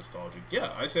just as nostalgic.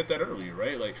 Yeah, I said that earlier,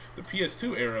 right? Like, the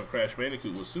PS2 era of Crash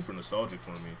Bandicoot was super nostalgic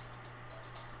for me.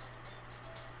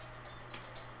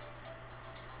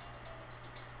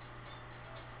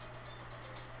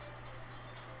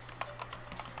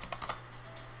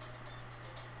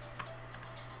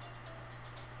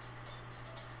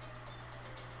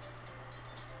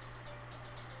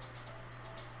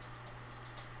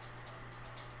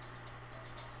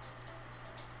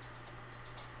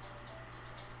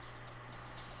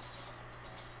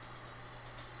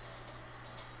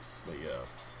 But yeah,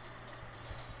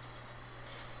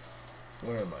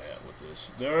 where am I at with this?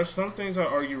 There are some things I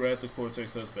argue Wrath of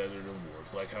Cortex does better than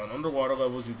Warp. Like how in underwater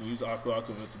levels you can use Aqua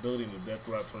invincibility in the depth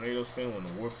throughout Tornado Spin, when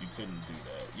in Warp you couldn't do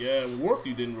that. Yeah, in Warp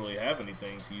you didn't really have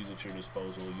anything to use at your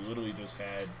disposal. You literally just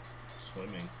had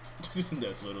swimming.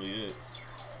 That's literally it.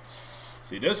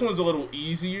 See, this one's a little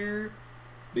easier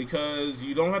because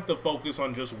you don't have to focus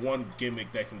on just one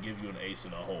gimmick that can give you an ace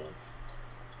in a hole.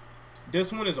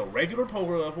 This one is a regular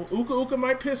polar level. Uka Uka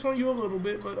might piss on you a little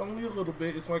bit, but only a little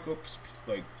bit. It's like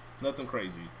nothing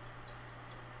crazy.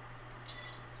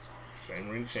 Same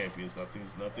ring champions.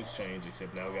 Nothing's changed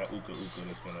except now we got Uka Uka, and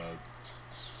it's gonna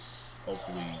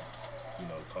hopefully, you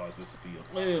know, cause this to be a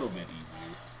little bit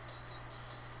easier.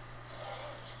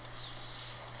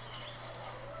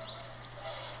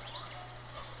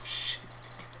 Oh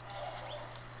shit!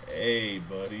 Hey,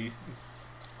 buddy.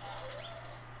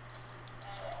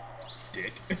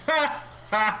 Dick.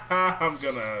 I'm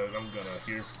gonna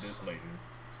hear this later.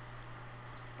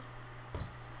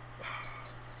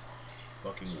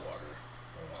 Fucking water.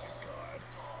 Oh my god.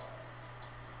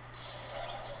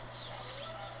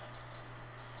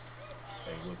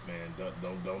 Hey, look, man,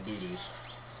 don't do this.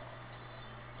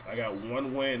 I got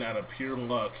one win out of pure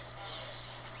luck.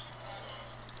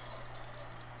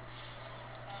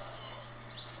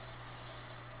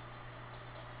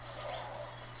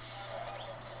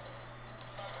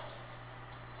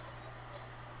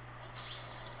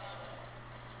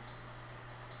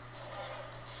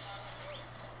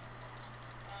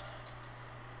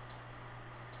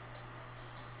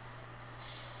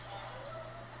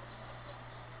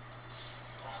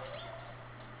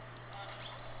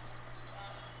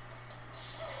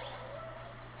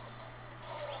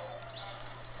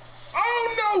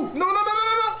 No!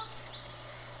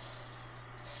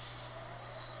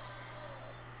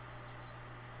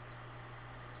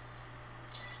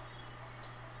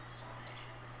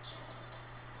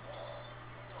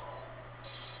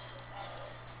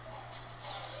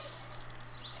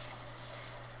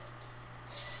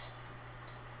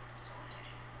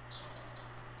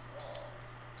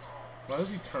 Why does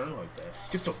he turn like that?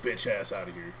 Get your bitch ass out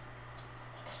of here.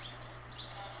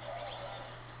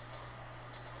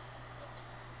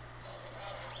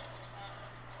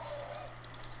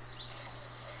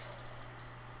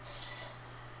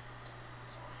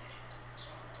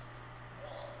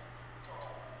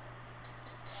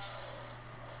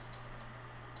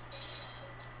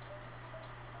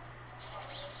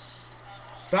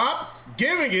 Stop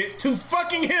giving it to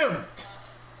fucking him!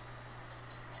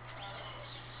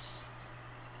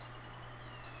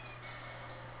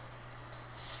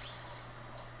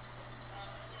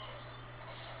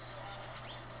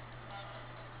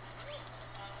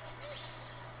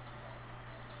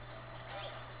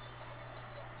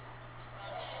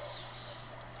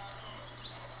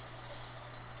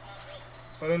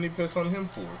 Why didn't he piss on him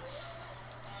for?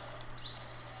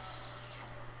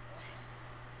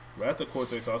 Right, the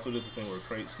Cortex also did the thing where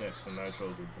crate snacks and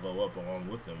nitros would blow up along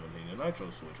with them when hitting a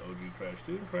nitro switch. OG Crash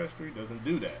 2 and Crash 3 doesn't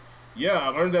do that. Yeah, I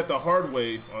learned that the hard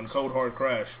way on Cold Hard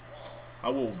Crash. I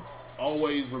will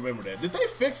always remember that. Did they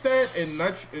fix that in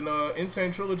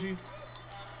Insane Trilogy?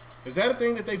 Is that a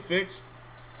thing that they fixed?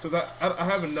 Because I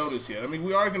haven't noticed yet. I mean,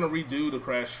 we are going to redo the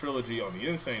Crash Trilogy on the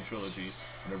Insane Trilogy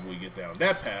whenever we get down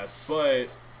that path, but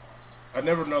I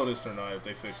never noticed or not if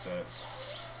they fixed that.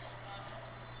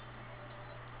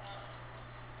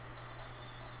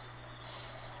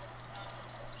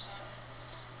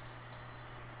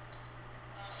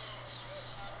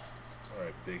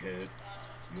 Alright, big head.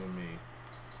 It's you and me.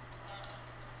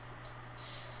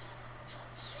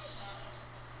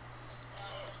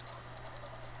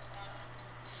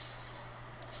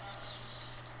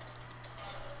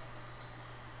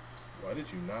 Why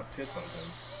did you not piss on him?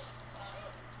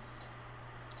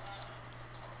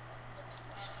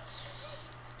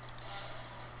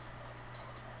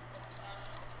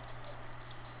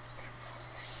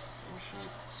 This bullshit.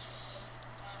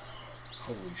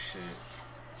 Holy shit.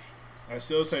 I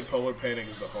still say Polar Panic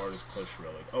is the hardest push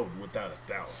relic. Oh, without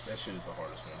a doubt. That shit is the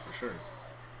hardest one for sure.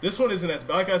 This one isn't as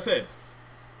bad. Like I said,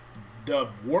 the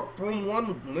Warp Room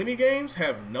 1 mini games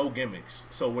have no gimmicks.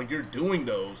 So when you're doing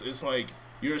those, it's like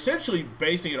you're essentially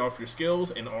basing it off your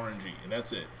skills and RNG, and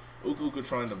that's it. Uka Uka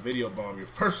trying to video bomb your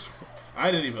first one.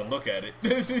 I didn't even look at it.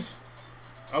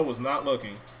 I was not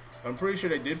looking. I'm pretty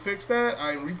sure they did fix that.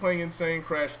 I'm replaying Insane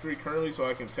Crash 3 currently so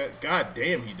I can test. God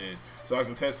damn, he did. So I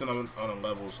can test it on a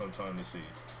level sometime to see.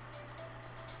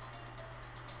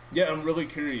 Yeah, I'm really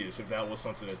curious if that was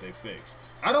something that they fixed.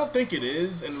 I don't think it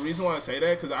is, and the reason why I say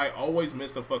that, because I always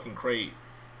miss the fucking crate.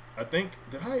 I think,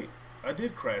 I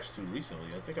did Crash 2 recently.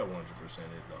 I think I 100%'d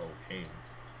the whole game.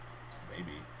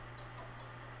 Maybe.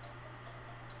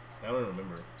 I don't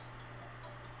remember.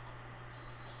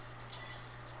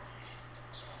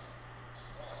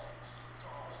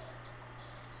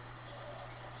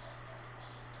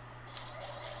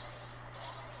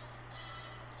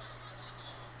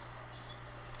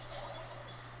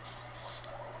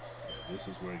 Yeah, this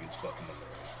is where it gets fucking annoying.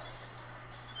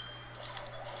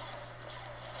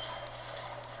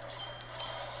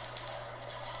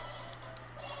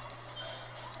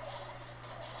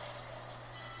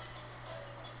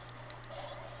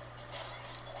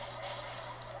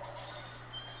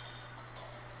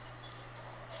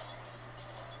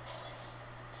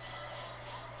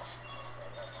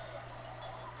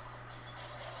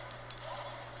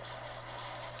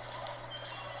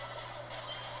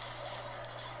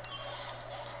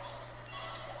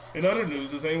 In other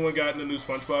news, has anyone gotten the new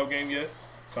SpongeBob game yet?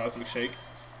 Cosmic Shake.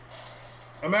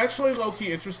 I'm actually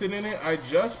low-key interested in it. I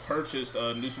just purchased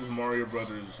New Super Mario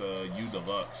Brothers U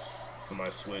Deluxe for my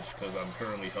Switch because I'm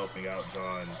currently helping out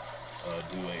John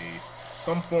do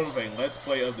some form of a Let's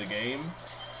Play of the game.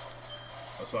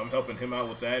 So I'm helping him out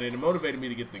with that, and it motivated me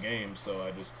to get the game, so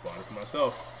I just bought it for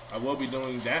myself. I will be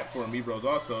doing that for Amiibros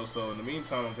also, so in the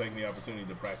meantime, I'm taking the opportunity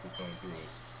to practice going through it.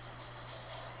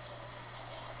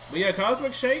 But yeah,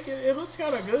 Cosmic Shake, it looks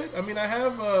kind of good. I mean, I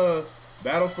have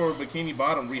Battle for Bikini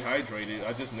Bottom Rehydrated.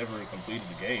 I just never completed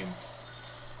the game.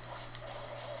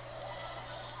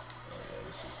 Oh yeah,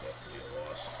 this is definitely a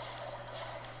loss.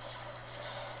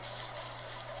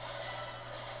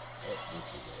 Oh,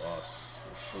 this is a loss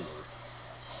for sure.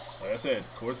 Like I said,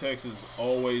 Cortex is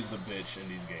always the bitch in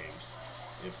these games.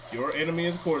 If your enemy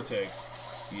is Cortex,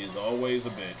 he is always a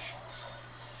bitch.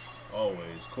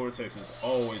 Always. Cortex is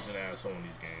always an asshole in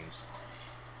these games.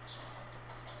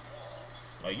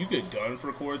 Like, you could gun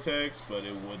for Cortex, but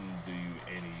it wouldn't do you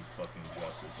any fucking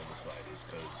justice in the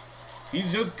slightest, because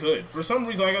he's just good. For some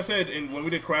reason, like I said, when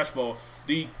we did Crash Ball,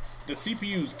 the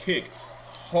CPUs kick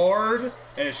hard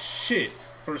as shit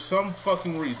for some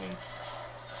fucking reason.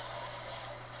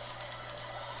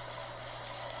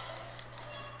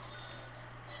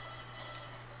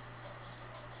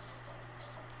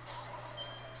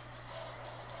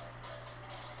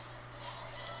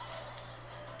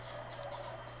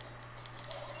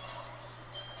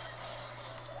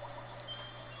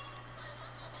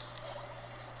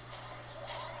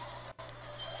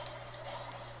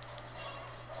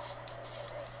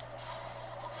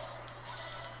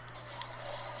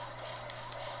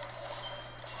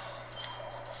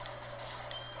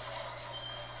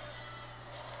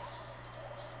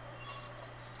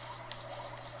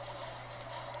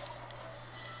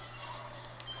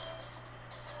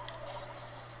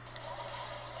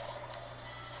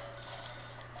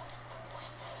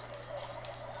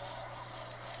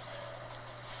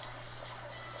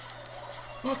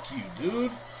 Fuck you,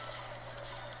 dude.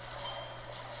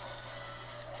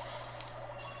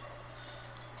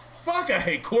 fuck? I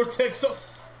hate Cortex so...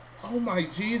 Oh my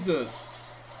Jesus.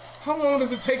 How long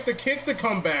does it take the kick to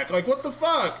come back? Like, what the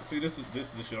fuck? See, this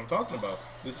is the shit I'm talking about.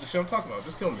 This is the shit I'm talking about.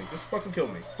 Just kill me. Just fucking kill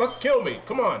me. Fuck, kill me.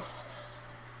 Come on.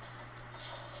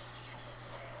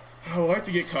 I would like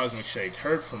to get Cosmic Shake.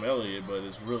 Heard from Elliot, but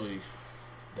it's really...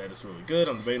 That is really good.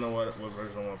 I'm debating on what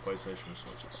version I want, PlayStation or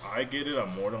Switch. If I get it,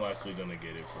 I'm more than likely going to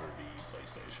get it for the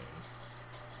PlayStation.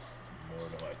 More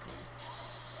than likely.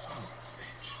 Son of a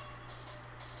bitch.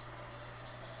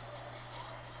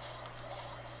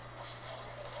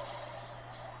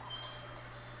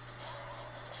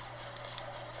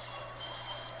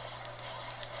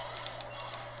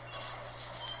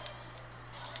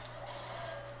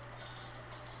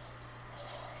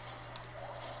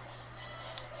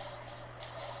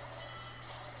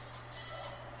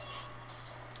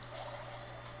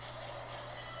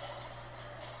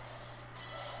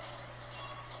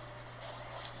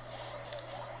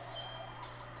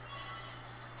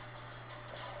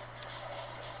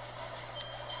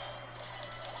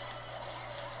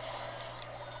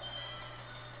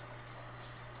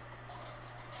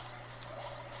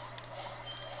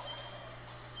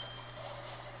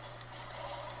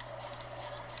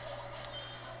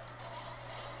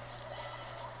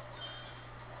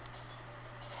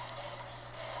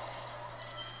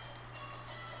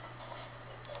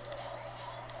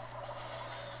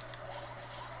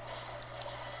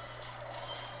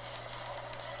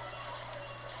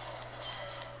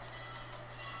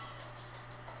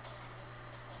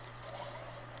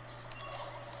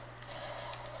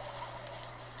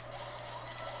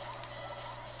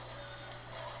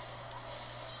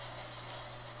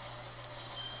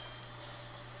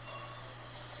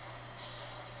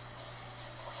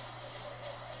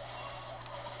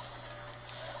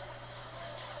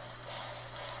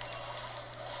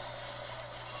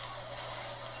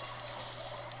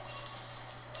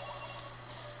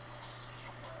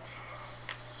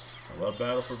 Love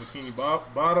Battle for Bikini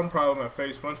Bottom. Problem I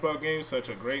face. SpongeBob games, such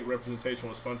a great representation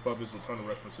with SpongeBob is a ton of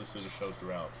references to the show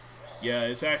throughout. Yeah,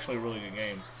 it's actually a really good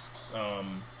game.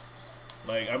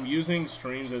 Like, I'm using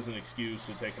streams as an excuse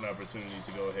to take an opportunity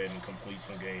to go ahead and complete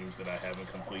some games that I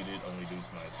haven't completed, only due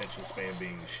to my attention span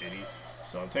being shitty.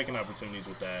 So I'm taking opportunities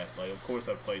with that. Like, of course,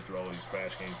 I've played through all these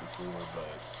Crash games before, but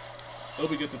it'll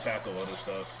be good to tackle other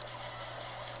stuff.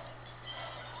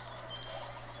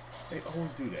 They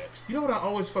always do that. You know what I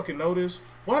always fucking notice?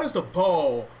 Why does the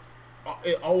ball...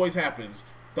 It always happens.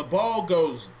 The ball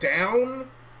goes down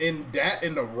in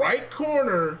the right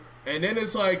corner, and then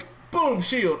it's like, boom,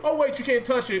 shield. Oh, wait, you can't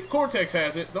touch it. Cortex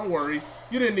has it. Don't worry.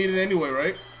 You didn't need it anyway,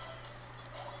 right?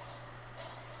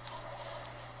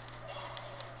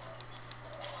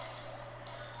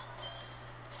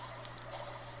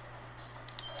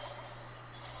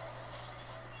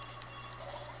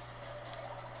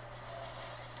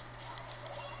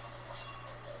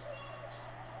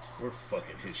 We're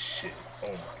fucking his shit.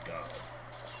 Oh my god.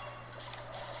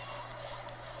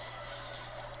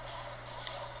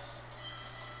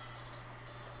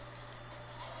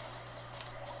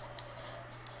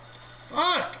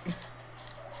 Fuck!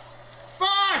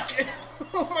 Fuck!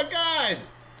 Oh my god!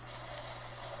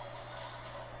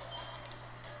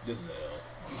 This is an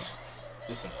L. This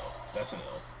is an L. That's an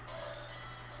L.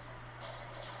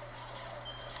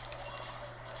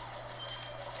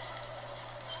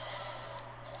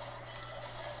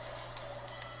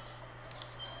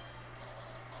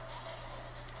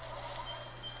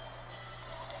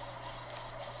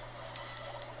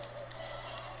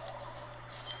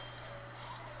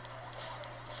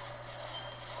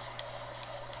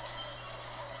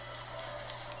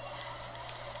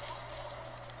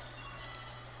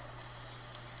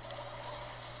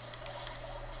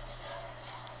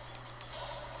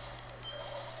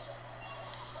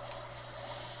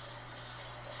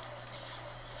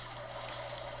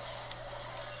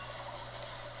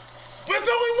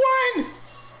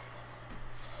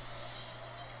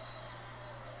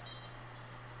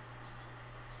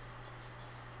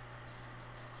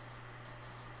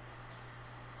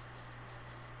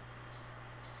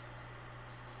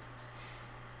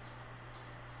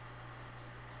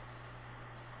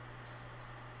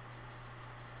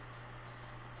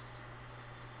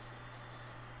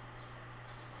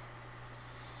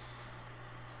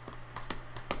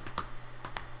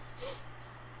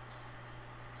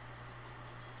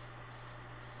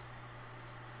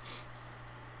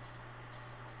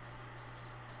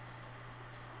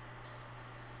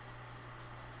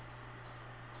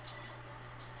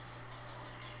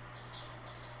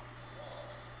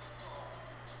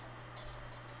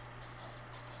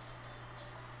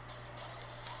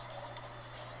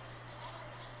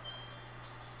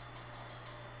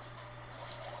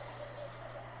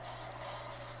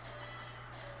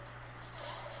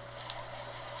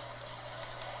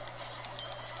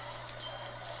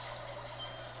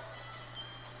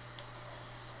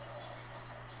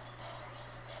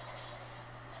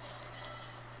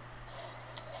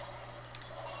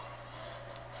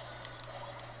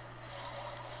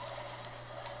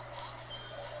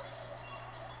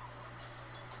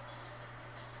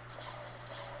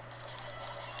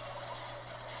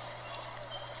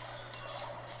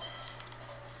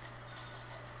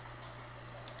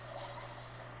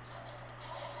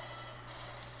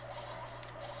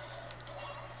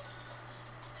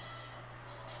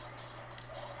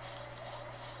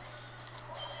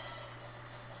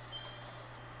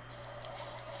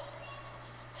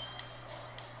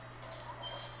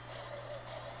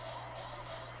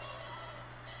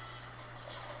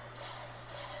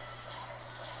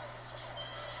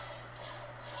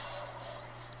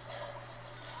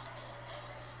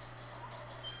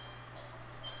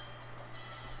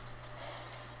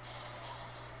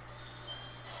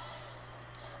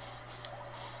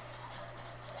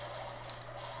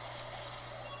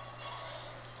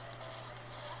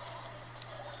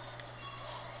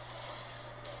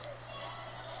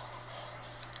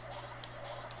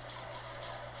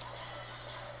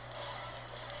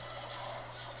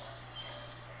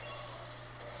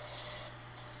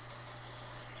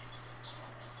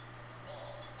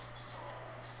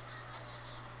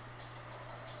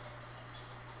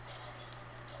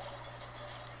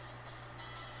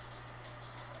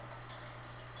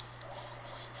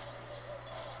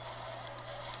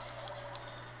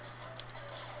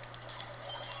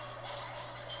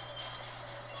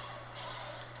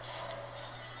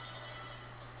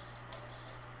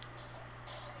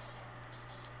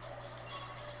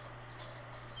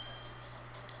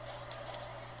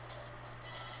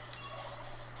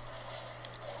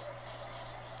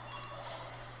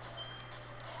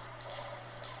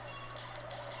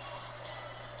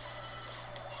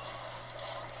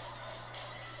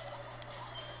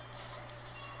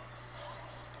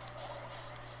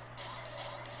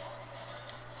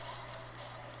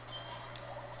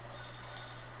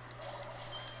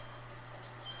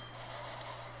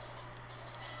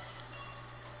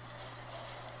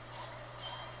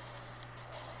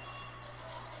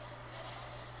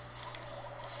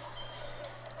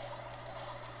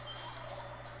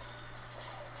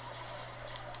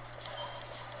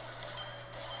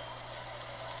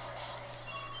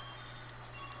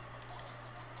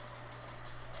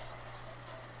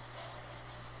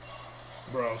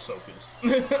 Bro, I'm so pissed.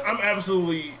 I'm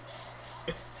absolutely...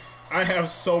 I have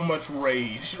so much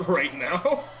rage right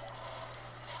now.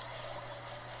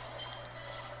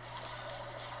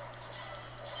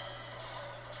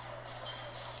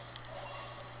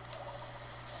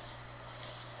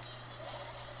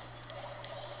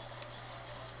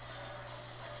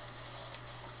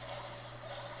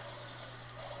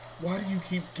 Why do you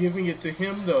keep giving it to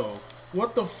him, though?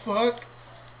 What the fuck?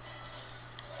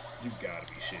 You gotta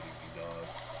be shitting me, dog.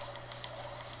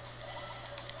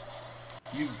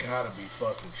 You gotta be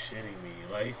fucking shitting me.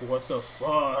 Like, what the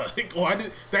fuck? Why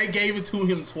did... They gave it to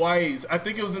him twice. I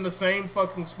think it was in the same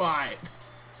fucking spot.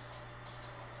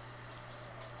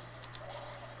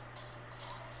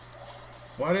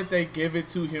 Why did they give it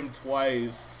to him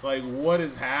twice? Like, what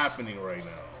is happening right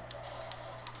now?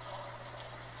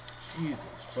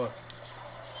 Jesus fucking.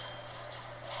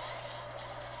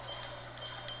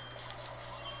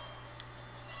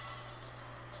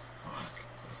 Fuck.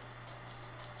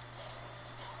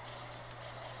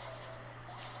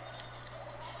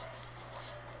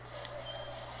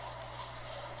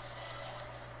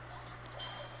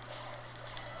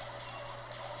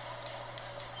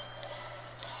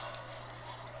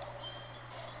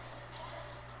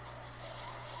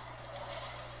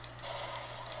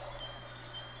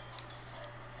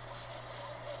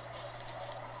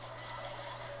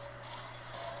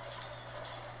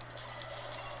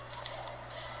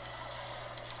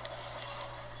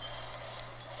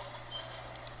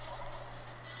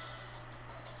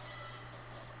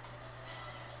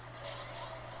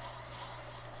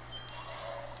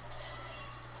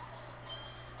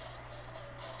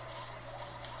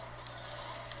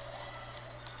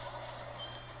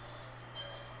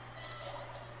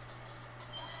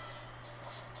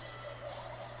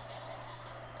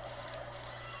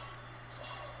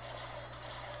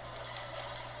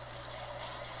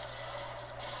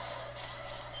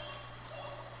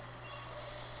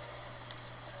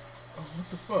 Oh, what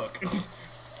the fuck?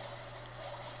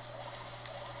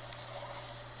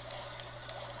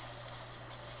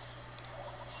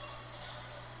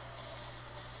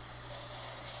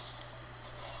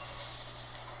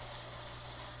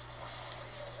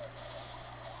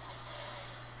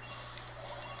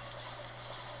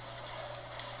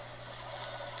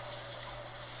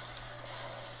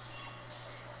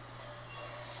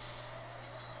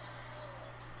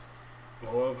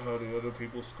 I love how the other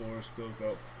people's scores still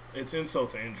go. It's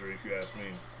insult to injury, if you ask me.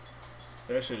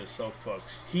 That shit is so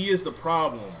fucked. He is the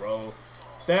problem, bro.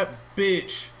 That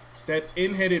bitch, that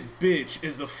in-headed bitch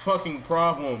is the fucking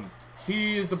problem.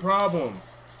 He is the problem.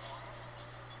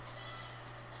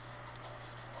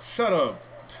 Shut up.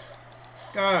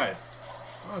 God.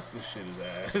 Fuck this shit is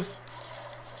ass.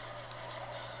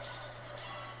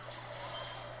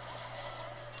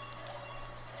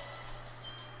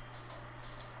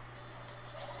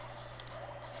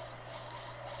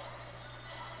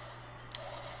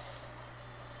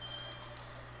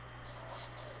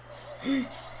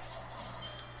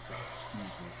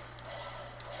 Excuse me.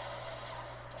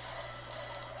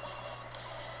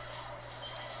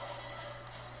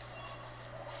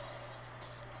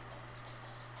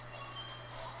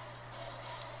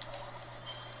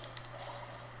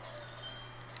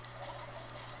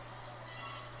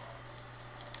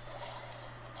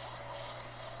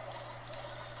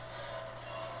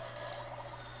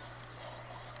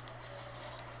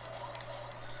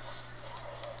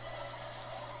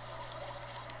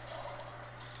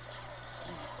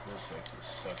 Cortex is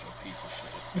such a piece of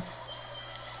shit.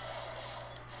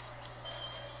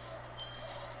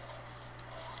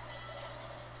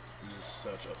 He is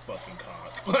such a fucking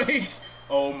cock. Like,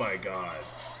 oh my god.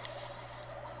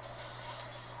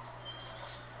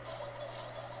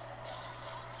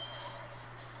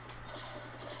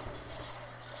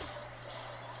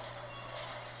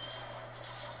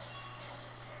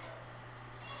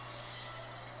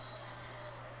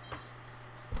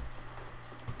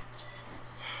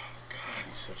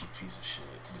 Such a piece of shit,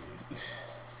 dude.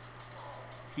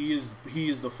 He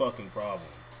is the fucking problem.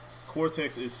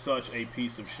 Cortex is such a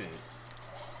piece of shit.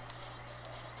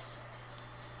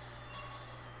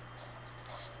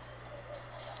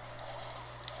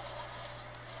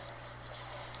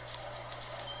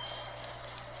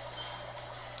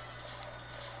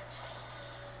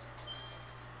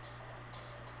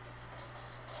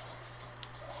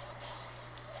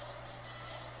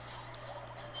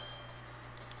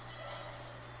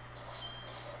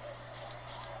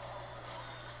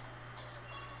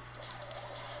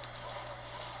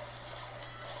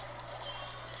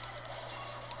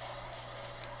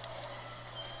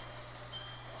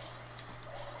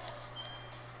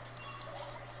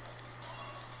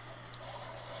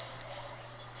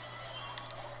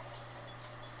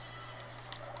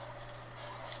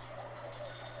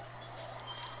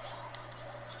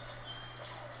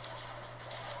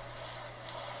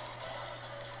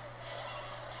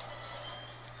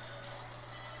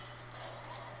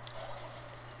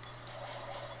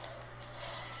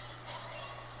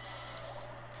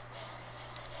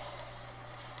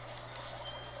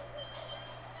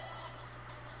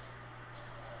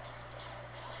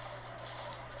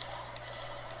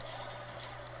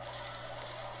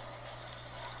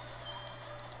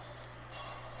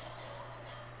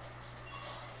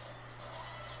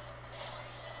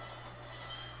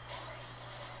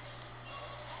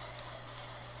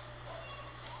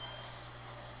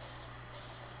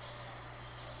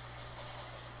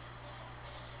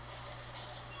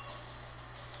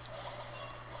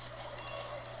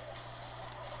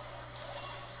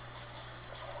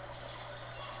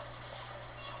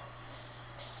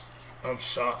 I'm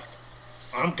shocked.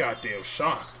 I'm goddamn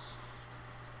shocked.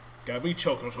 Got me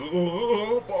choking. Got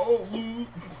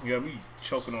me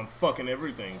choking on fucking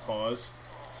everything. Pause.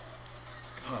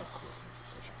 God, Cortex is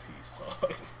such a piece,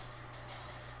 dog.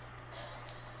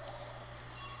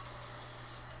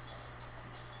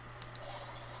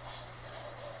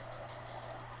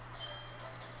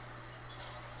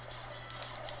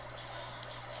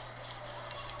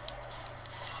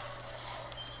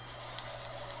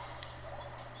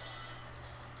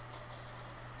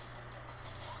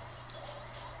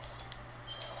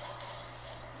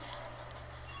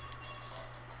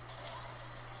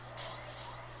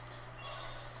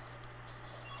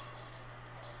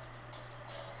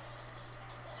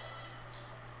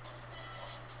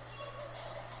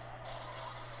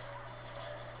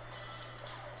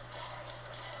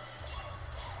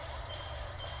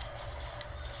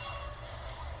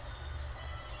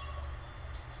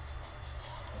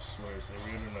 I swear it's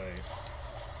every other night.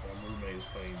 My roommate is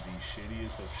playing the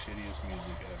shittiest of shittiest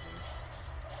music ever.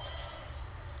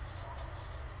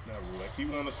 Not roommate. I keep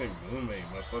wanting to say roommate.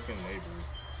 My fucking neighbor.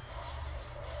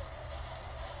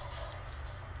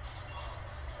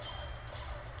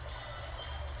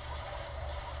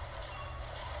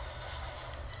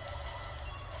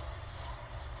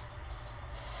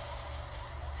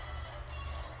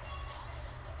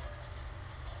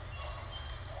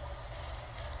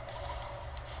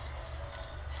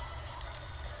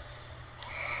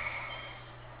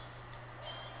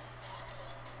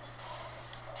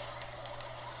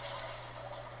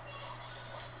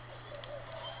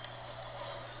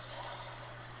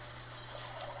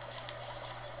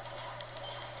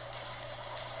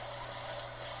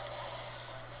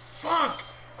 Fuck!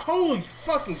 Holy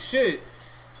fucking shit!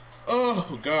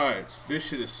 Oh god, this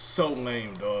shit is so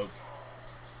lame, dog.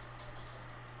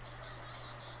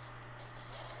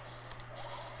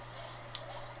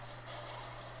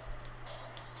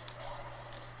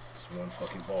 It's one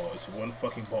fucking ball. It's one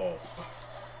fucking ball.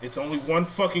 It's only one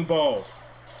fucking ball.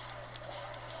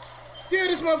 Yeah,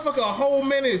 this motherfucker a whole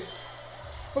menace.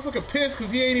 Motherfucker pissed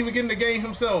because he ain't even getting the game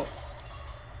himself.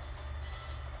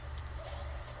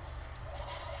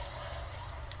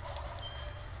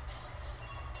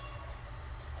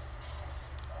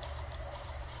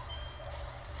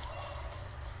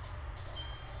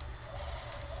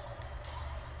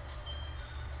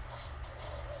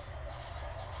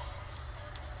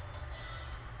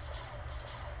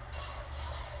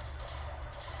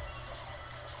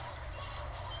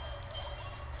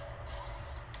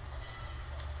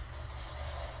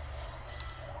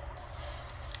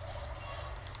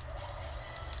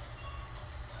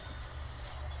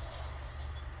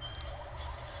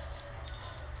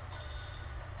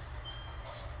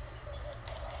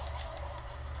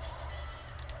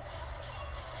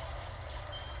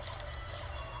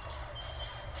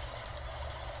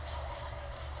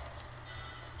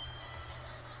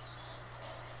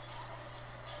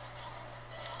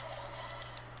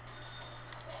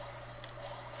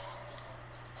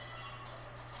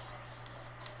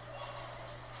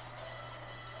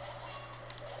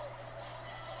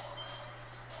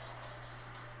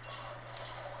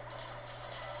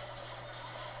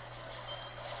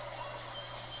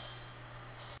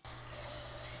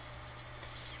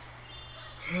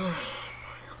 Oh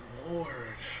my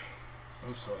lord.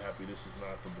 I'm so happy this is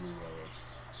not the Blue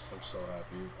Relics. I'm so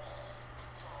happy.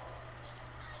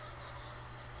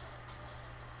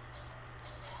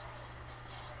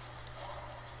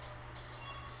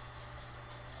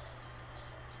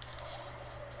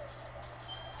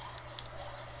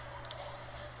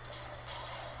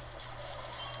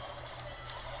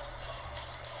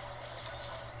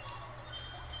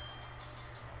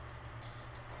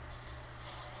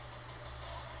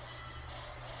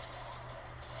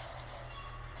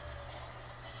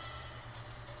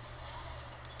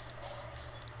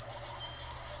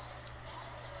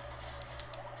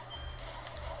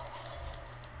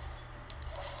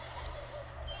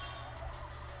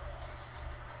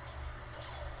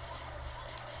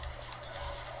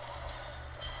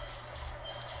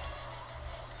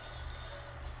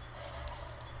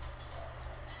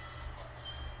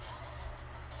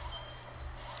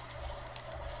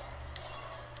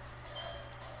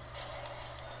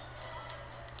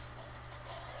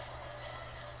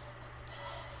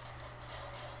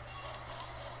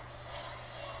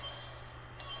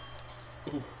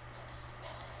 Ooh.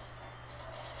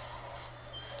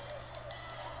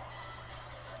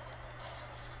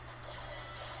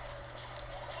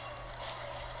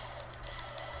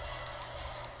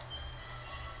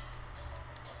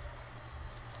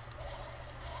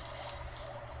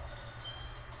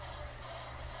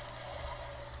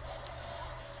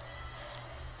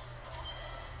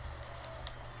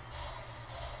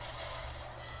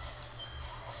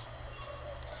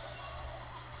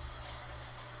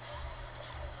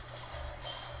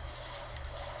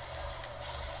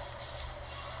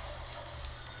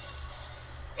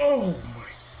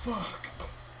 fuck.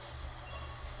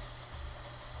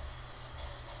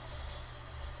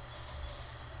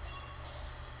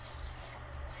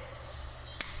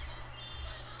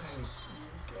 Thank you,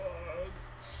 God.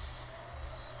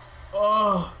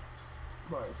 Oh,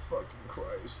 my fucking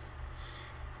Christ.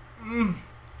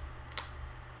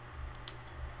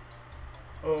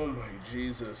 Oh my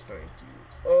Jesus, thank you.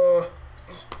 Oh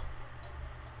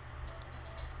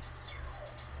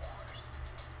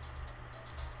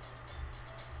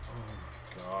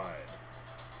my God.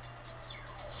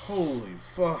 Holy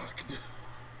fuck, dude.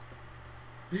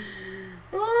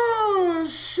 Oh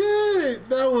shit,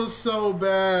 that was so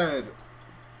bad.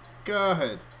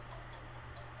 God.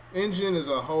 Engine is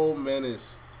a whole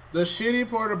menace. The shitty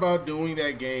part about doing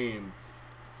that game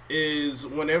is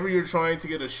whenever you're trying to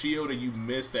get a shield and you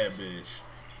miss that bitch.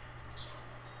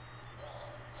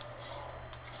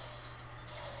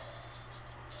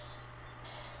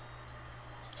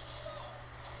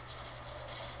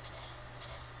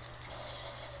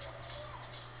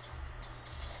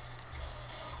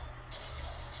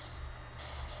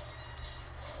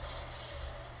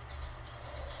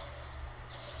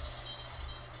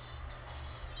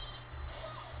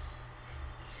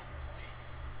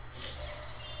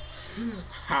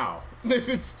 How?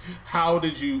 How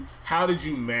did you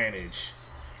manage?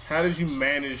 How did you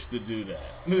manage to do that?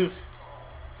 This.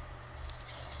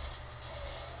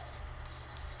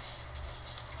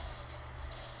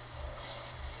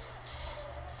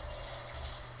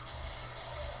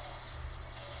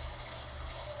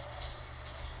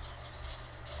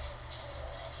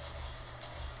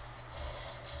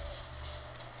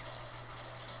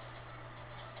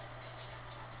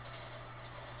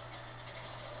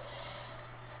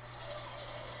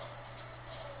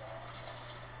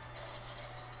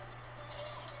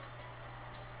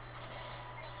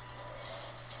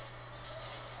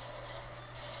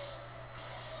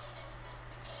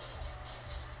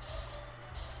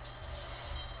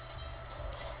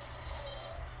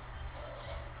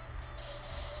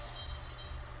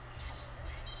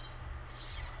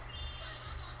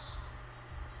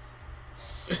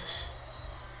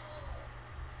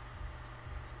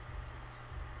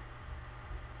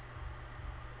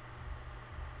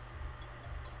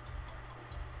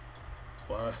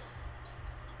 What?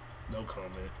 No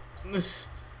comment.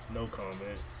 No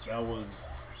comment. That was.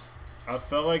 I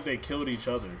felt like they killed each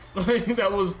other. Like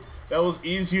that was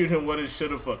easier than what it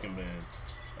should have fucking been.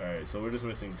 All right, so we're just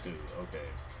missing 2. Okay.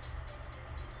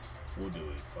 We'll do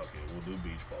it. Fuck it. We'll do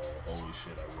beach ball. Holy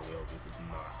shit! I really hope this does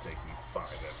not take me 5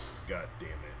 ever. God damn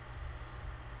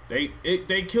it.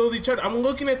 They killed each other. I'm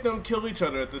looking at them kill each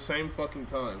other at the same fucking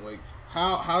time. Like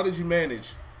how did you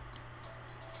manage?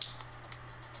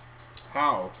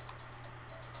 How?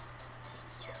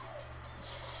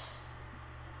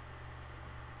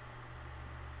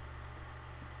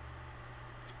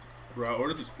 Bro, I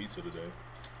ordered this pizza today.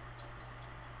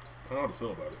 I don't know how to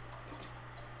feel about it.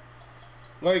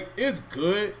 Like, it's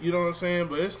good, you know what I'm saying?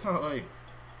 But it's not like,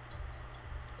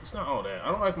 it's not all that.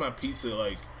 I don't like my pizza,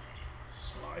 like,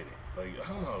 sliding. Like, I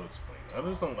don't know how to explain it. I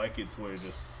just don't like it to where it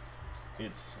just,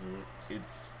 it's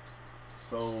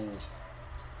so,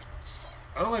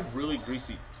 I don't like really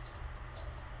greasy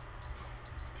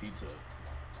pizza.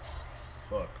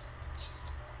 Fuck.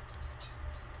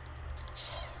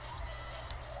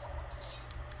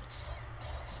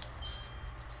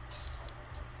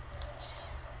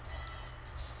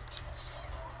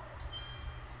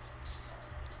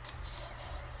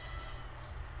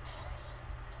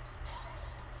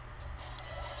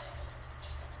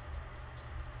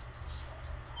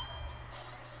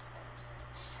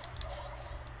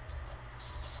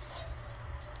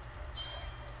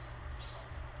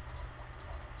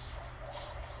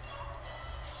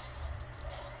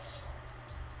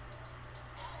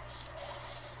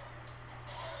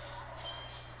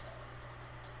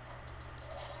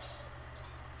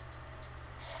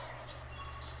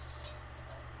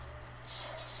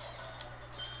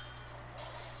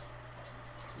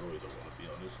 I really don't want to be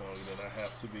on this longer than I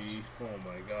have to be. Oh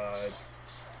my God.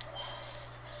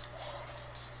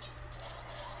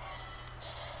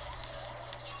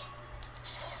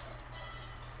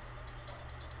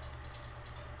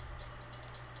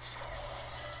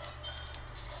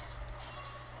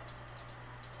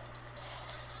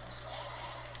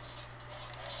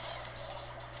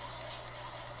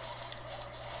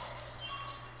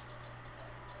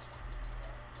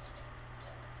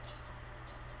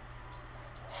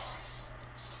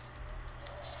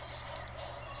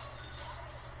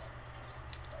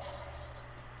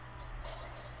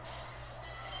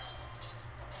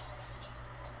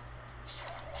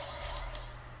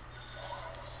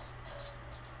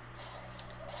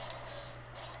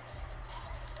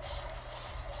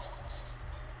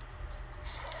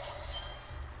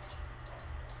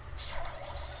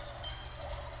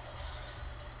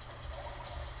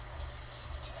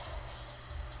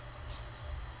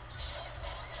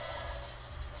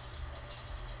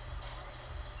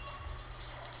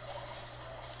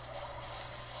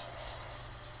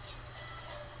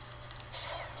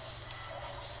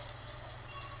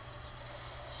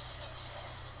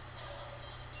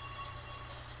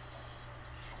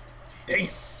 Damn.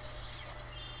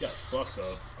 Got fucked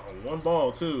up on one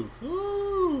ball too.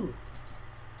 Woo!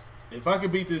 If I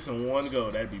could beat this in one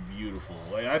go, that'd be beautiful.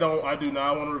 Like I do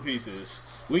not want to repeat this.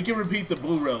 We can repeat the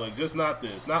blue relic, just not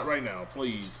this. Not right now,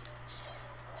 please.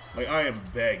 Like I am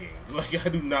begging. Like I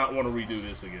do not want to redo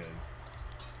this again.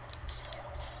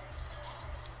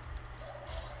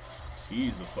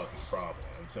 He's the fucking problem,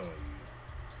 I'm telling you.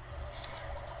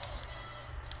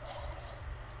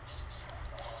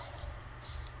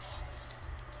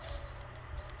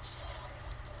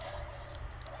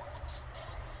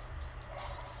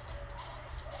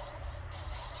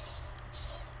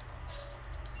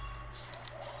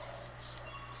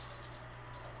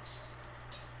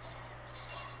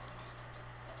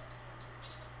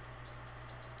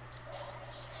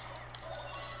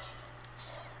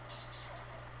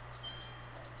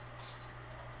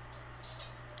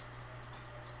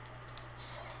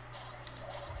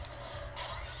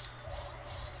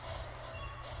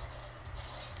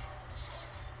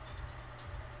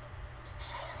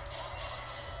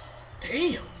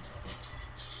 Damn.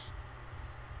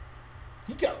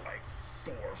 He got like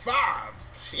 4 or 5.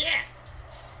 Shit.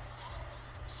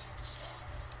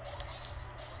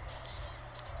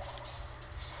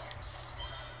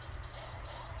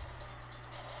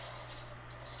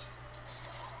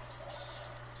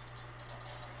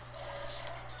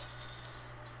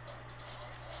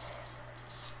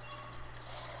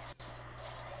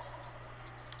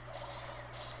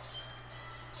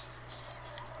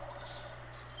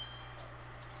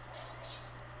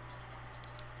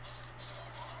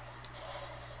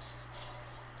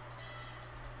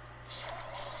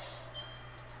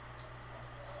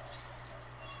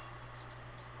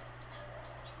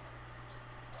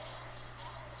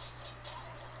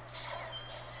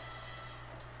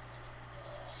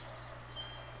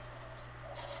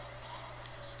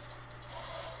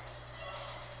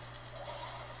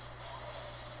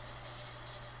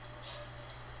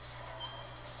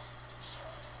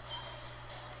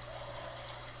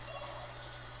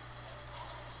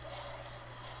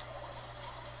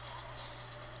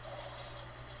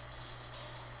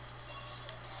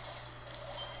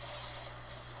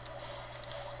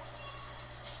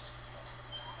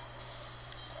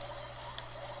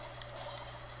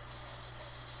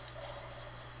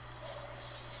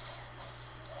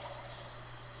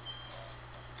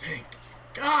 Thank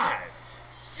God.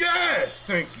 Yes!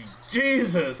 Thank you,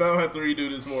 Jesus. I don't have to redo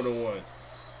this more than once.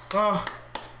 Oh,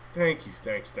 thank you,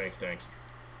 thank you, thank you, thank you.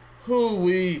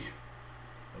 Hoo-wee.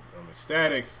 I'm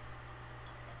ecstatic.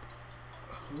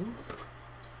 Who?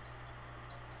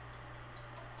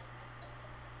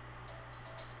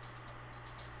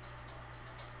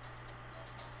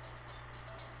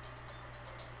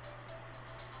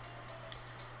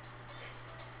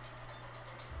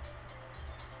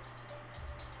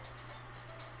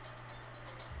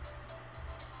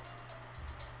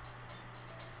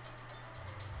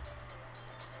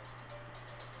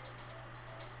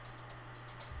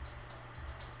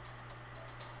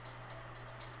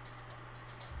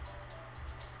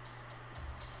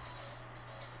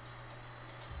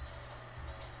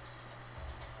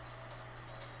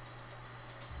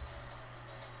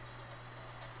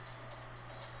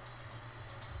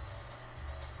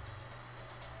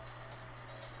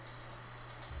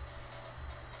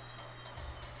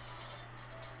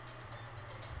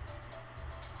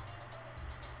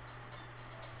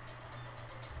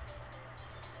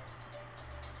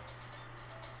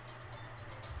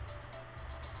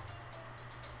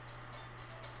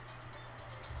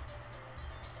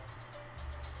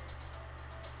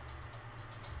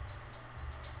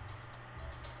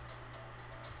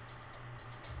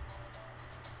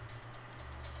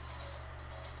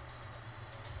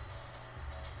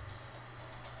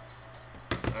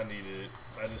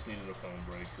 I just needed a phone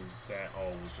break because that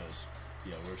all was just,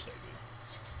 yeah, we're saving.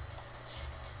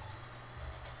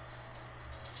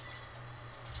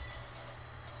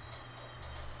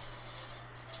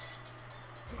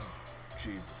 Oh,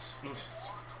 Jesus. What's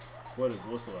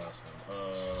the last one?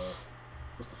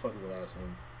 What's the fuck is the last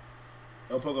one?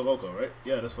 El Poco Loco, right?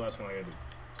 Yeah, that's the last one I gotta do.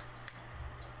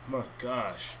 My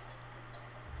gosh.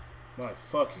 My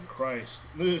fucking Christ.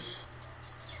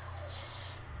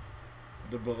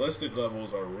 The ballistic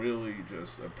levels are really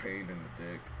just a pain in the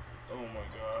dick. Oh my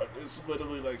god. It's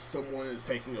literally like someone is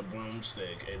taking a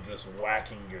broomstick and just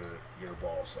whacking your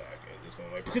ball sack and just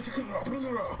going like and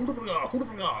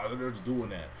they're just doing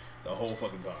that the whole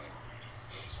fucking time.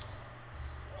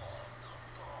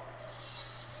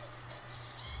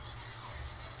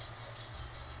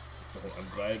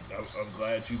 I'm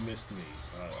glad you missed me.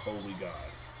 Holy God.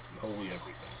 Holy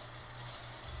everything.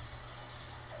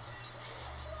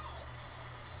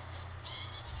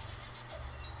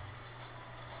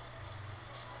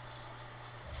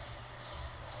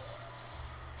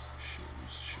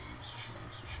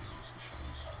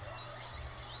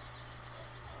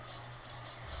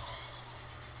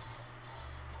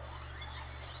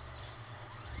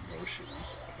 more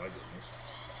shoes. Oh my goodness.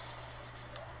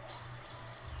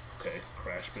 Okay,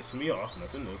 Crash pissing me off.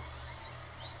 Nothing new.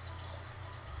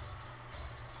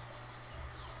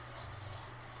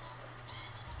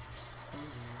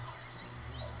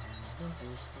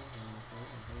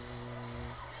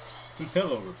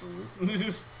 Hello, Ripper. This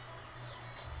is.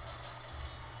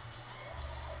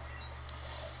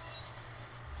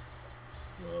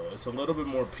 Well, it's a little bit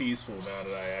more peaceful now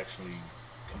that I actually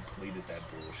completed that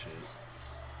bullshit.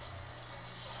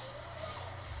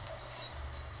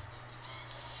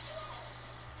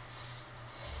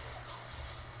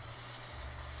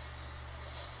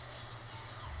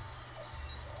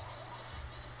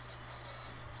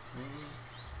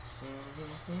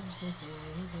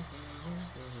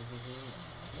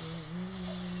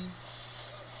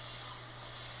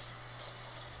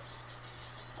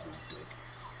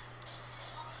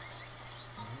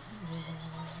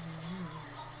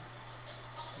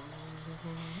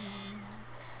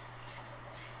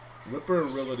 Ripper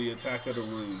and Rilla, the Attack of the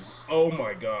Ruse. Oh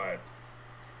my god.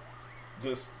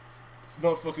 Just,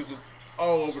 motherfuckers just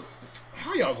all over.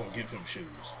 How y'all gonna give him shoes?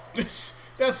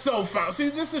 That's so foul. See,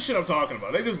 this is the shit I'm talking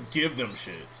about. They just give them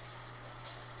shit.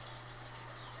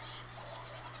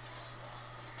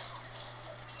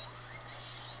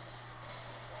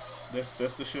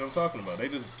 That's the shit I'm talking about. They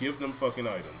just give them fucking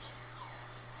items.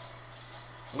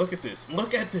 Look at this.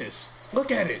 Look at this.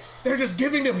 Look at it. They're just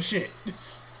giving them shit.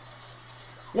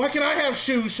 Why can I have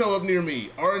shoes show up near me?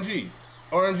 RNG.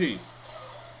 RNG.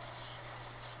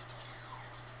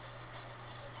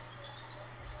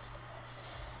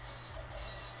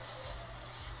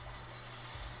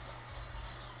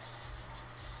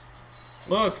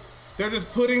 Look, they're just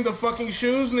putting the fucking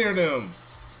shoes near them.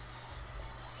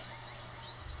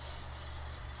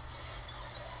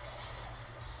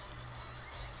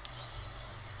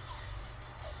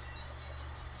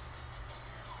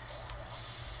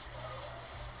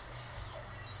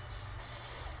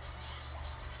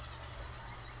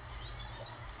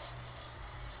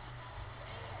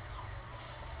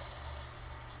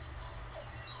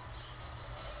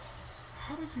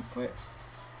 How does he play?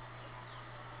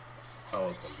 I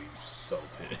was gonna be so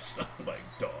pissed. I'm like,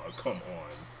 dog, come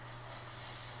on.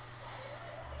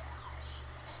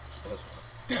 So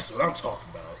that's what I'm talking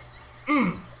about.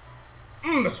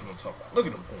 That's what I'm talking about. Look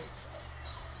at them points.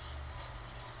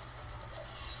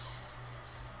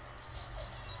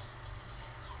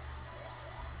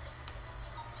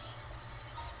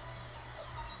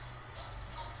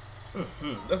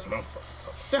 That's what I'm fucking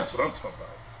talking about. That's what I'm talking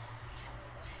about.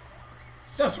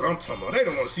 That's what I'm talking about. They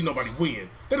don't want to see nobody win.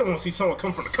 They don't want to see someone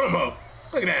come from the come up.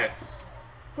 Look at that.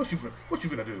 What you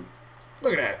finna do?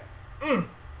 Look at that.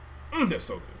 That's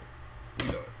so good.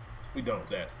 We done. We done with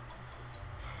that.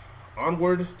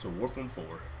 Onward to Warping 4.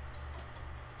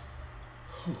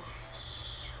 Whew.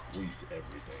 Sweet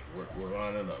everything. We're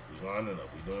lining up. We're lining up.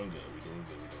 We're doing good. We're doing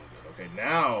good. We're doing good. Okay,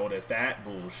 now that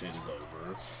bullshit is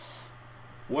over,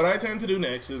 what I tend to do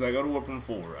next is I go to Warping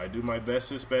 4. I do my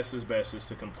bestest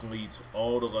to complete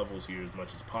all the levels here as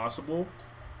much as possible.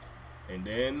 And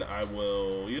then I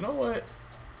will, you know what?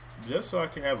 Just so I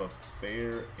can have a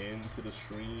fair end to the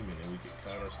stream, and then we can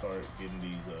kind of start getting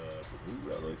these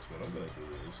blue relics. What I'm going to do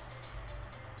is...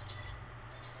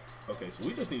 Okay, so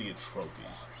we just need to get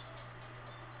trophies.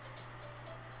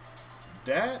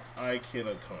 That I can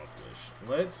accomplish.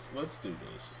 Let's do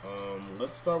this.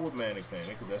 Let's start with Manic Panic,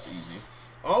 because that's easy.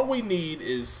 All we need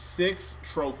is 6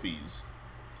 trophies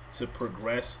to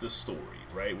progress the story,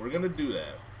 right? We're going to do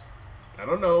that. I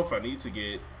don't know if I need to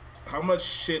get... How much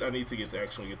shit I need to get to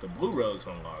actually get the blue relics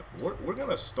unlocked. We're going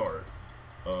to start.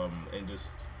 And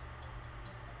just...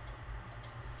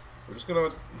 We're just going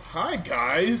to... Hi,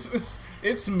 guys!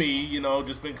 It's me, you know,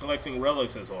 just been collecting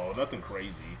relics as all. Nothing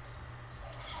crazy.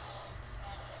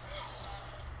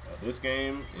 Now, this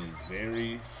game is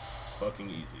very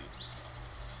fucking easy.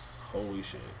 Holy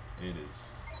shit. It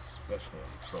is, especially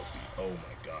on the trophy. Oh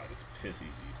my god, it's piss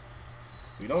easy.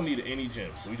 We don't need any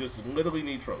gems. We just literally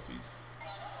need trophies.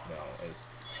 Now, as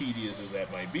tedious as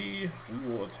that might be, we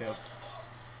will attempt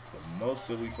the most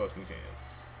that we fucking can.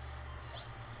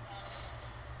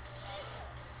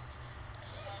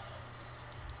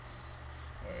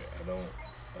 Alright, I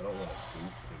don't want to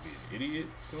goof and be an idiot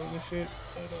doing this shit,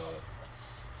 but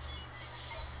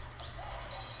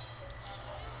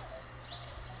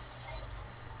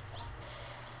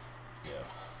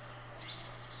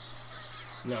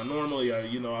now, normally,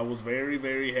 I was very,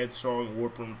 very headstrong in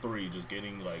Warping 3, just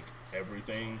getting, like,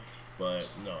 everything. But,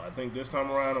 no, I think this time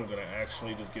around, I'm going to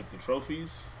actually just get the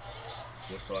trophies.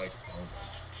 Just like, oh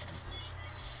my Jesus.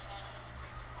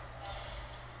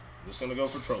 I'm just going to go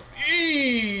for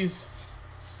trophies.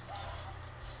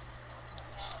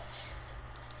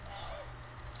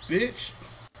 bitch.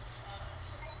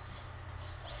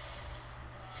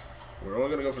 We're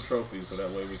only gonna go for trophies, so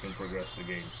that way we can progress the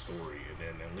game's story, and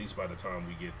then at least by the time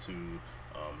we get to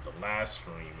the last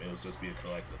stream, it'll just be a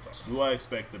collectathon. Do I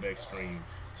expect the next stream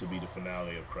to be the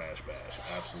finale of Crash Bash?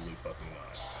 Absolutely fucking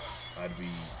not.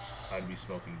 I'd be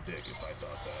smoking dick if I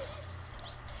thought that.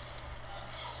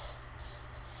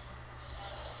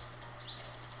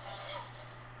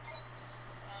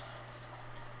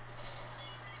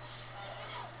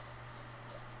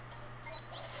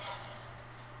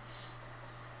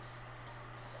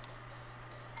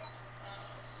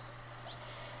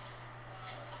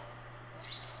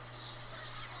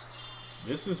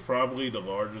 This is probably the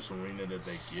largest arena that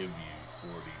they give you for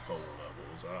the polar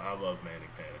levels. I love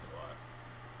Manic Panic a lot.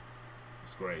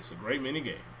 It's great. It's a great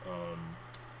minigame.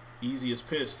 Easy as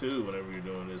piss, too, whenever you're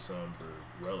doing this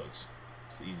for relics.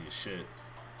 It's easy as shit.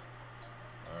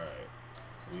 Alright.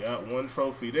 We got one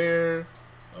trophy there.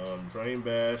 Drain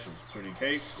Bash is pretty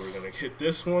cakes. We're going to get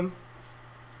this one.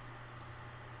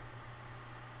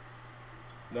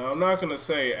 Now, I'm not going to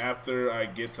say after I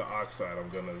get to Oxide, I'm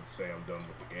going to say I'm done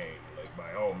with the game. Like,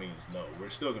 by all means, no. We're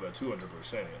still going to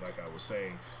 200% it, like I was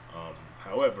saying.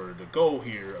 However, the goal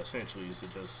here, essentially, is to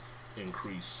just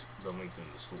increase the length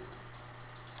in the story.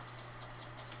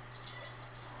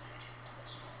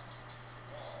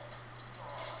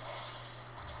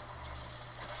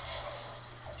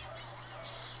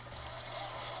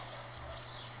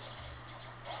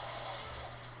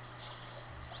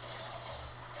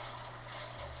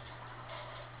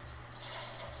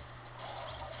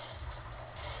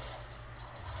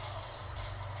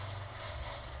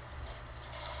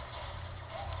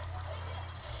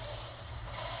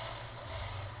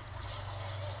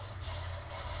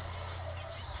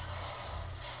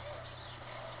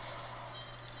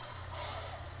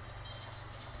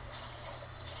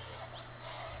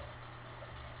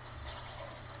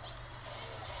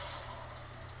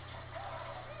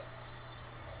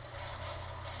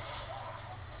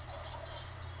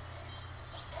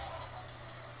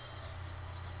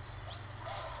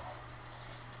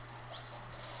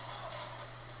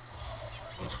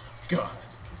 God.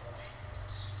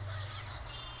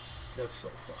 That's so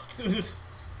fucked.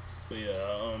 But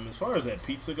yeah, as far as that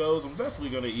pizza goes, I'm definitely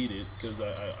going to eat it, because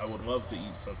I would love to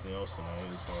eat something else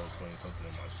tonight as far as putting something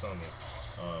in my stomach.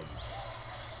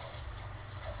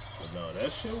 But no, that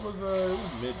shit was, it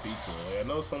was mid-pizza. Like, I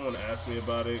know someone asked me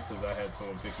about it, because I had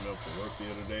someone pick me up for work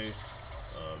the other day.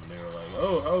 And they were like,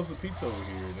 oh, how's the pizza over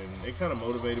here? And then it kind of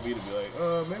motivated me to be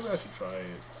like, maybe I should try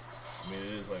it. I mean,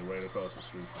 it is like right across the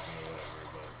street from me or whatever,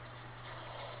 but...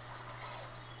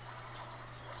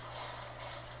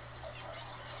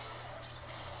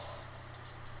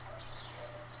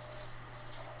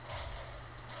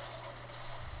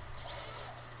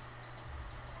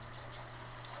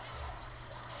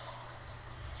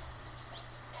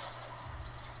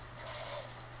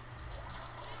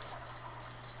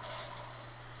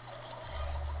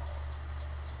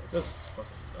 It does fucking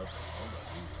nothing. Oh my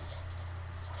Jesus.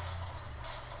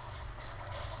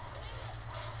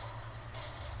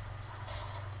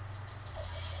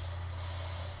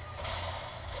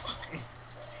 Fuck.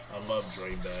 I love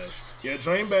Drain Bash. Yeah,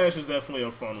 Drain Bash is definitely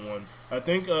a fun one. I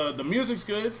think the music's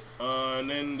good, and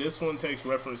then this one takes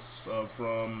reference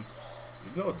from,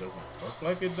 even though it doesn't look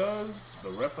like it does,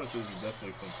 the references is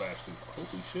definitely from Crash 2.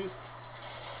 Holy shit.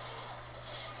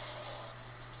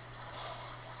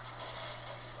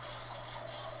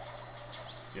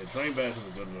 Yeah, Drain Bash is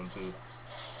a good one too.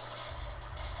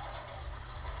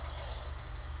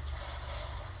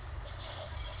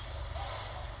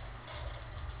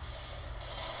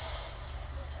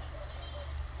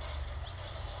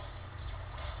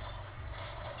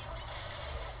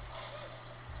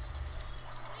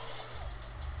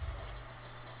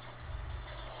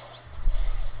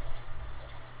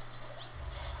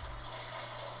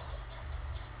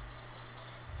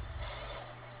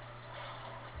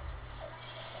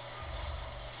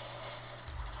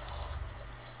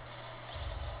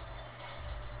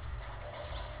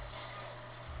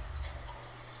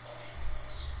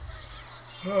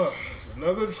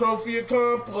 Another trophy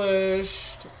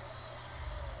accomplished.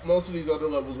 Most of these other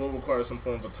levels will require some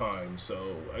form of time,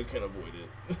 so I can avoid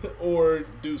it. Or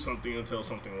do something until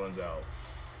something runs out.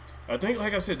 I think,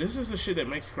 like I said, this is the shit that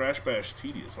makes Crash Bash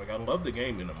tedious. Like, I love the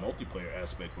game in the multiplayer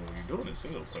aspect, but when you're doing it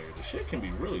single player, the shit can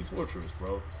be really torturous,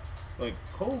 bro. Like,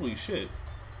 holy shit.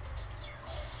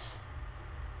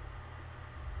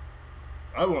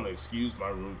 I want to excuse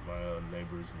my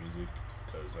neighbor's music,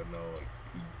 because I know, like,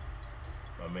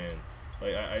 my man,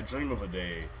 like, I dream of a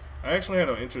day I actually had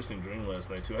an interesting dream last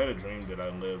night too. I had a dream that I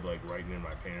lived like right near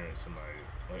my parents, and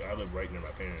I lived right near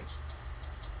my parents,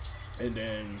 and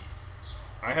then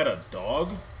I had a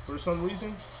dog for some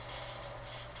reason.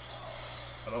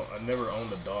 I never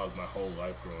owned a dog my whole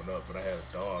life growing up, but I had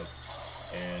a dog,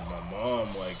 and my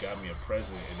mom like got me a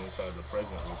present, and inside the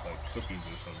present was like cookies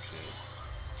or some shit.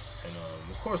 And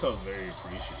of course I was very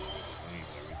appreciative of the dream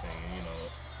and everything. And you know,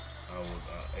 I would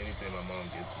anything my mom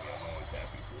gets me, I'm always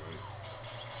happy for it.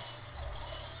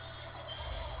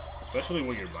 Especially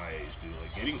when you're my age, dude.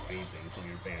 Like getting anything from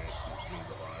your parents means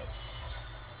a lot.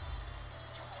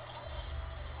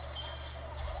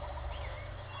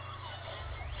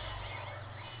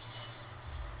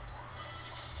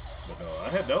 But no,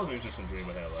 that was an interesting dream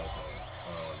I had last night.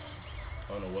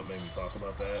 I don't know what made me talk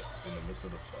about that in the midst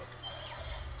of the fuck.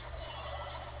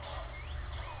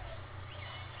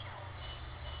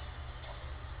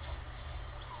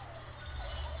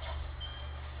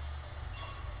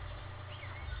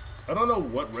 I don't know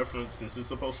what reference this is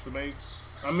supposed to make.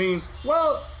 I mean,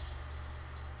 well,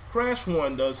 Crash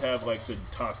 1 does have like the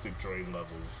toxic drain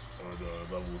levels, or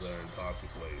the levels that are in toxic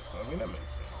ways. So, I mean, that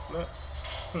makes sense.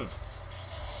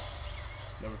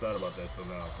 Never thought about that till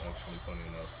now, actually, funny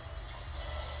enough.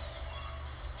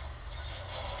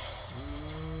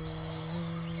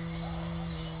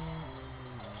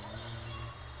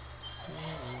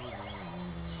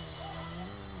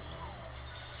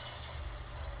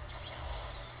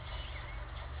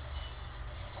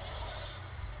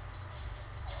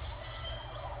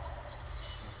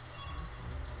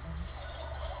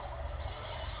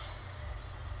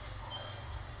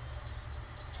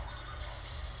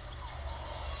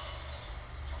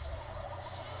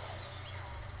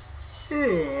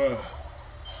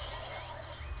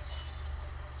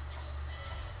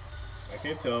 I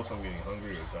can't tell if I'm getting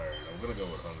hungry or tired. I'm gonna go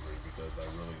with hungry because I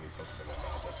really need something in my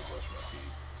mouth after brush my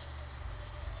teeth.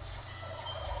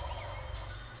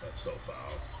 That's so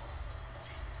foul.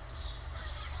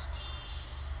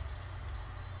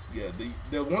 Yeah,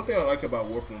 the one thing I like about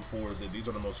Warp Room 4 is that these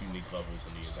are the most unique levels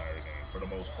in the entire game, for the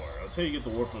most part. Until you get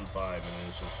the Warp Room 5, and then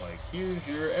it's just like, here's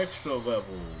your extra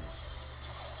levels.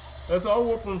 That's all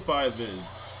Warp Room 5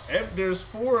 is. There's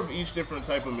 4 of each different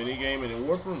type of minigame, and in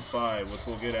Warp Room 5, which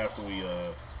we'll get after we,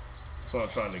 that's what I'm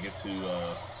trying to get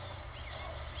to,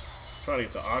 trying to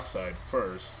get the Oxide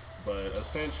first, but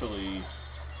essentially,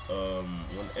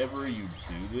 whenever you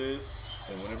do this,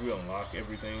 and whenever you unlock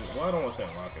everything, well, I don't want to say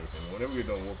unlock everything, but whenever you're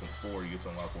done Warp Room 4, you get to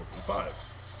unlock Warp Room 5.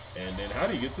 And then how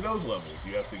do you get to those levels?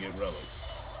 You have to get relics.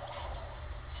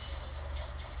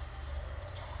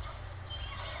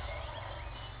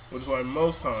 Which is why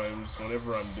most times,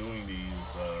 whenever I'm doing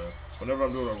these, whenever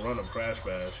I'm doing a run of Crash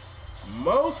Bash,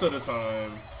 most of the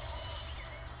time,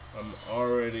 I'm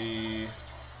already,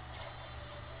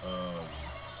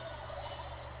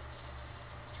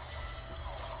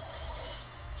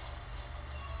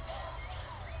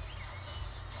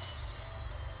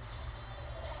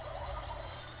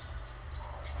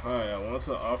 hi, I want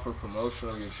to offer promotion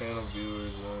of your channel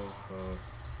viewers,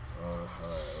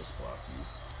 hi, let's block you.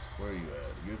 Where are you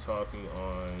at? You're talking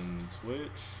on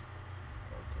Twitch?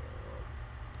 Okay,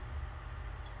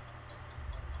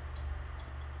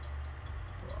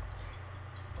 well.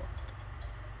 Block.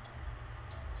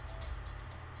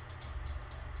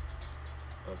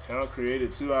 Account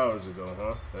created 2 hours ago,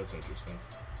 huh? That's interesting.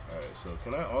 Alright, so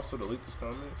can I also delete this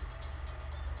comment?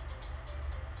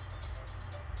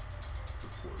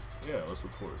 Report. Yeah, let's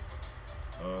report.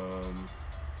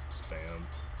 Spam.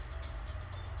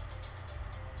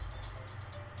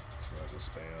 Like a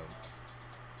spam.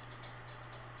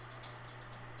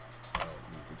 I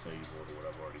don't need to tell you more than what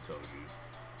I've already told you.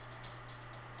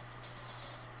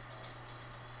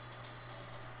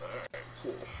 Alright,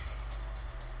 cool.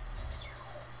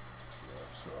 Yep,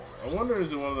 so I wonder,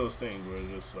 is it one of those things where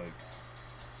it's just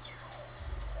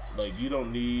like you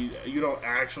don't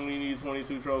actually need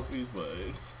 22 trophies, but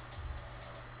it's,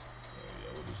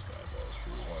 yeah, we'll do skyballs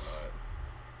too, why not?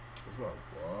 Where's my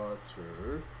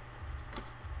water?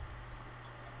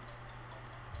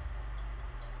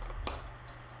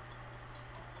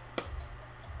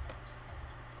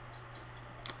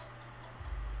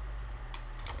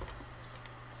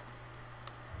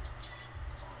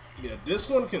 Yeah, this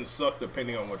one can suck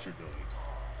depending on what you're doing.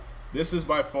 This is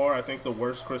by far, I think, the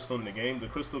worst crystal in the game. The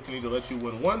crystal can either let you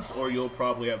win once, or you'll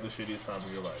probably have the shittiest time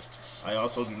of your life. I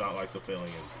also do not like the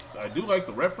failing engines. I do like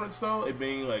the reference, though, it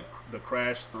being like the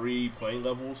Crash 3 plane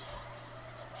levels.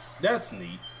 That's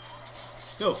neat.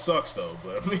 Still sucks, though,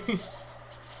 but I mean...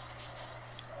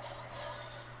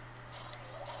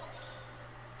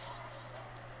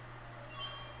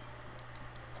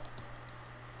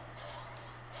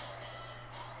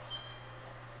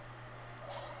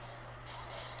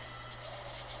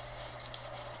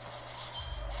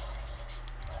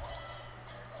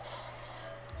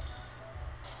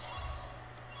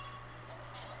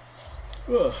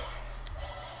 Ugh.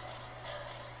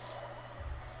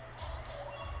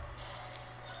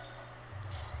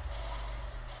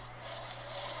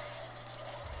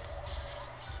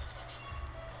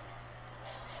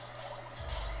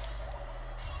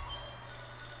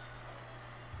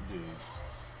 Dude,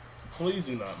 please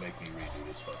do not make me redo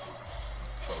this fucking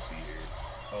trophy here.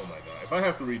 Oh my god. If I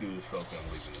have to redo this trophy,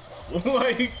 I'm leaving this level.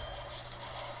 Like,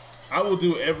 I will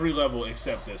do every level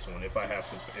except this one if I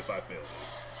fail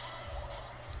this.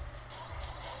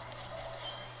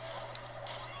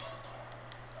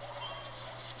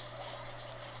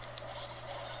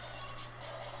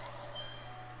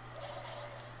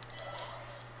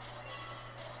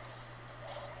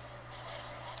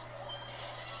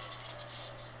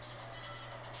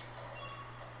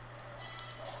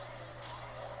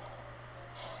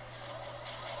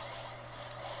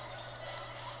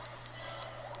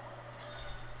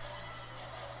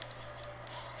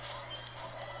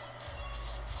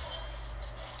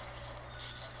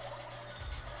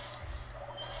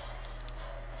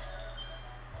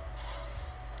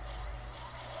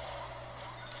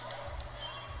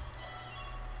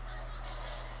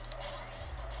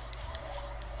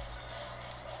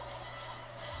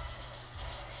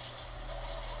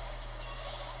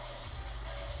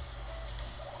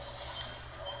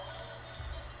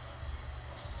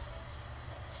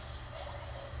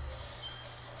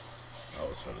 I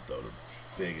was finna throw the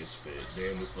biggest fit.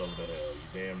 Damn, this level to hell.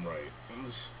 You damn right.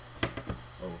 This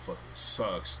level fucking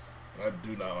sucks. I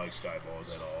do not like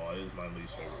Skyballs at all. It is my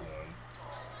least favorite one.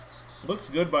 Looks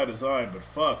good by design, but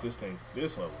fuck, this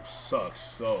level sucks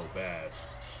so bad.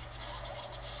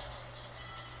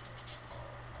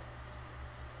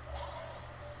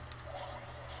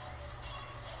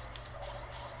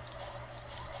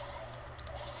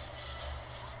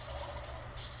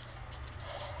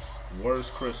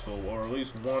 Worst crystal, or at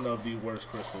least one of the worst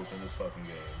crystals in this fucking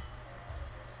game.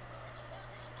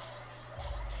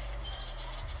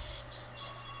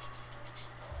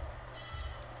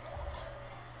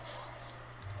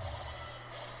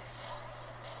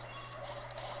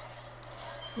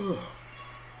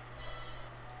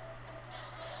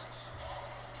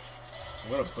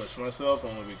 I'm gonna push myself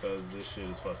only because this shit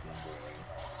is fucking boring.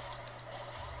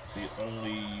 It's the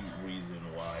only reason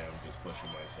why I'm just pushing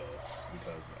myself,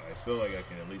 because I feel like I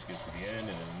can at least get to the end, and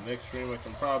in the next stream I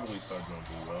can probably start doing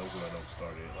blue rugs if I don't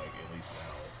start it, like, at least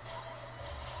now.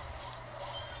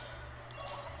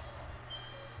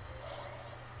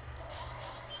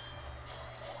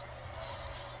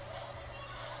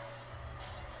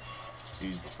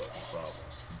 He's the fucking problem.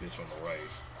 Bitch on the right.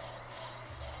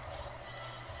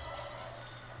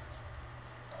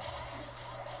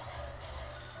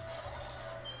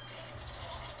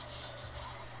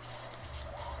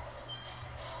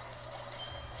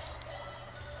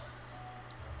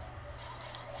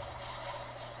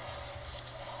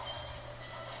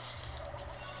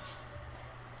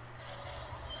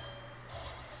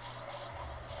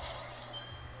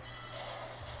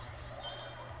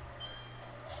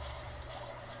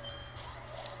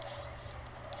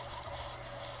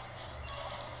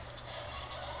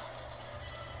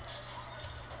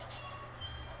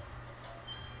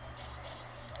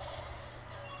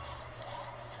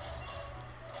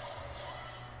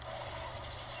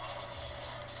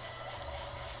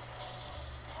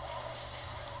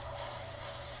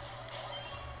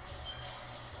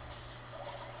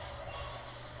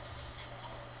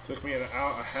 Took me a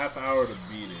half hour to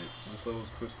beat it. This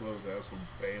level's crystal level's absolute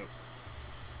bam.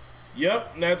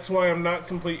 Yep, that's why I'm not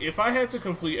complete. If I had to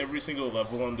complete every single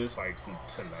level on this, like,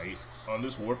 tonight, on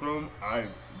this warp room,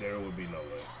 there would be no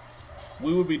way.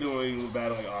 We would be doing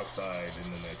battling Oxide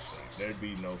in the next thing. There'd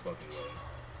be no fucking way.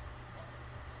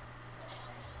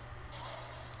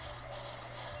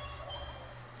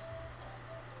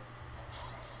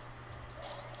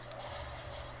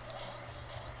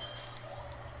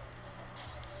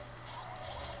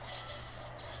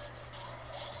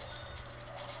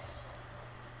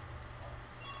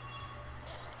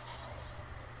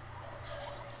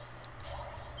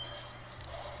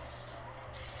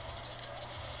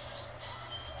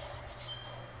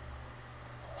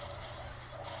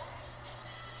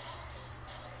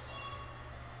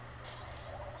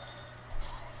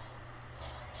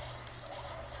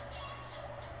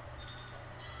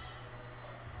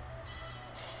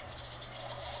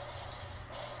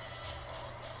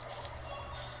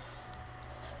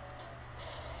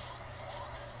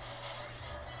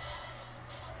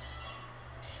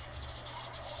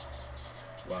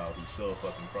 Wow, he's still a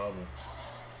fucking problem.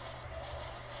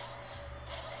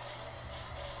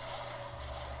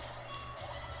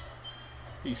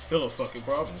 He's still a fucking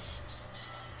problem.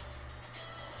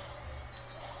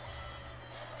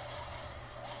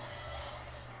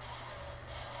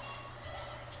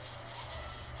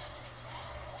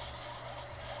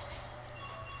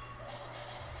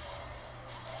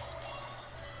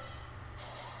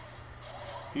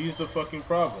 He's the fucking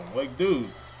problem. Like, dude,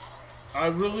 I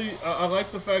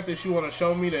like the fact that you want to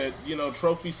show me that, you know,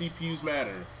 trophy CPUs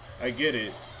matter. I get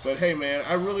it. But hey, man,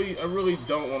 I really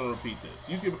don't want to repeat this.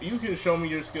 You can show me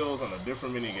your skills on a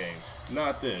different minigame,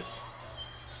 not this.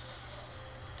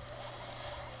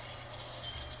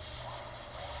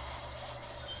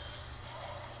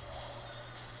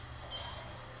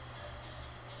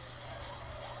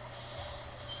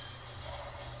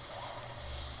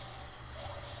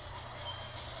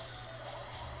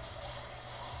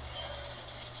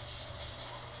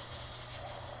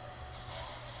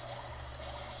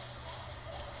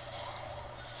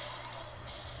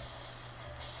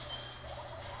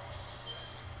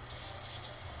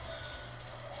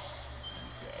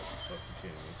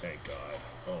 Thank God.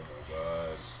 Oh my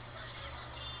God.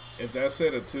 If that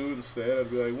said a 2 instead,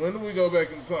 I'd be like, when do we go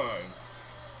back in time?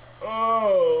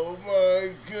 Oh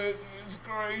my goodness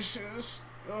gracious.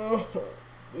 Oh,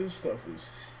 this stuff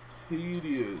is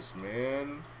tedious,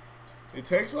 man. It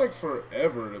takes like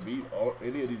forever to beat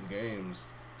any of these games.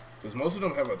 Because most of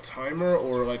them have a timer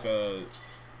or like a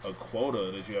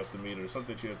quota that you have to meet or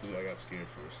something that you have to do. I got scared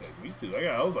for a sec. Me too.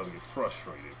 I was about to get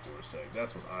frustrated for a sec.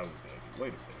 That's what I was going to do. Wait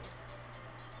a minute.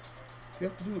 You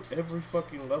have to do every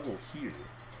fucking level here.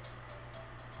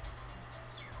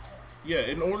 Yeah,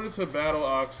 in order to battle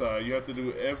Oxide, you have to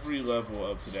do every level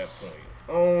up to that point.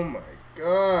 Oh my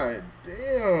God,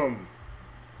 damn.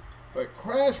 Like,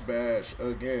 Crash Bash,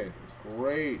 again,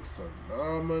 great,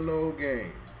 phenomenal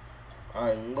game.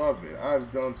 I love it.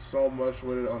 I've done so much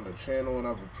with it on the channel, and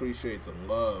I've appreciated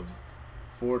the love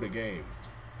for the game.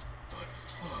 But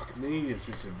fuck me, is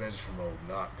this adventure mode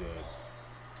not good.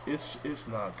 It's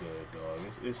not good, dog.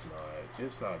 It's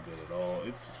not good at all.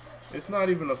 It's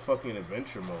not even a fucking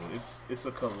adventure mode. It's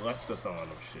a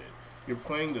collectathon of shit. You're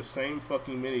playing the same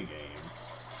fucking minigame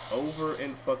over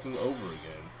and fucking over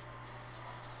again.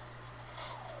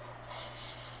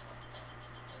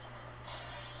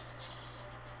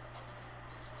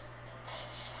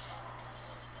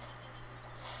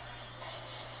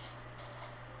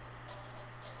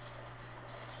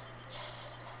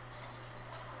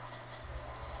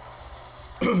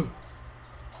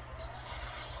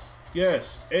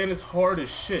 Yes, and it's hard as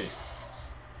shit.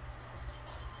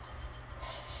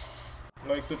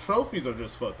 Like, the trophies are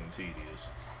just fucking tedious.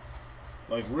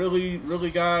 Like, really,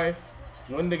 guy?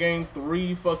 Win the game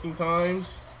 3 fucking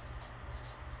times?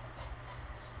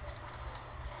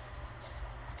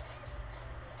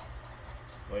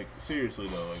 Like, seriously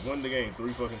though, like, win the game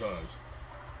 3 fucking times.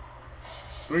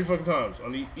 3 fucking times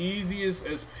on the easiest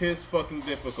as piss fucking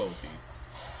difficulty.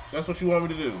 That's what you want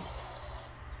me to do.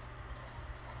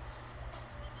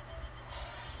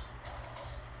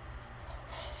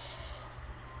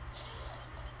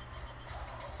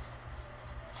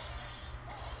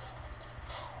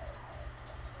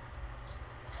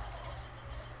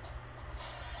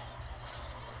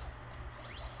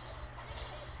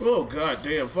 Oh, god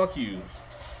damn, fuck you.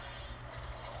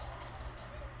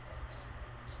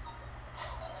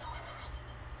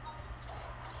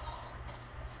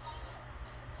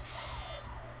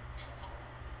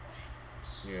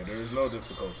 Yeah, there's no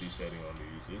difficulty setting on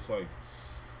these. It's like,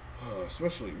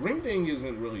 especially, ring ding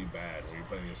isn't really bad when you're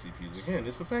playing the CPUs. Again,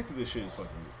 it's the fact that this shit is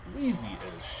fucking easy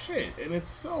as shit, and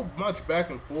it's so much back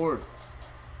and forth.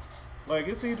 Like,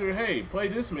 it's either, hey, play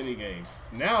this minigame.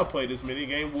 Now play this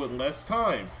minigame with less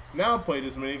time. Now play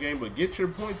this minigame, but get your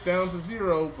points down to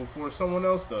 0 before someone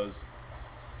else does.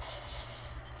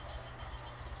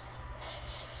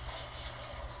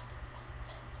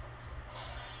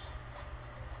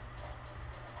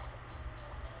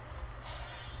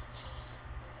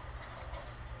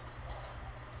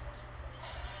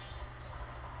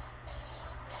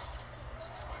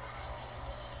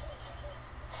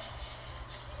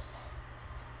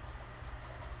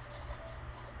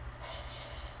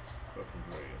 Fucking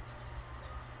great.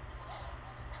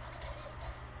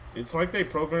 It's like they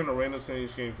programmed a random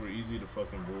sandwich game for easy to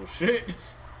fucking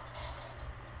bullshit.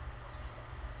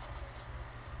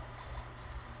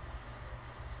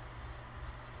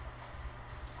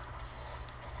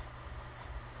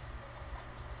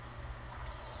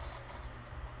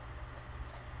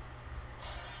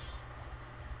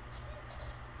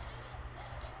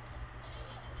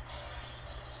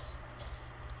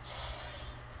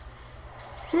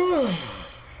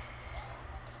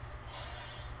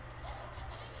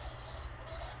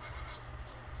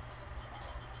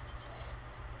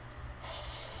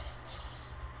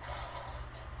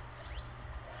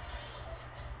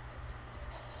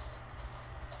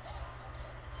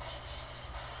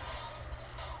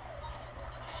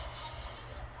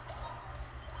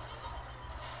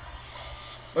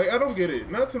 Like, I don't get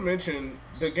it. Not to mention,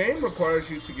 the game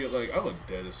requires you to get, like, I look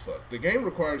dead as fuck. The game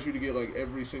requires you to get, like,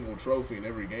 every single trophy in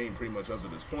every game pretty much up to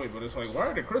this point. But it's like, why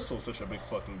are the crystals such a big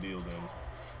fucking deal then?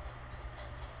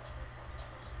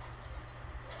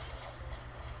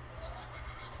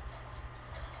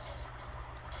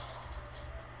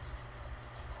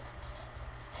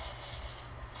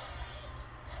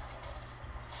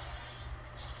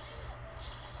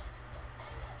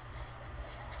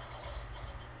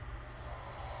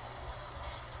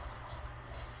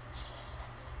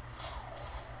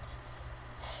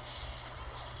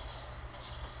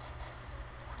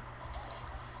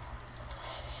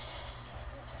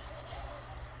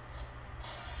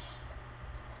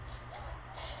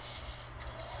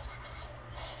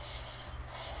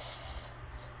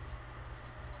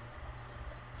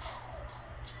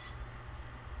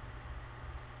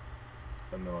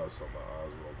 I know I saw my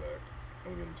eyes roll back.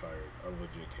 I'm getting tired. I'm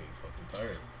legit getting fucking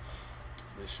tired.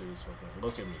 This shit is fucking...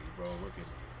 Look at me, bro. Look at me.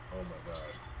 Oh my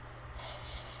god.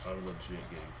 I'm legit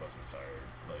getting fucking tired.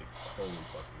 Like, holy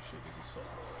fucking shit. This is so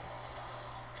boring.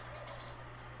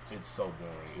 It's so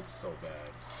boring. It's so bad.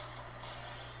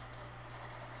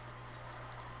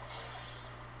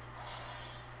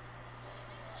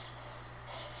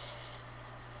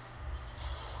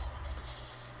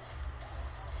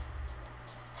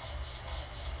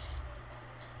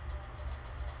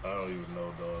 I don't even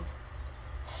know, dog.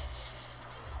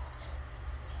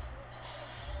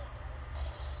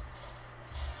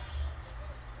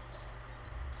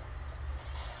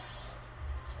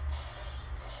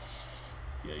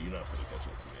 Yeah, you're not finna catch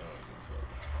up to me. I don't give a fuck.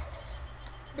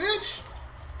 Bitch!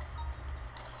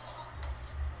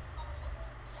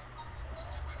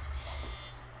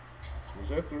 Was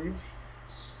that 3?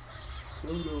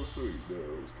 Tell me that was 3. Yeah,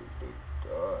 it was 3. Thank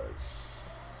God.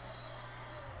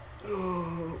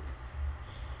 Oh.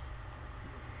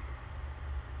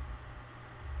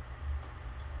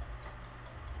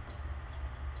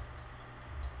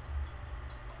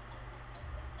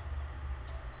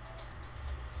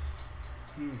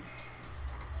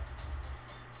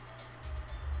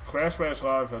 Crash Bash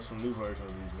Live has some new versions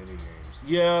of these mini games.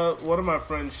 Yeah, one of my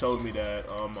friends showed me that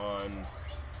on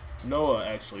Noah,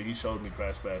 actually. He showed me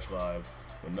Crash Bash Live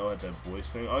when Noah had that voice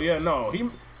thing. Oh yeah, no, it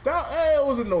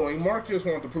was annoying. Mark just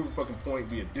wanted to prove a fucking point,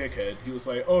 be a dickhead. He was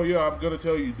like, oh yeah, I'm gonna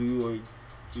tell you, dude, like,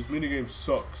 this minigame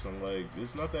sucks. I'm like,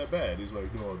 it's not that bad. He's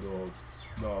like, no,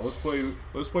 let's play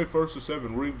 1st to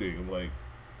 7 ring thing. I'm like,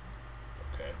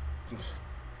 okay. Right,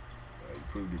 you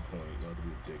proved your point. You don't have to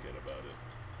be a dickhead about it.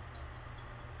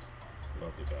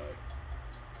 Love the guy.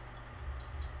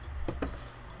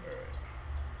 Alright.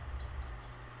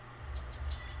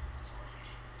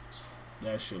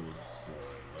 That shit was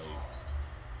boring. Like,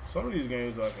 some of these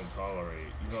games I can tolerate.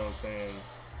 You know what I'm saying?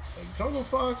 Like Jungle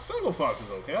Fox is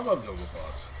okay. I love Jungle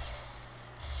Fox.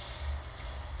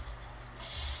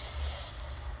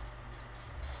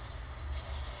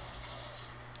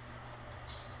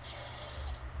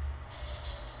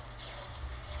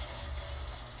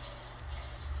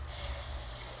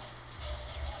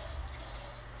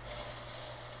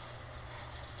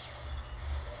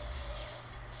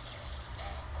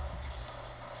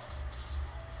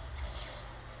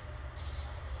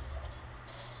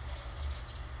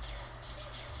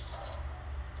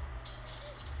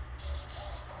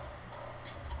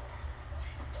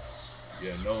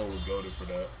 Yeah, Noah was goated for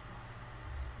that.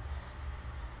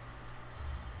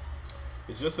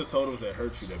 It's just the totems that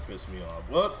hurt you that piss me off.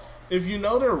 Well, if you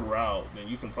know their route, then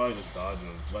you can probably just dodge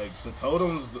them. Like, the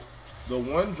totems, the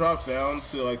one drops down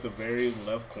to, like, the very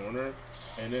left corner,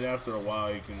 and then after a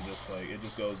while, you can just, like, it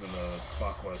just goes in a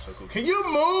clockwise circle. Can you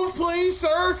move, please,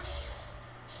 sir?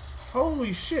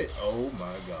 Holy shit. Oh,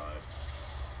 my God.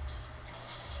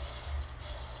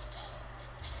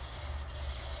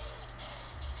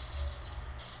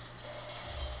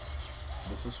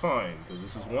 This is fine, because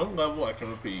this is one level I can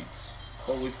repeat.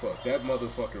 Holy fuck, that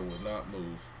motherfucker would not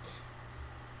move.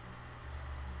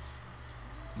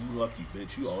 You lucky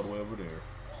bitch, you all the way over there.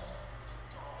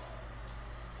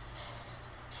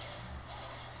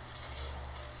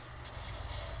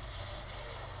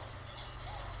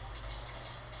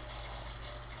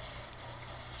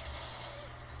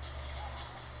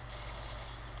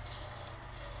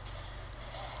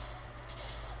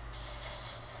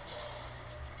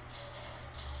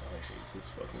 I hate this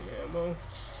fucking ammo.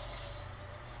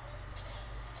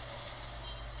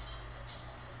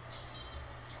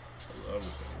 I'm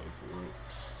just gonna wait for it.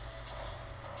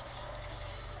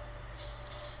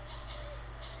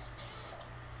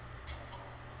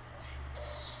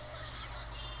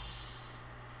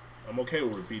 I'm okay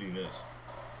with repeating this.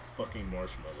 Fucking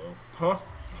marshmallow. Huh?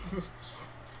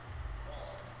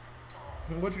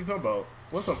 What you talking about?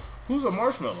 What's a who's a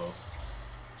marshmallow?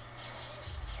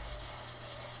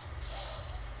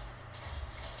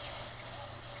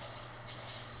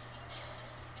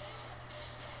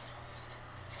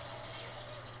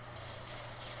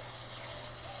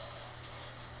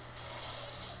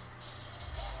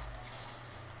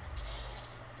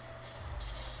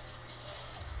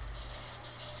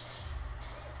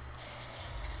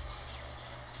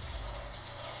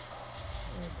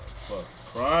 Fuck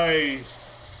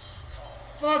Christ.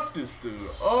 Fuck this dude.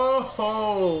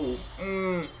 Oh,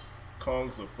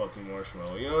 Kong's a fucking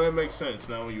marshmallow. You know, that makes sense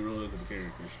now when you really look at the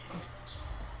characters.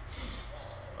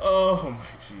 Oh my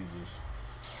Jesus.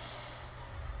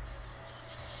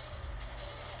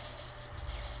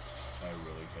 I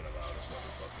really can't allow this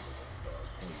motherfucker to win, dog.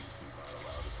 Please do not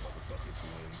allow this motherfucker to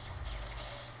win.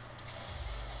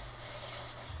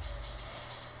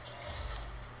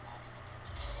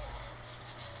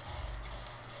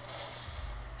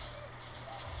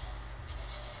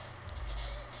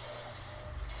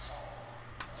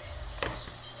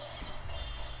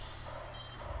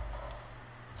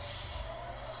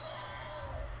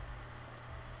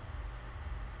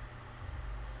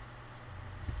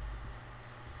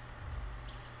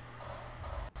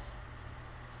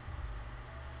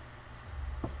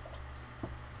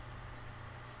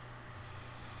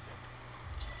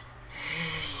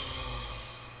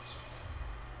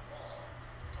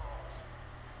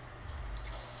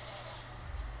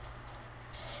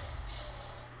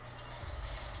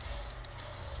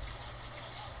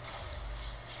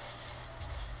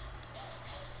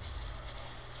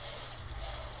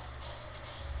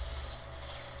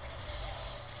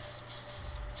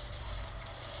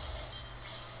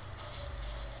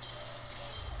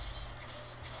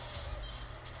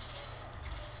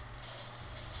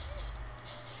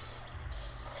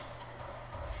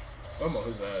 I'm on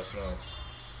his ass now.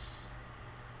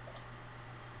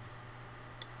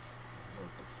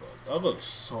 What the fuck? I look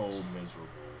so miserable.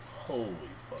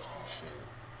 Holy fucking shit.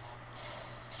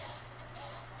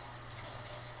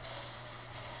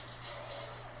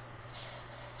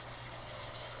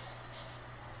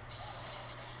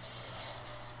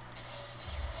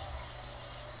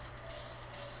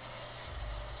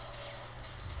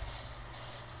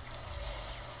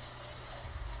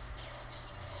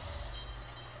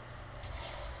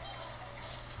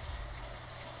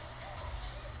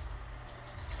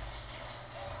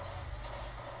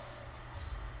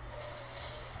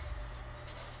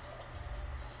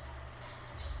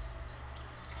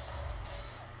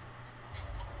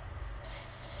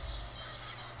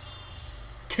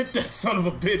 Get that son of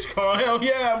a bitch, Carl. Hell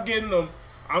yeah, I'm getting them.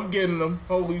 I'm getting them.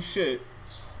 Holy shit.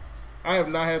 I have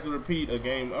not had to repeat a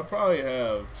game. I probably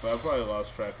have, but I probably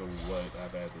lost track of what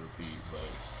I've had to repeat, but...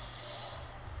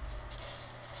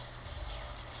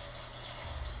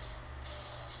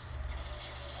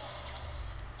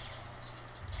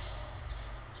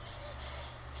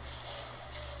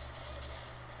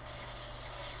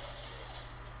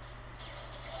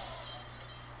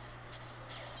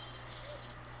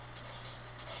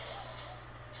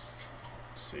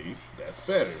 See, that's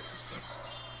better.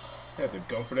 Had to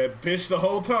go for that bitch the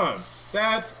whole time.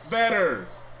 That's better.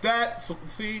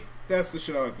 See, that's the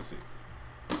shit I like to see.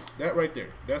 That right there.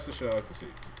 That's the shit I like to see.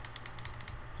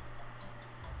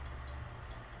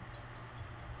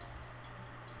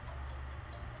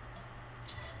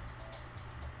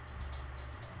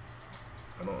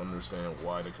 I don't understand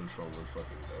why the controller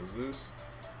fucking does this.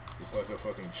 It's like a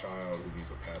fucking child who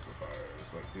needs a pacifier.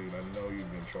 It's like, dude, I know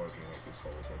you've been charging like this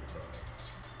whole fucking time.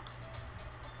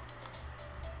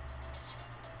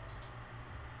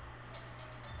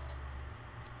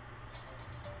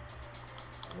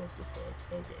 What the fuck?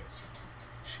 Okay.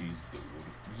 Cheese doodle.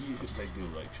 Yeah, they do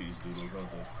like cheese doodles, don't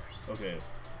they? Okay.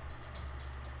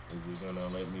 Is it gonna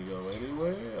let me go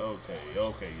anyway? Okay,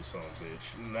 okay, you son of a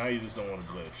bitch. Now you just don't want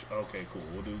to glitch. Okay, cool.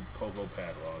 We'll do Pogo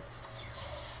Padlock.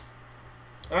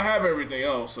 I have everything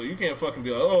else, so you can't fucking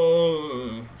be like,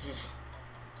 oh, just...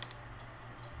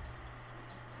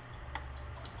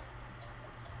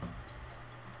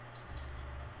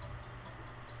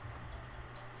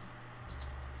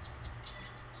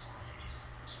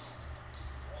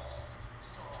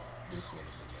 This one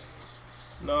is a menace.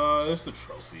 No, it's the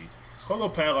trophy.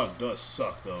 Pogo Padlock does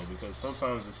suck, though, because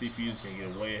sometimes the CPUs can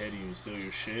get way ahead of you and steal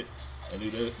your shit. And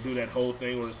do that whole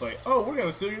thing where it's like, oh, we're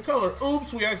gonna steal your color.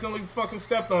 Oops, we accidentally fucking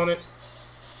stepped on it.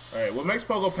 Alright, what makes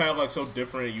Pogo Padlock so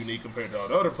different and unique compared to all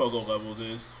the other Pogo levels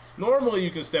is, normally you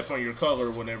can step on your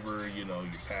color whenever, you know,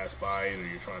 you pass by it or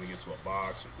you're trying to get to a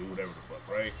box or do whatever the fuck,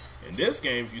 right? In this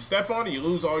game, if you step on it, you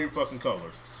lose all your fucking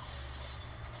color.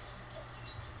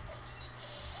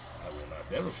 I will not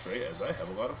demonstrate, as I have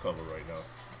a lot of cover right now.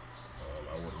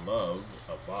 I would love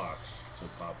a box to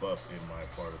pop up in my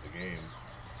part of the game.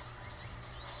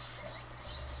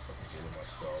 Fucking get it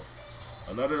myself.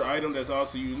 Another item that's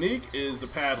also unique is the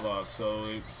padlock. So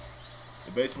it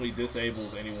basically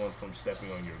disables anyone from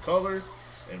stepping on your color.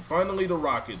 And finally, the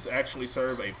rockets actually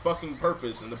serve a fucking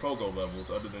purpose in the pogo levels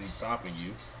other than stopping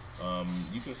you.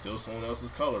 You can steal someone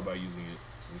else's color by using it,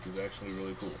 which is actually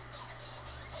really cool.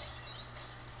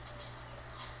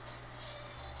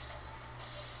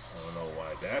 I don't know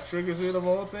why that triggers it of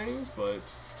all things, but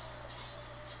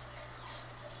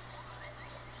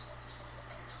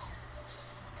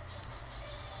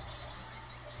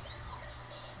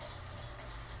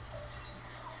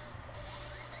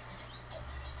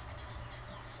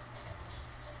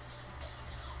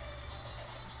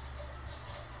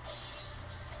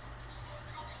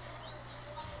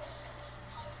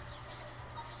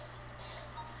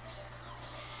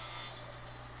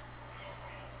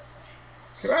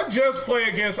can I just play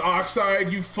against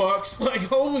Oxide, you fucks? Like,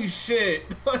 holy shit.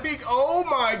 Like, oh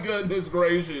my goodness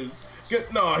gracious.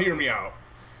 No, hear me out.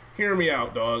 Hear me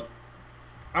out, dog.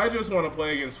 I just want to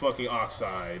play against fucking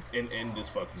Oxide and end this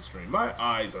fucking stream. My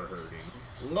eyes are hurting.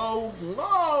 Low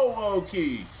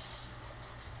key.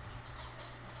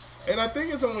 And I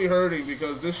think it's only hurting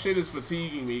because this shit is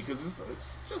fatiguing me because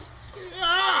it's just...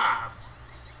 I'm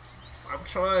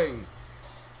trying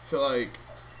to, like...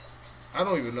 I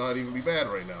don't even know how to even be mad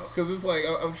right now. Because it's like,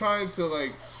 I'm trying to,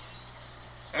 like,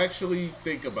 actually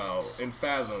think about and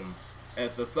fathom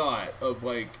at the thought of,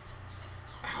 like,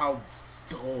 how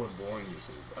dull and boring this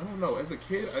is. I don't know. As a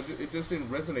kid, it just didn't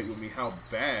resonate with me how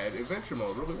bad Adventure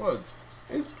Mode really was.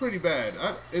 It's pretty bad.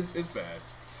 It's bad.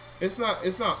 It's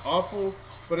not awful,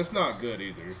 but it's not good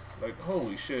either. Like,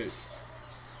 holy shit.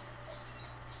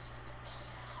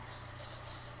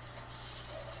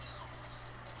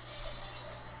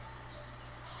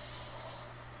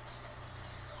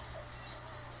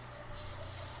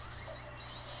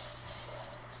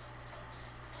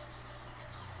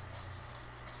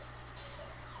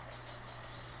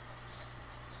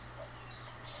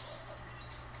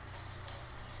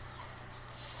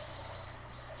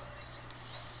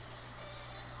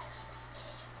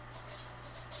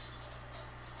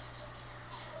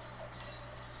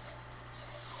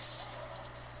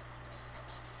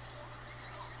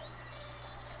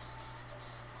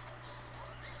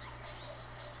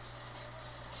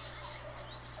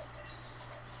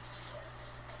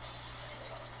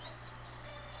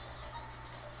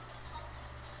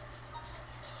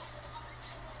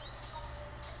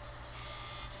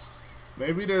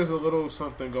 Maybe there's a little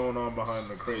something going on behind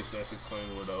the crates that's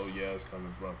explaining where the oh yeah is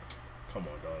coming from. Come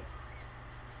on,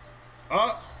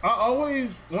 dog. I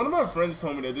always... One of my friends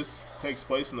told me that this takes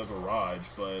place in the garage,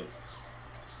 but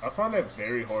I find that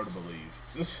very hard to believe.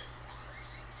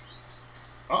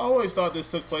 I always thought this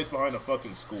took place behind a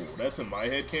fucking school. That's in my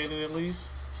head canon, at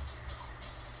least.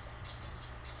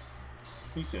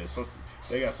 He said something.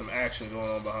 They got some action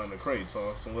going on behind the crates,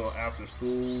 huh? Some little after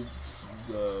school...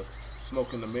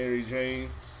 smoking the Mary Jane,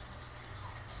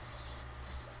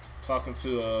 talking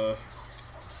to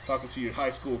your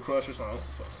high school crush or something.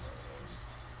 Fucking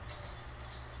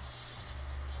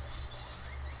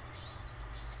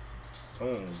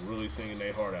someone was really singing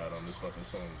their heart out on this fucking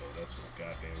song, though. That's for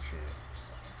goddamn sure.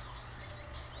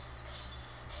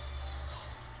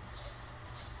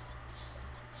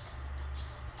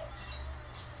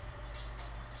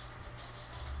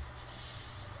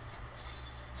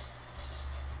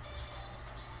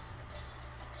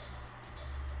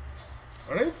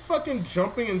 Are they fucking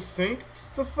jumping in sync?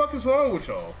 What the fuck is wrong with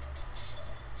y'all?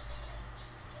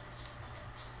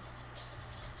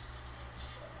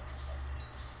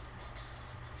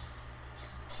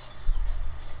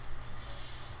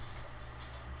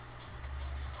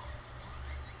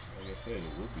 Like I said, it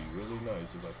would be really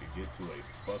nice if I could get to a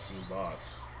fucking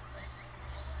box.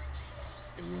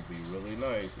 It would be really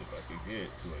nice if I could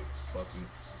get to a fucking...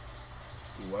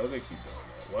 Dude, why do they keep doing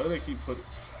that? Why do they keep putting...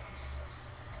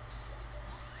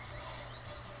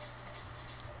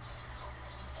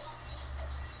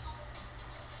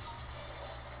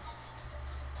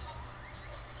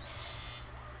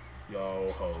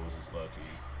 Y'all hoes is lucky.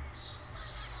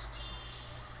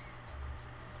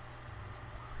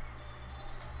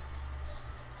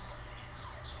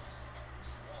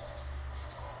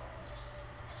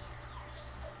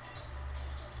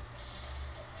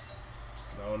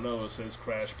 I don't know, it says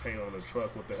crash paint on the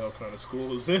truck. What the hell kind of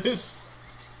school is this?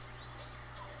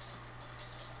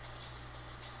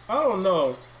 I don't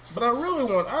know. But I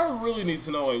really need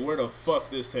to know, like, where the fuck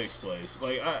this takes place.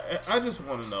 Like, I just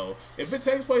want to know. If it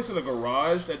takes place in a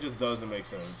garage, that just doesn't make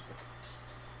sense.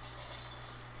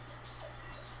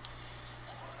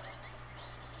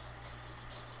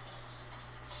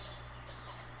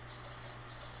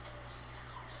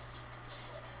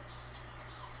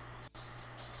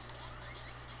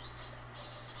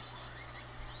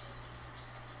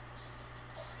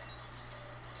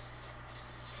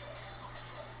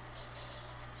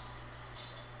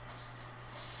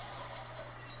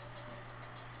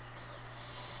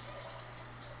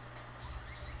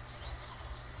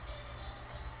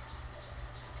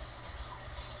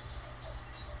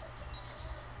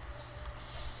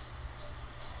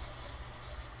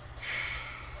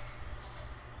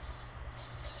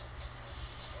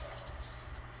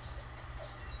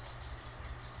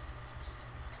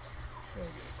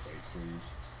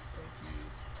 please. Thank you.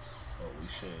 Holy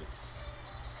shit.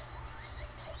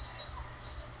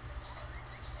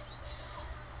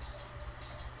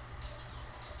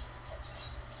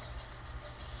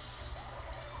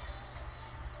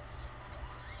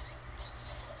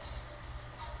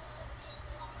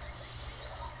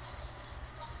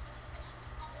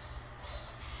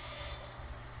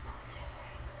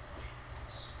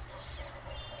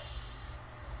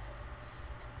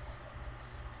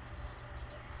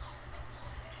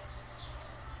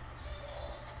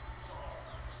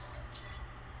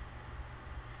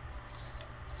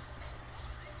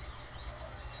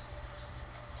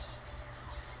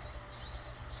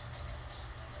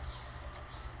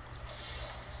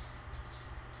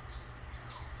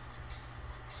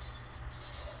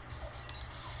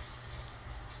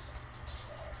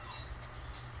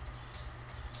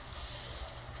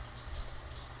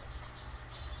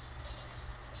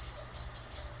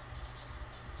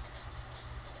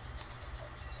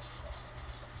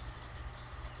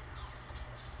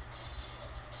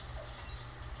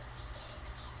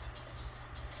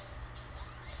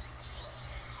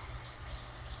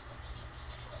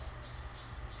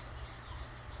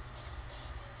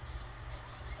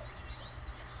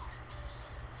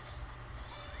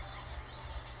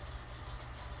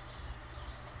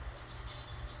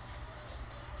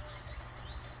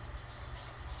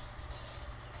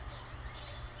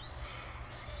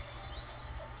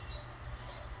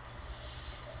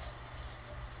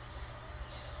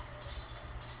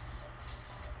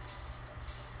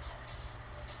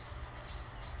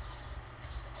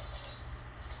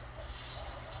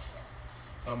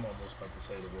 I'm almost about to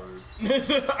say the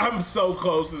word. I'm so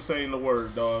close to saying the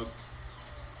word, dog.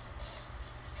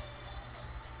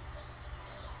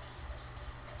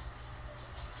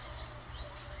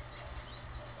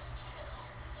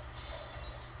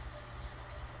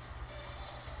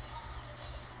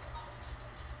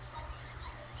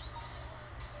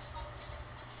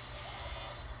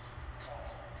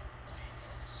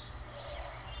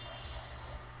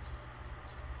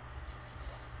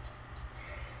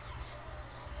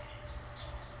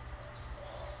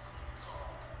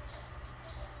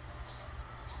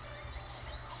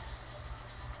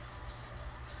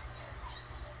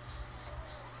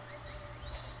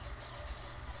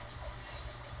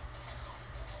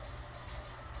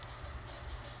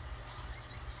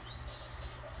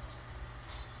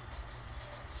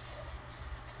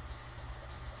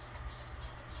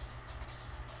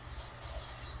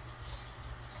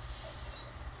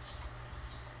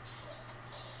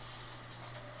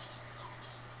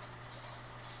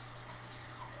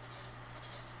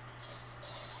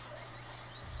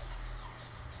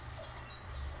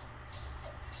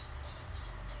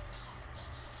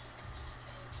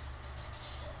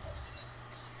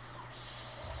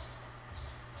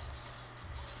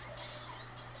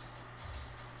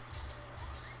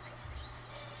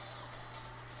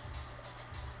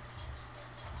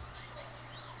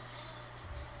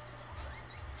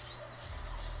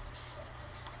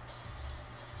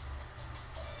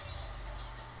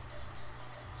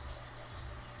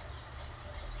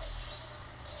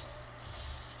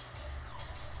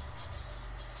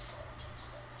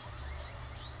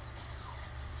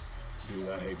 Dude,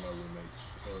 I hate my roommates.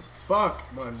 Fuck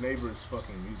my neighbor's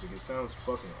fucking music. It sounds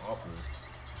fucking awful.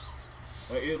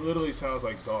 Like, it literally sounds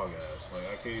like dog ass. Like,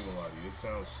 I can't even lie to you. It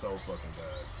sounds so fucking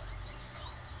bad.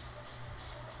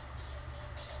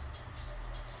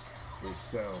 It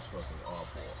sounds fucking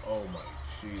awful. Oh my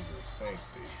Jesus. Thank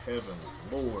the heavenly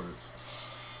lords.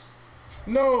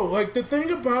 No, like, the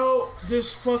thing about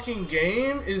this fucking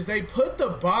game is they put the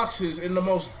boxes in the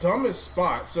most dumbest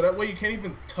spot, so that way you can't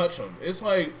even touch them. It's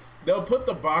like, they'll put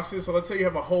the boxes, so let's say you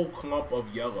have a whole clump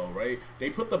of yellow, right? They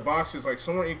put the boxes, like,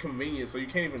 somewhere inconvenient, so you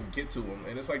can't even get to them.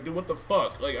 And it's like, dude, what the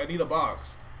fuck? Like, I need a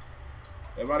box.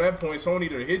 And by that point, someone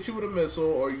either hit you with a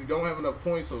missile, or you don't have enough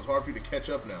points, so it's hard for you to catch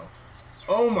up now.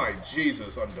 Oh my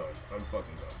Jesus, I'm done. I'm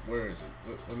fucking done. Where is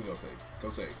it? Let me go save. Go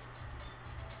save.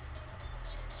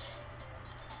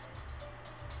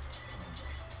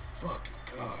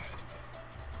 Fucking God.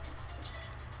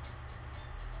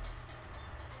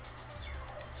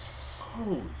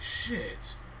 Holy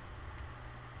shit.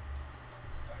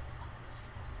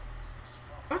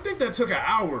 I think that took an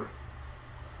hour.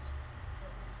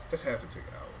 That had to take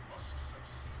an hour.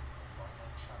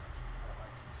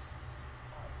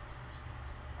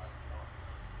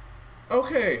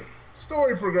 Okay,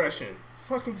 story progression.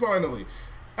 Fucking finally.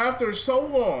 After so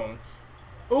long,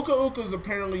 Uka Uka's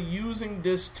apparently using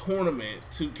this tournament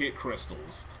to get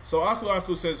crystals. So Aku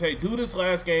Aku says, hey, do this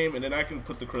last game and then I can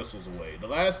put the crystals away. The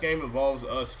last game involves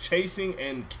us chasing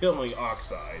and killing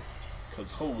Oxide.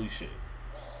 Because holy shit.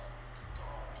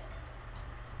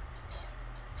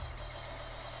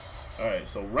 Alright,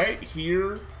 so right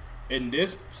here in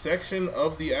this section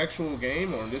of the actual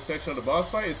game, or in this section of the boss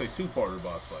fight, it's a two-parter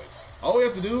boss fight. All we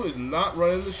have to do is not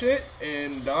run into shit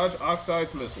and dodge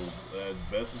Oxide's missiles as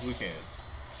best as we can.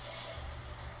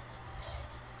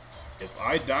 If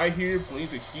I die here,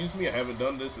 please excuse me. I haven't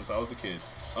done this since I was a kid.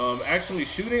 Actually,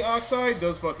 shooting Oxide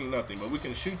does fucking nothing, but we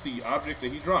can shoot the objects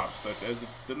that he drops, such as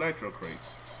the nitro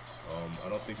crates. I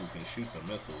don't think we can shoot the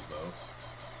missiles, though.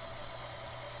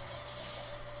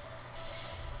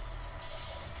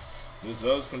 This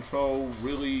does control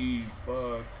really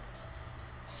fuck.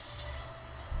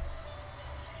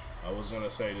 I was gonna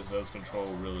say this does control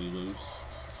really loose,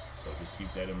 so just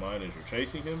keep that in mind as you're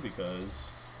chasing him,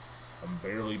 because I'm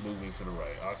barely moving to the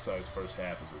right. Oxide's first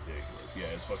half is ridiculous. Yeah,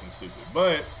 it's fucking stupid.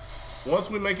 But once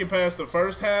we make it past the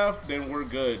first half, then we're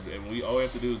good, and all we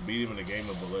have to do is beat him in a game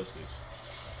of ballistics.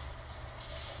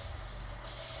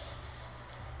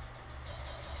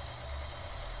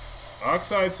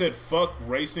 Oxide said fuck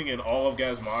racing and all of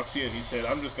Gasmoxia, and he said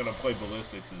I'm just gonna play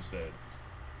ballistics instead.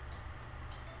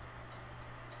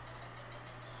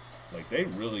 Like, they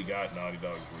really got Naughty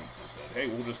Dog roots and said, hey,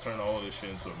 we'll just turn all of this shit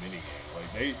into a minigame.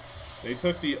 Like, they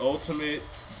took the ultimate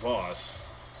boss.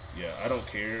 Yeah, I don't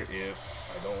care if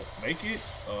I don't make it.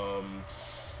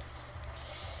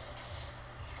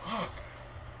 Fuck.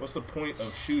 What's the point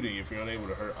of shooting if you're unable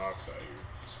to hurt Oxide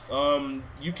here?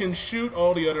 You can shoot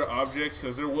all the other objects,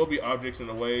 because there will be objects in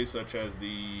the way, such as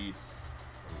the...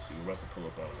 Let me see, we're about to pull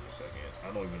up on them in a second.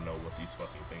 I don't even know what these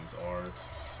fucking things are.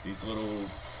 These little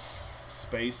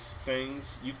space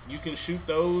things. You can shoot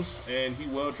those, and he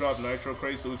will drop nitro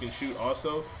crates that we can shoot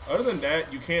also. Other than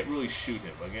that, you can't really shoot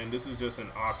him. Again, this is just an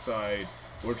Oxide.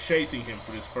 We're chasing him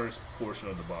for this first portion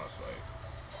of the boss fight.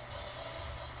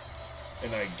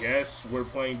 And I guess we're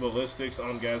playing ballistics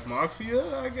on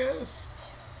Gasmoxia, I guess.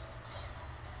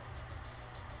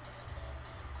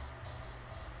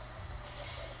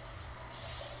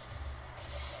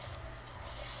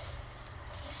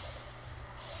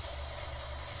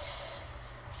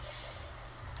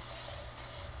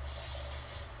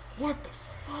 What the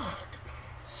fuck?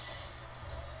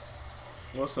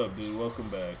 What's up, dude? Welcome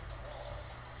back.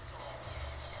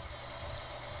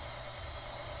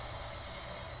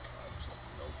 God, there's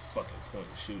no fucking point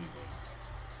in shooting him.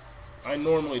 I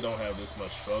normally don't have this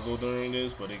much struggle during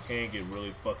this, but it can get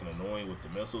really fucking annoying with the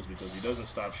missiles, because he doesn't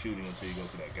stop shooting until you go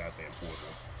through that goddamn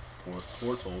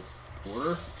portal.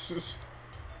 Porter?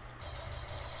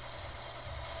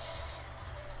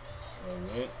 I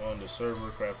went on the server,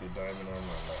 crafted diamond armor,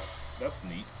 and left. That's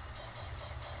neat.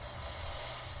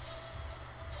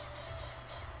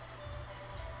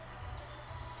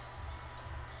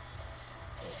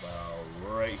 So about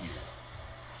right here.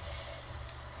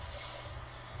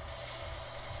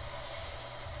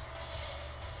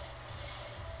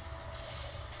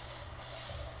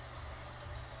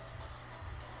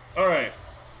 Alright.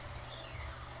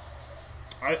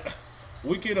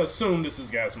 We can assume this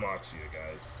is Gasmoxia,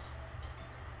 guys.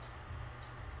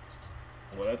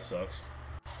 Well, that sucks.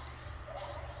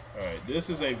 Alright, this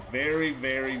is a very,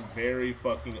 very, very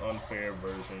fucking unfair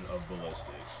version of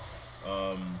ballistics.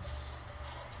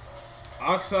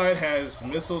 Oxide has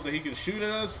missiles that he can shoot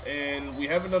at us, and we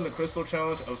haven't done the crystal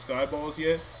challenge of skyballs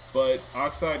yet, but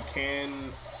Oxide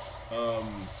can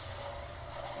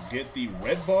get the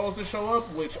red balls to show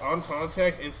up, which on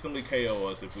contact instantly KO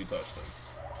us if we touch them.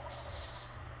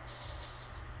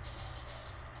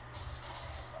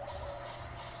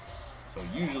 So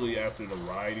usually after the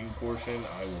riding portion,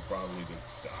 I will probably just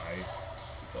die,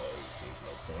 because there's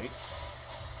no point.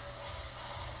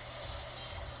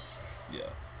 Yeah.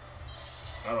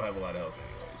 I don't have a lot of health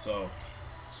anyway, so...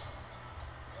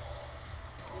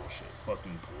 Bullshit.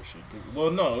 Fucking bullshit. Well,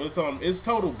 no, it's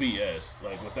total BS,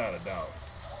 like, without a doubt.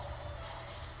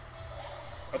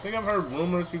 I think I've heard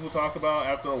rumors people talk about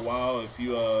after a while, if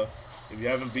you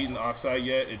haven't beaten Oxide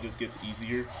yet, it just gets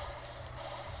easier.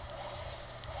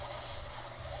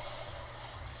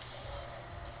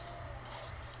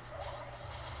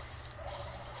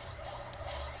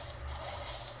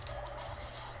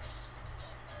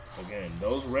 Again,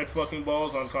 those red fucking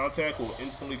balls on contact will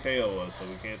instantly KO us, so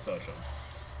we can't touch them.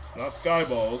 It's not sky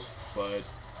balls, but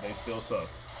they still suck.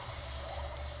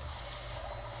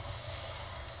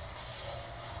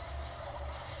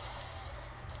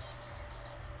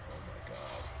 Oh my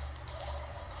god.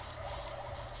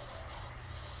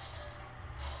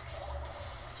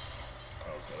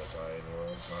 I was gonna die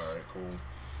anyway. Alright, cool.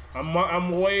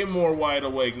 I'm way more wide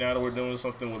awake now that we're doing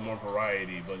something with more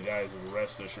variety, but guys,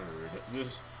 rest assured,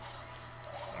 just...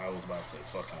 I was about to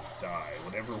fucking die.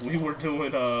 Whenever we were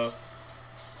doing, I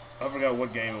forgot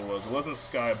what game it was. It wasn't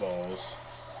Skyballs.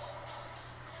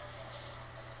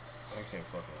 can't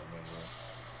fucking remember.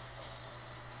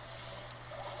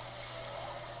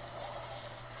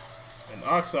 And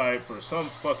Oxide, for some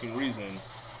fucking reason,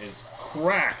 is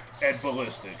cracked at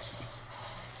ballistics.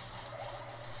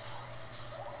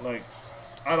 Like,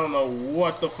 I don't know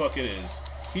what the fuck it is.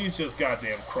 He's just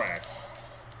goddamn cracked.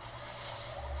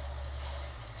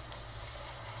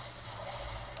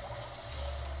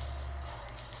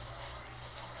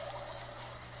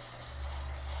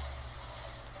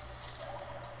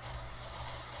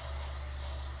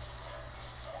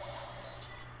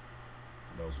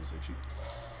 Nose was itchy.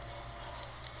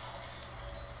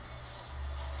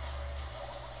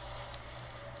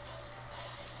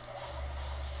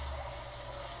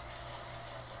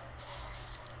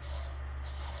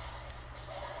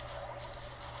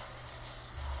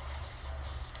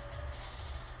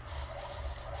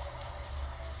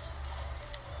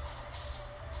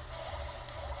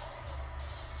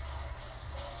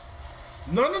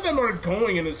 None of them are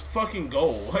going in his fucking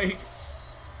goal. Like,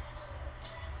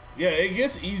 yeah, it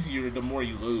gets easier the more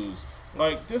you lose.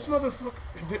 Like, this motherfucker,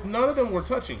 none of them were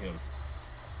touching him.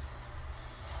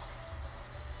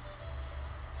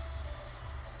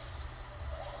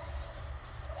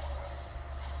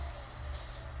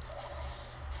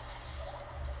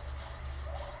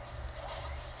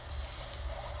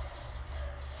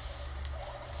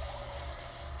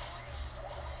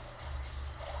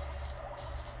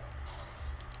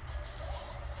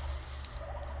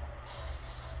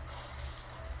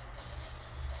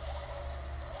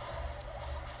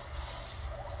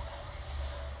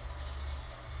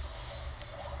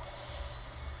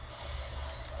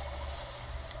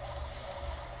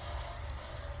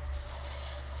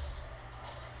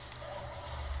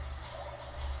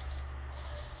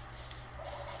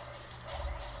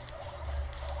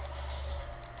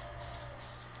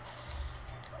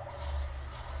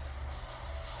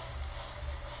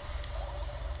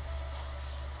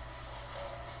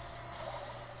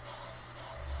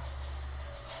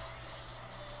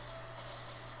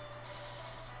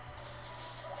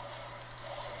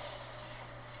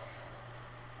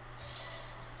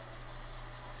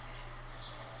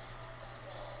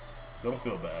 Don't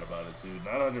feel bad about it, dude.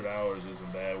 900 hours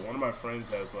isn't bad. One of my friends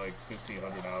has like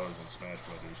 1,500 hours in Smash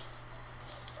Brothers.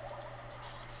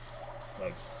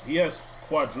 Like, he has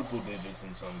quadruple digits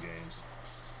in some games.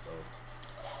 So.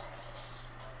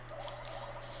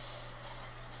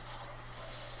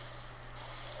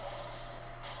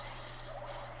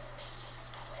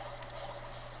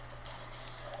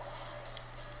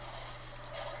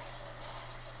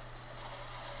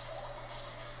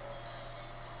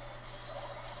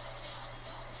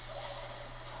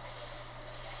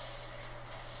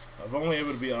 I've only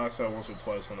able to beat Oxide once or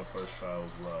twice on the first try. It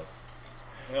was rough.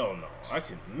 Hell no. I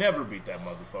could never beat that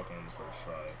motherfucker on the first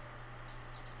try. Yeah,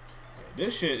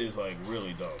 this shit is like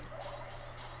really dumb.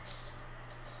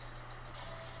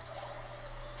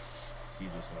 He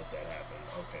just let that happen.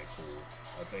 Okay, cool.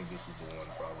 I think this is the one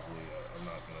probably. I'm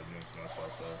not going to jinx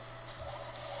myself though.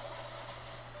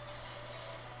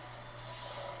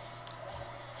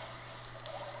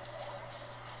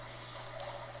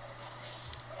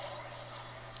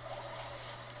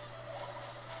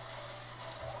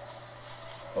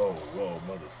 Oh, whoa,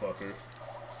 motherfucker.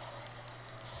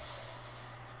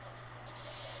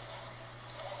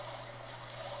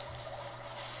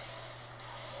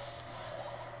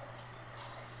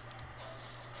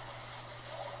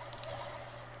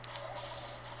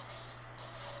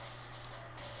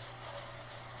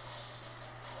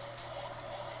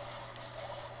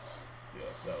 Yeah,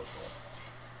 that was one.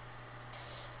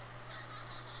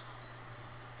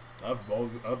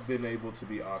 I've been able to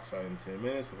be Oxide in 10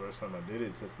 minutes. The first time I did it,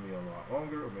 it took me a lot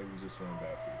longer, or maybe it was just running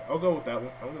bad for you. I'll go with that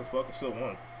one. I don't give a fuck. I still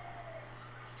won.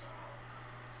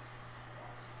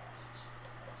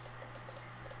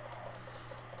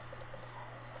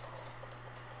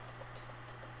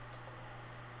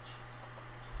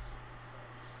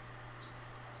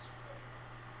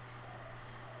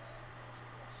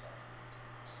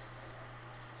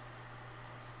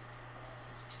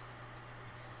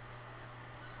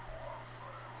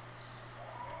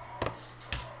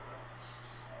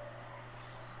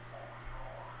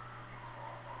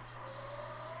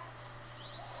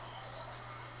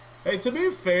 Hey, to be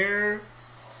fair,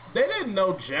 they didn't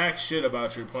know jack shit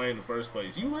about your play in the first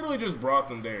place. You literally just brought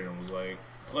them there and was like,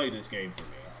 play this game for me.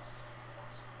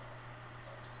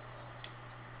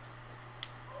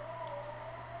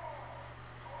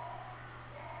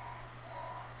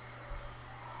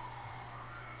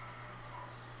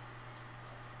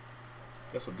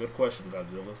 That's a good question,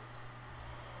 Godzilla.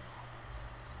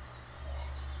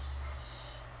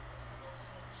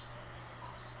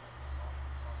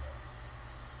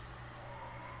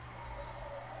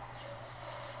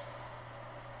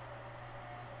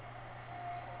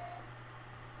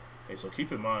 Hey, so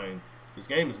keep in mind, this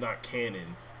game is not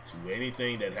canon to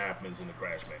anything that happens in the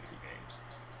Crash Bandicoot games.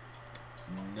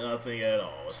 Nothing at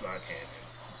all. It's not canon.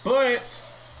 But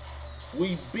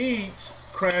we beat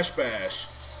Crash Bash.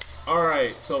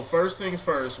 Alright, so first things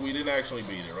first, we didn't actually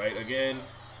beat it, right? Again,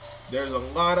 there's a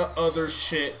lot of other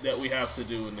shit that we have to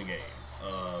do in the game.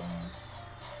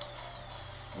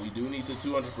 We do need to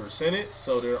 200% it,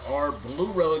 so there are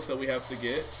blue relics that we have to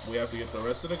get. We have to get the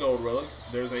rest of the gold relics.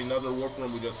 There's another warp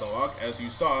room we just unlocked. As you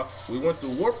saw, we went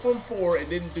through warp room 4 and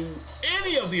didn't do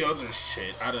any of the other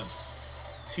shit out of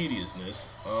tediousness.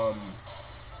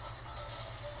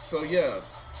 So yeah,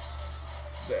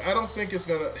 I don't think it's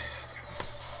gonna...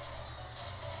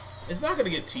 It's not gonna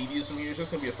get tedious from here. It's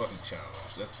just gonna be a fucking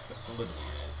challenge. That's literally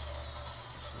it.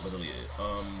 That's literally it.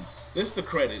 This is the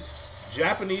credits.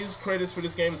 Japanese credits for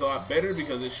this game is a lot better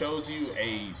because it shows you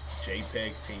a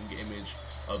JPEG ping image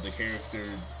of the character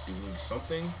doing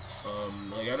something.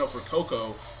 Like I know for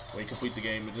Coco, when you complete the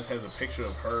game, it just has a picture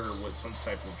of her with some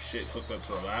type of shit hooked up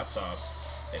to her laptop,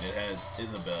 and it has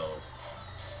Isabel.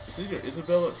 It's either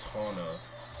Isabel or Tana,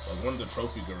 like one of the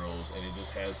trophy girls, and it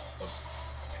just has a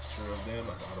picture of them.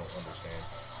 I don't understand.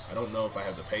 I don't know if I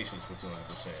have the patience for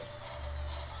 200%.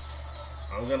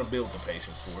 I'm gonna build the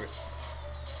patience for it.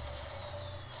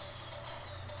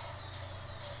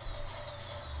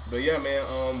 But yeah,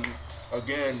 man,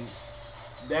 again,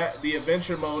 the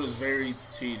adventure mode is very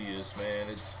tedious, man.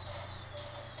 It's,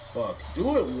 fuck.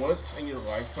 Do it once in your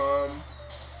lifetime.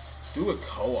 Do it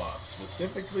co-op,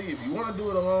 specifically. If you want to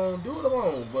do it alone, do it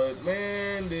alone. But,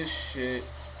 man, this shit,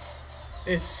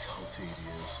 it's so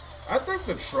tedious. I think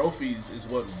the trophies is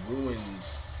what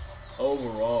ruins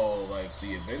overall, like,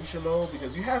 the adventure mode,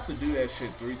 because you have to do that shit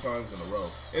 3 times in a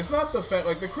row. It's not the fact,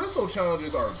 like, the crystal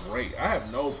challenges are great. I have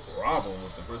no problem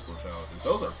with the crystal challenges.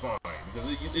 Those are fine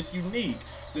because it's unique.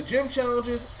 The gym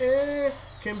challenges,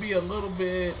 can be a little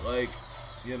bit, like,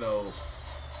 you know,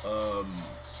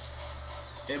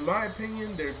 in my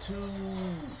opinion, they're too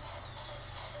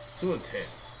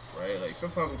intense, right? Like,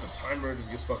 sometimes with the timer, it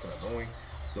just gets fucking annoying.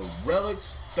 The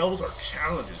relics, those are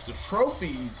challenges. The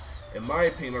trophies, in my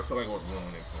opinion, I feel like what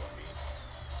ruined it for me.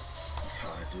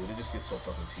 God, dude, it just gets so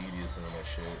fucking tedious doing that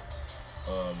shit.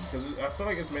 Because I feel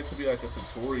like it's meant to be like a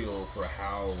tutorial for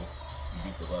how you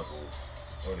beat the level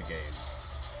or the game.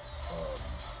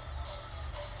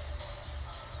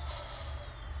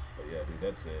 But yeah, dude,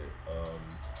 that's it.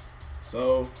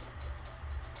 So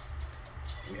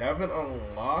we haven't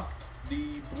unlocked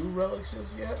the blue relics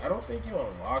just yet. I don't think you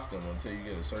unlock them until you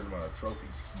get a certain amount of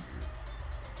trophies here,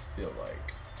 I feel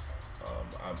like.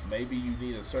 Maybe you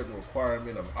need a certain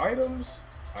requirement of items.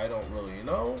 I don't really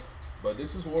know. But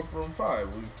this is Warp Room 5.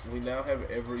 We now have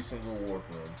every single Warp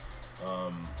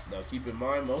Room. Now keep in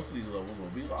mind, most of these levels will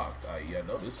be locked. I.e., I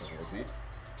know this one will be.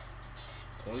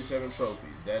 27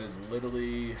 trophies. That is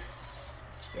literally...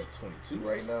 We have 22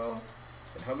 right now.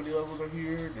 And how many levels are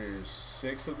here? There's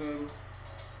 6 of them.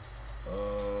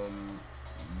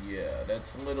 Yeah,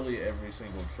 that's literally every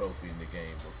single trophy in the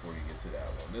game before you get to that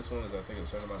one. This one is, I think, a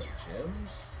certain amount of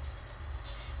gems.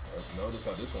 Notice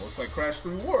how this one looks like Crash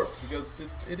 3 Warped, because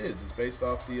it is. It's based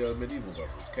off the medieval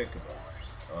levels. Kekamo.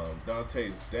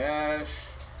 Dante's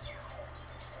Dash.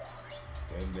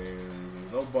 And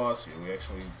there's no boss here. We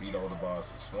actually beat all the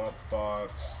bosses. Swamp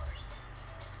Fox.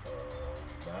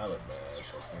 Mallet Mash,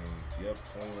 I think. Yep,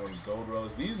 21 gold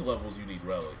relics. These levels you need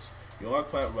relics. You unlock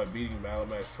platinum by beating Mallet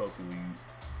Mash Trophy,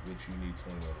 which you need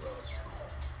 21 relics for.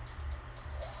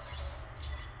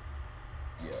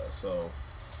 Yeah, so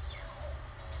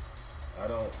I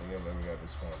don't think I've ever got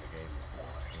this far in the game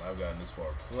before. I've gotten this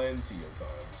far plenty of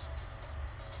times.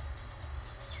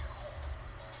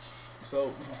 So,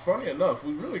 funny enough,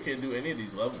 we really can't do any of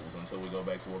these levels until we go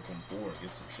back to Warp Room 4 and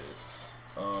get some shit.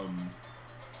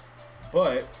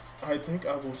 But I think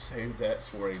I will save that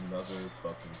for another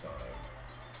fucking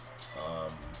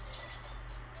time.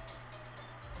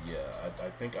 Yeah, I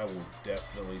think I will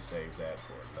definitely save that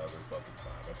for another fucking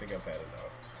time. I think I've had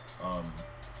enough.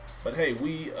 But hey,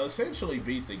 we essentially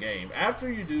beat the game. After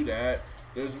you do that,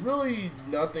 there's really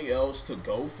nothing else to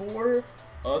go for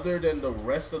other than the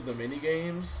rest of the mini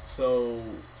games. So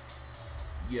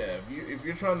yeah, if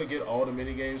you're trying to get all the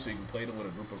mini games so you can play them with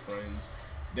a group of friends,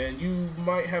 then you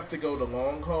might have to go the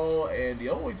long haul, and the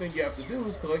only thing you have to do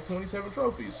is collect 27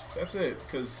 trophies. That's it,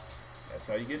 because that's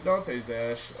how you get Dante's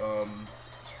Dash.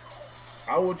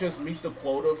 I will just meet the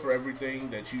quota for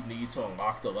everything that you need to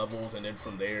unlock the levels, and then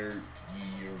from there,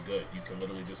 you're good. You can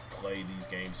literally just play these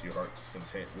games to your heart's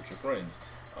content with your friends.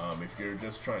 If you're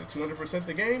just trying to 200%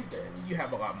 the game, then you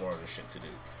have a lot more of the shit to do.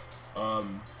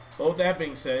 But with that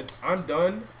being said, I'm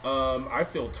done. I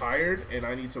feel tired and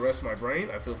I need to rest my brain.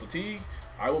 I feel fatigued.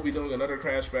 I will be doing another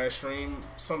Crash Bash stream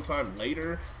sometime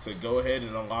later to go ahead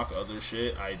and unlock other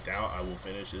shit. I doubt I will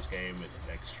finish this game in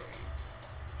the next stream.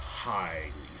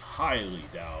 Highly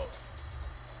doubt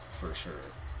for sure.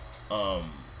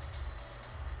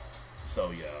 So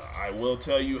yeah, I will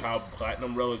tell you how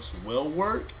Platinum Relics will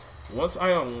work. Once I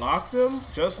unlock them,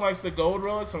 just like the Gold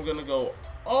Relics, I'm gonna go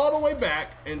all the way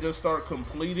back and just start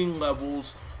completing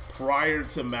levels prior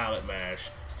to Mallet Mash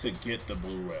to get the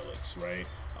Blue Relics, right?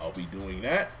 I'll be doing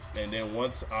that, and then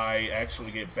once I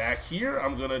actually get back here,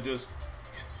 I'm gonna just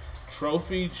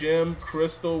trophy, gem,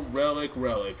 crystal, relic.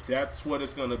 That's what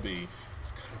it's gonna be.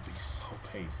 It's gonna be so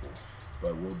painful,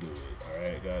 but we'll do it. All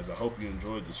right, guys. I hope you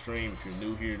enjoyed the stream. If you're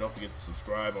new here, don't forget to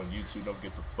subscribe on YouTube. Don't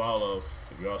forget to follow.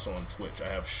 If you're also on Twitch, I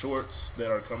have shorts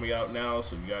that are coming out now.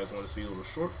 So if you guys want to see little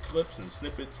short clips and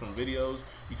snippets from videos,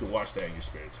 you can watch that in your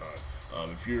spare time.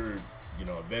 If you're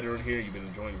a veteran here, you've been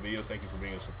enjoying the video, thank you for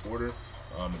being a supporter.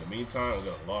 In the meantime, I'm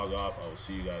gonna log off. I will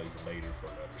see you guys later for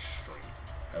another stream.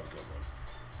 Have a good one.